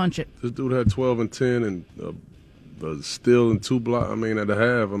effort. Punch it. This dude had 12 and 10 and a steal and 2 blocks. I mean, at the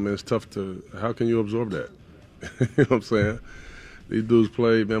half, I mean, it's tough to – how can you absorb that? You know what I'm saying? These dudes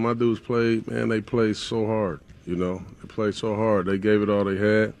played, man. My dudes played, man, they played so hard, you know. They played so hard. They gave it all they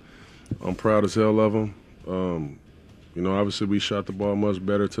had. I'm proud as hell of them. You know, obviously we shot the ball much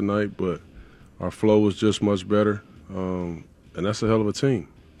better tonight, but our flow was just much better. And that's a hell of a team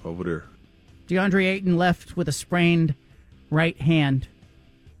over there. DeAndre Ayton left with a sprained right hand.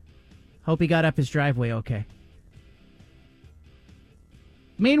 Hope he got up his driveway okay.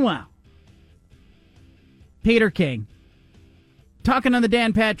 Meanwhile, Peter King talking on the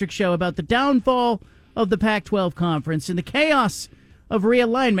Dan Patrick Show about the downfall of the Pac-12 conference and the chaos of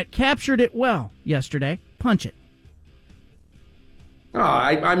realignment. Captured it well yesterday. Punch it. Oh,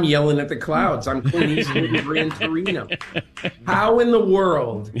 I'm yelling at the clouds. I'm Clint Eastwood in Gran Torino. How in the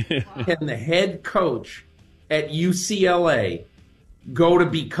world can the head coach at UCLA go to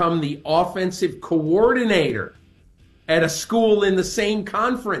become the offensive coordinator at a school in the same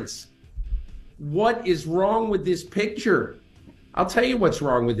conference? What is wrong with this picture? I'll tell you what's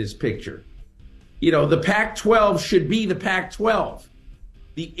wrong with this picture. You know, the Pac-12 should be the Pac-12.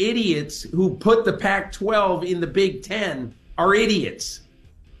 The idiots who put the Pac-12 in the Big Ten are idiots.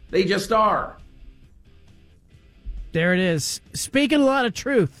 They just are. There it is. Speaking a lot of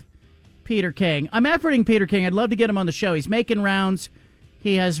truth, Peter King. I'm efforting Peter King. I'd love to get him on the show. He's making rounds.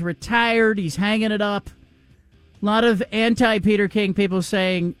 He has retired. He's hanging it up. A lot of anti-Peter King people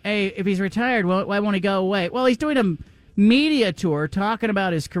saying, hey, if he's retired, why won't he go away? Well, he's doing a media tour talking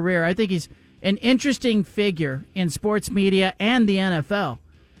about his career. I think he's an interesting figure in sports media and the NFL,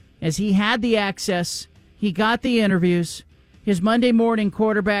 as he had the access. He got the interviews. His Monday morning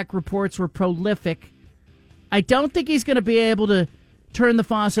quarterback reports were prolific. I don't think he's going to be able to turn the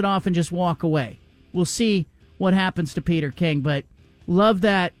faucet off and just walk away. We'll see what happens to Peter King, but love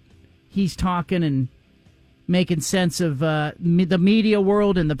that he's talking and making sense of the media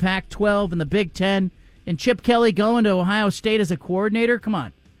world and the Pac-12 and the Big Ten. And Chip Kelly going to Ohio State as a coordinator? Come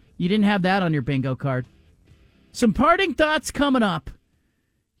on. You didn't have that on your bingo card. Some parting thoughts coming up.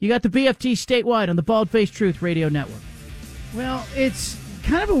 You got the BFT statewide on the Bald Faced Truth Radio Network. Well, it's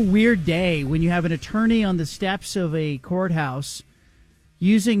kind of a weird day when you have an attorney on the steps of a courthouse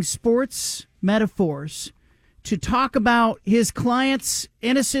using sports metaphors to talk about his client's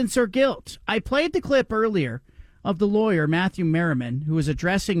innocence or guilt. I played the clip earlier of the lawyer, Matthew Merriman, who was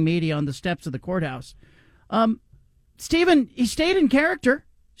addressing media on the steps of the courthouse. Stephen, he stayed in character,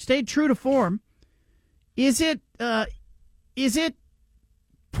 stayed true to form. Is it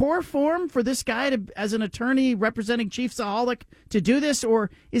poor form for this guy to, as an attorney representing Chief Saholic, to do this,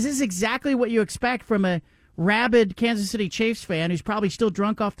 or is this exactly what you expect from a rabid Kansas City Chiefs fan who's probably still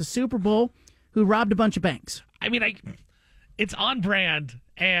drunk off the Super Bowl, who robbed a bunch of banks? I mean, it's on brand,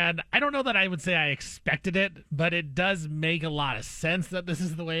 and I don't know that I would say I expected it, but it does make a lot of sense that this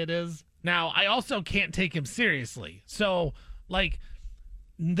is the way it is. Now, I also can't take him seriously. So, like,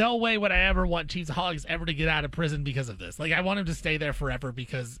 no way would I ever want Chiefs-holics ever to get out of prison because of this. Like, I want him to stay there forever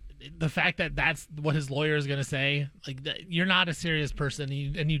because the fact that that's what his lawyer is going to say, like, you're not a serious person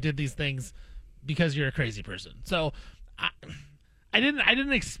and you did these things because you're a crazy person. So I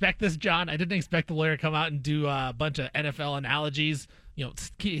didn't expect this, John. I didn't expect the lawyer to come out and do a bunch of NFL analogies. You know,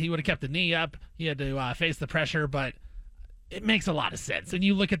 he would have kept the knee up. He had to face the pressure, but it makes a lot of sense. And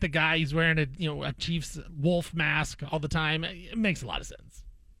you look at the guy, he's wearing a Chiefs wolf mask all the time. It makes a lot of sense.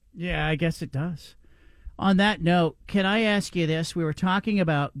 Yeah, I guess it does. On that note, can I ask you this? We were talking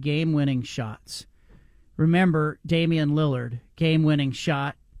about game-winning shots. Remember Damian Lillard, game-winning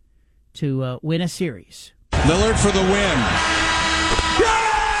shot to win a series. Lillard for the win.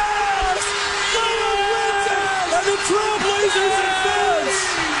 Yes! Lillard wins it! And the Trailblazers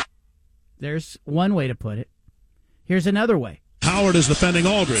advance! There's one way to put it. Here's another way. Howard is defending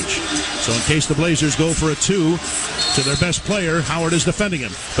Aldridge. So in case the Blazers go for a 2 to their best player, Howard is defending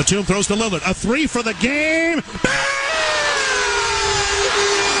him. Batum throws to Lillard. A 3 for the game.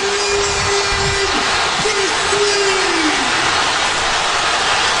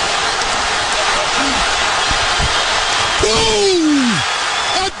 Boom!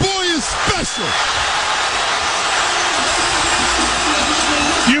 That boy is special.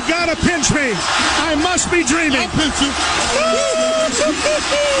 You've got to pinch me. I must be dreaming. I'll pinch you.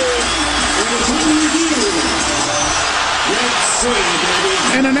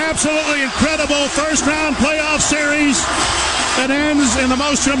 In an absolutely incredible first-round playoff series that ends in the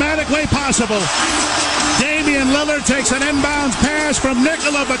most dramatic way possible. Damian Lillard takes an inbounds pass from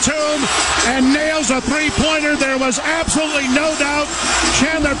Nikola Batum and nails a three-pointer. There was absolutely no doubt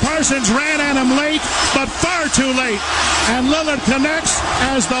Chandler Parsons ran at him late, but far too late. And Lillard connects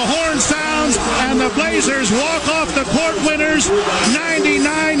as the horn sounds, and the Blazers walk off the court winners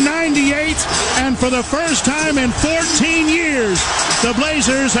 99-98. And for the first time in 14 years, the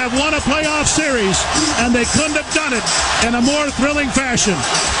Blazers have won a playoff series, and they couldn't have done it in a more thrilling fashion.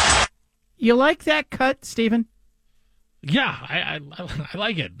 You like that cut, Stephen? Yeah, I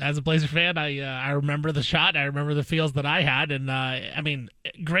like it. As a Blazer fan, I remember the shot. I remember the feels that I had, and I mean,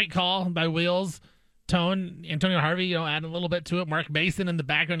 great call by Wheels. Tone, Antonio Harvey, add a little bit to it. Mark Mason in the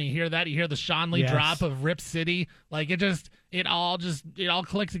background. You hear that? You hear the Sean Lee drop of Rip City. Like it all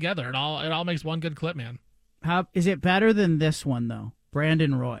clicks together. It all makes one good clip, man. How is it better than this one though?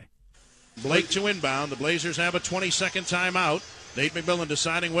 Brandon Roy. Blake to inbound. The Blazers have a 20-second timeout. Nate McMillan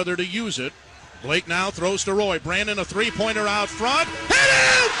deciding whether to use it. Blake now throws to Roy. Brandon, a three-pointer out front. Hit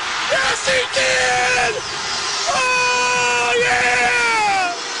him! Yes, he did! Oh,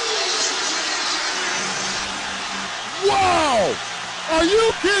 yeah! Wow! Are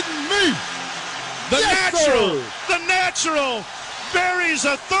you kidding me? The natural buries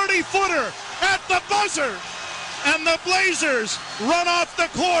a 30-footer at the buzzer, and the Blazers run off the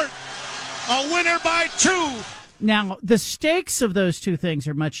court. A winner by 2. Now, the stakes of those two things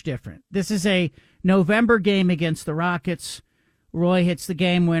are much different. This is a November game against the Rockets. Roy hits the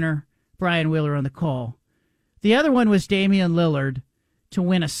game winner. Brian Wheeler on the call. The other one was Damian Lillard to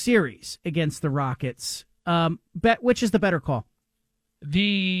win a series against the Rockets. Which is the better call?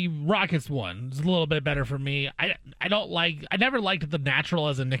 The Rockets one is a little bit better for me. I never liked the natural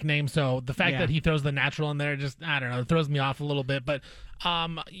as a nickname, so the fact that he throws the natural in there just, I don't know, it throws me off a little bit. But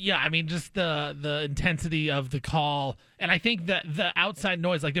I mean, just the intensity of the call, and I think that the outside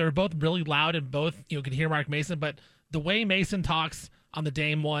noise, like they were both really loud and both could hear Mark Mason, but the way Mason talks on the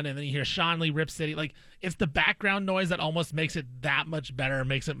Dame one, and then you hear Sean Lee, Rip City, like it's the background noise that almost makes it that much better,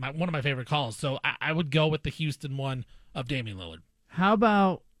 makes it one of my favorite calls. So I would go with the Houston one of Damian Lillard. How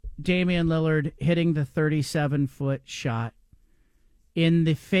about Damian Lillard hitting the 37-foot shot in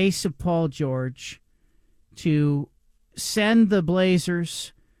the face of Paul George to send the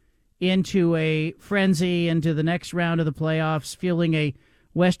Blazers into a frenzy, into the next round of the playoffs, fueling a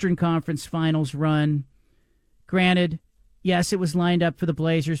Western Conference Finals run? Granted, yes, it was lined up for the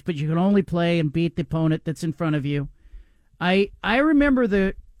Blazers, but you can only play and beat the opponent that's in front of you. I remember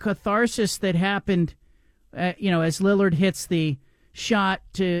the catharsis that happened, as Lillard hits the shot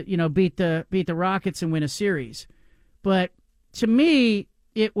to beat the Rockets and win a series. But to me,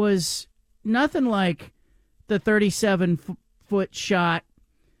 it was nothing like the 37-foot shot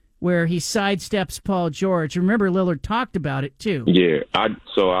where he sidesteps Paul George. Remember, Lillard talked about it too. Yeah,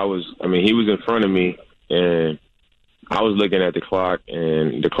 he was in front of me, and I was looking at the clock,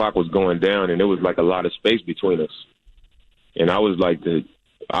 and the clock was going down, and there was like a lot of space between us. And I was like,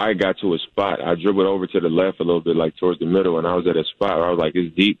 I got to a spot. I dribbled over to the left a little bit, like towards the middle, and I was at a spot where I was like,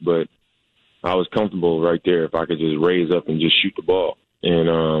 it's deep, but I was comfortable right there if I could just raise up and just shoot the ball.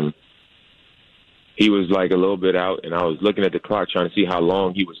 And he was like a little bit out, and I was looking at the clock trying to see how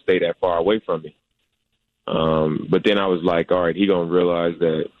long he would stay that far away from me. But then I was like, all right, he going to realize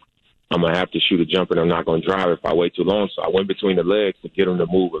that I'm going to have to shoot a jumper, and I'm not going to drive if I wait too long. So I went between the legs to get him to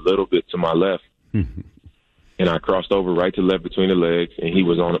move a little bit to my left. And I crossed over right to left between the legs, and he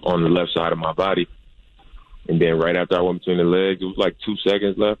was on the left side of my body. And then right after I went between the legs, it was like 2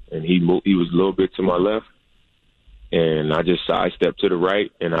 seconds left, and he was a little bit to my left. And I just sidestepped to the right,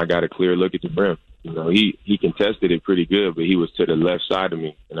 and I got a clear look at the brim. You know, he contested it pretty good, but he was to the left side of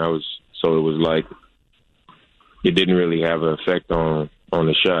me, and it was like it didn't really have an effect on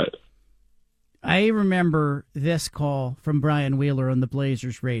the shot. I remember this call from Brian Wheeler on the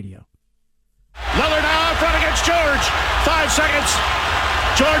Blazers radio. Lillard now in front against George. 5 seconds.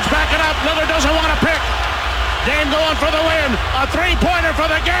 George backing up. Lillard doesn't want to pick. Dame going for the win. A three-pointer for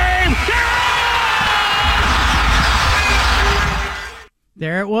the game.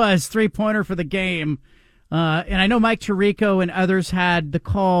 There it was, three-pointer for the game. And I know Mike Tirico and others had the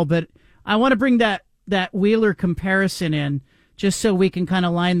call, but I want to bring that Wheeler comparison in just so we can kind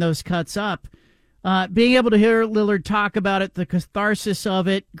of line those cuts up. Being able to hear Lillard talk about it, the catharsis of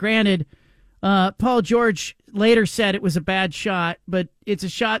it. Granted, Paul George later said it was a bad shot, but it's a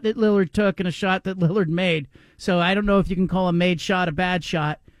shot that Lillard took and a shot that Lillard made. So I don't know if you can call a made shot a bad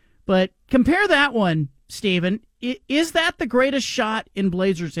shot. But compare that one, Stephen. Is that the greatest shot in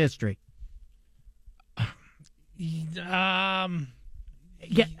Blazers history? Yeah,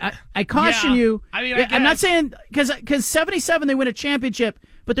 I caution you. I mean, I'm not saying because 77 they win a championship,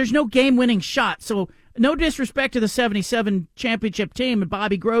 but there's no game-winning shot. So no disrespect to the 77 championship team and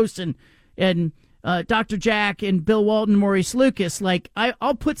Bobby Gross and Dr. Jack and Bill Walton, Maurice Lucas. Like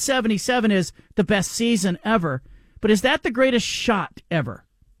I'll put 77 as the best season ever, but is that the greatest shot ever?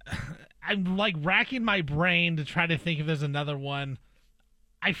 I'm like racking my brain to try to think if there's another one.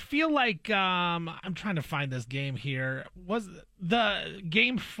 I feel like I'm trying to find this game here. Was the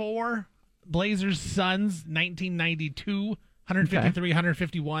game 4 Blazers Suns 1992 153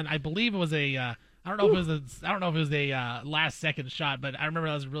 151? I believe it was a I don't know if it was a last second shot, but I remember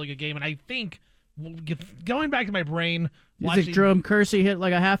that was a really good game. And I think going back to my brain, is it Jerome Kersey hit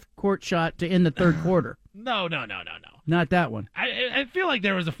like a half court shot to end the third quarter? No. Not that one. I feel like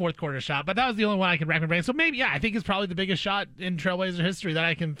there was a fourth quarter shot, but that was the only one I could rack my brain. So maybe, I think it's probably the biggest shot in Trailblazer history that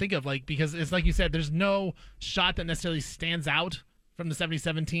I can think of, because it's like you said, there's no shot that necessarily stands out from the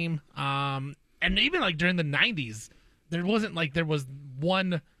 77 team. And even like during the 90s, there wasn't like there was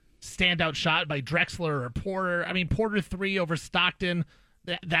one standout shot by Drexler or Porter. I mean, Porter 3 over Stockton,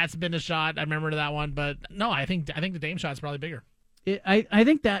 that's been a shot. I remember that one, but no, I think the Dame shot's probably bigger. I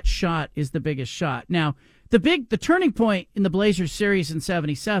think that shot is the biggest shot. Now, the turning point in the Blazers series in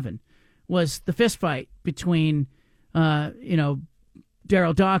 77 was the fist fight between, Daryl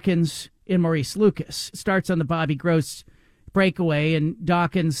Dawkins and Maurice Lucas. It starts on the Bobby Gross breakaway, and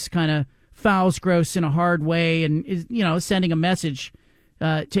Dawkins kind of fouls Gross in a hard way and is, sending a message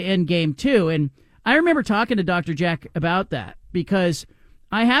to end game 2. And I remember talking to Dr. Jack about that because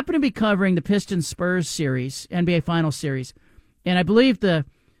I happened to be covering the Pistons Spurs series, NBA Finals series, and I believe the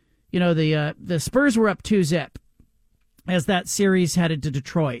Spurs were up 2-0 as that series headed to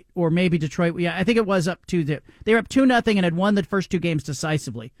Detroit, or maybe Detroit. Yeah, I think it was up 2-0. They were up 2-0 and had won the first 2 games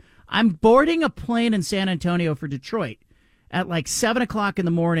decisively. I'm boarding a plane in San Antonio for Detroit at like 7:00 in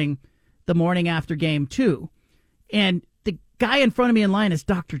the morning after game 2, and the guy in front of me in line is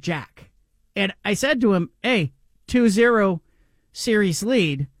Dr. Jack, and I said to him, "Hey, 2-0 series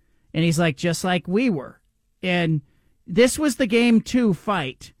lead," and he's like, "Just like we were," and this was the game 2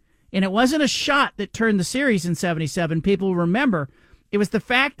 fight. And it wasn't a shot that turned the series in 77. People remember it was the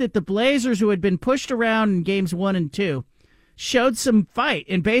fact that the Blazers, who had been pushed around in games 1 and 2, showed some fight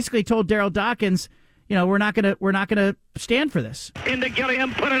and basically told Daryl Dawkins, we're not gonna stand for this. Into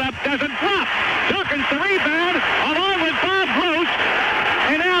Gilliam, put it up, doesn't drop. Dawkins the rebound, along with Bob Gross,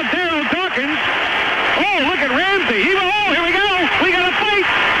 and now Daryl Dawkins. Oh, look at Ramsey. Here we go. We got a fight.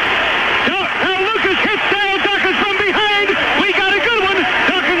 Now Lucas hits Daryl Dawkins from behind. We got a good one.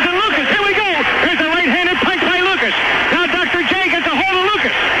 Dawkins and Lucas. Here we go. Here's a right-handed punch by Lucas. Now Dr. J gets a hold of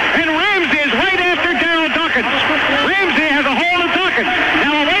Lucas. And Ramsey is right after Daryl Dawkins. Ramsey has a hold of Dawkins.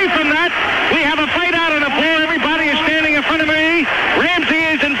 Now away from that, we have a fight out on the floor. Everybody is standing in front of me. Ramsey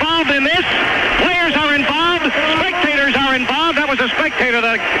is involved in this. Players are involved. Spectators are involved. That was a spectator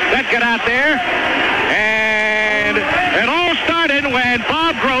that got out there. And it all started when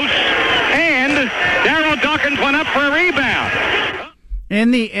Bob Gross and Daryl Dawkins went up for a rebound.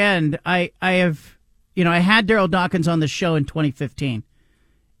 In the end, I have, I had Daryl Dawkins on the show in 2015,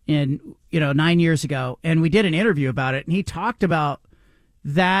 and 9 years ago, and we did an interview about it, and he talked about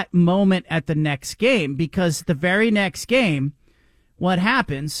that moment at the next game, because the very next game, what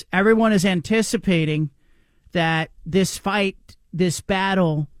happens, everyone is anticipating that this fight, this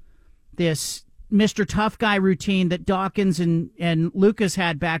battle, this Mr. Tough Guy routine that Dawkins and Lucas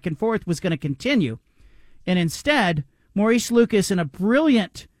had back and forth was going to continue. And instead, Maurice Lucas, in a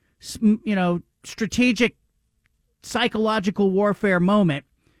brilliant, strategic psychological warfare moment,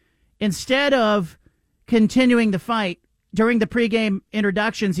 instead of continuing the fight, during the pregame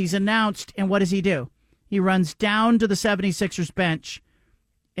introductions, he's announced, and what does he do? He runs down to the 76ers bench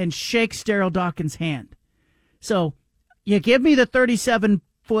and shakes Daryl Dawkins' hand. So you give me the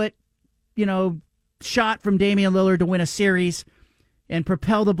 37-foot, shot from Damian Lillard to win a series and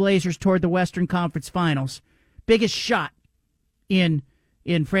propel the Blazers toward the Western Conference Finals. Biggest shot in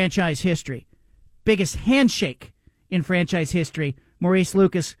franchise history. Biggest handshake in franchise history. Maurice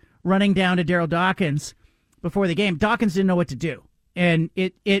Lucas running down to Daryl Dawkins before the game. Dawkins didn't know what to do. And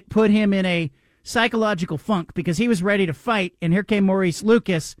it put him in a psychological funk because he was ready to fight. And here came Maurice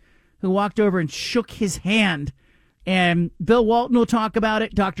Lucas, who walked over and shook his hand. And Bill Walton will talk about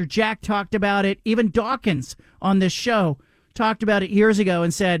it. Dr. Jack talked about it. Even Dawkins on this show talked about it years ago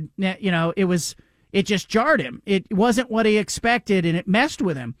and said, it just jarred him. It wasn't what he expected, and it messed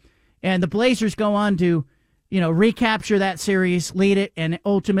with him. And the Blazers go on to, recapture that series, lead it, and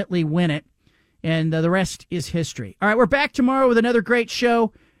ultimately win it. And the rest is history. All right, we're back tomorrow with another great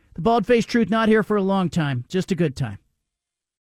show. The Bald-Faced Truth not here for a long time, just a good time.